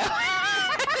 2 though.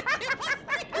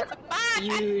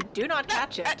 You do not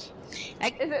catch it.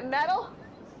 Is it metal?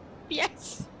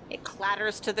 Yes. It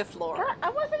clatters to the floor. I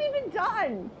wasn't even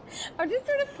done. I'm just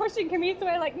sort of pushing Camise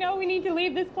away, like, no, we need to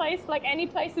leave this place. Like any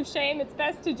place of shame, it's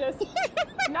best to just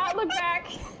not look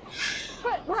back.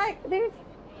 But like, there's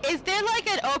Is there like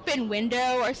an open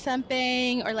window or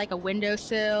something? Or like a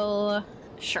windowsill?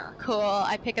 Sure. Cool.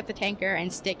 I pick up the tanker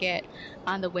and stick it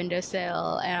on the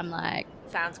windowsill and I'm like,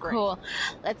 Sounds great. cool.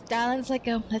 Let's go.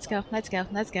 Let's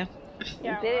go.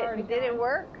 Yeah, did it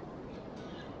work?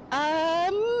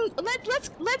 Let's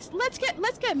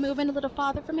get moving a little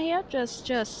farther from here, just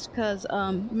cause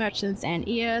merchants and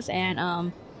ears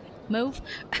and move.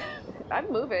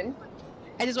 I'm moving.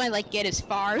 I just want to, like, get as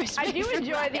far as I do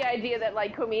enjoy the idea that,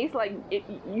 like, Kumis, like,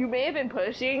 you may have been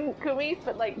pushing Kumis,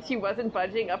 but, like, she wasn't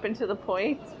budging up until the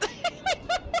point.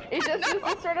 It just is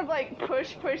this sort of, like,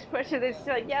 push, and then she's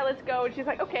like, yeah, let's go, and she's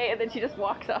like, okay, and then she just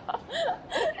walks off.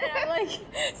 And I, like,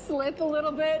 slip a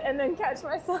little bit and then catch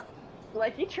myself.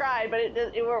 Like, you tried, but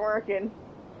it weren't working.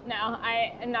 No,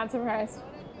 I am not surprised.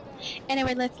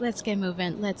 Anyway, let's get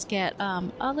moving. Let's get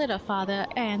a little farther,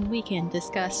 and we can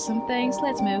discuss some things.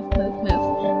 Let's move.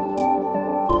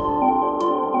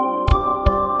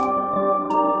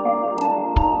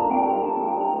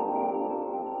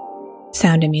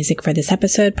 Sound and music for this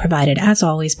episode provided, as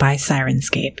always, by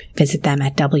Syrinscape. Visit them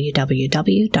at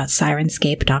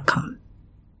www.syrinscape.com.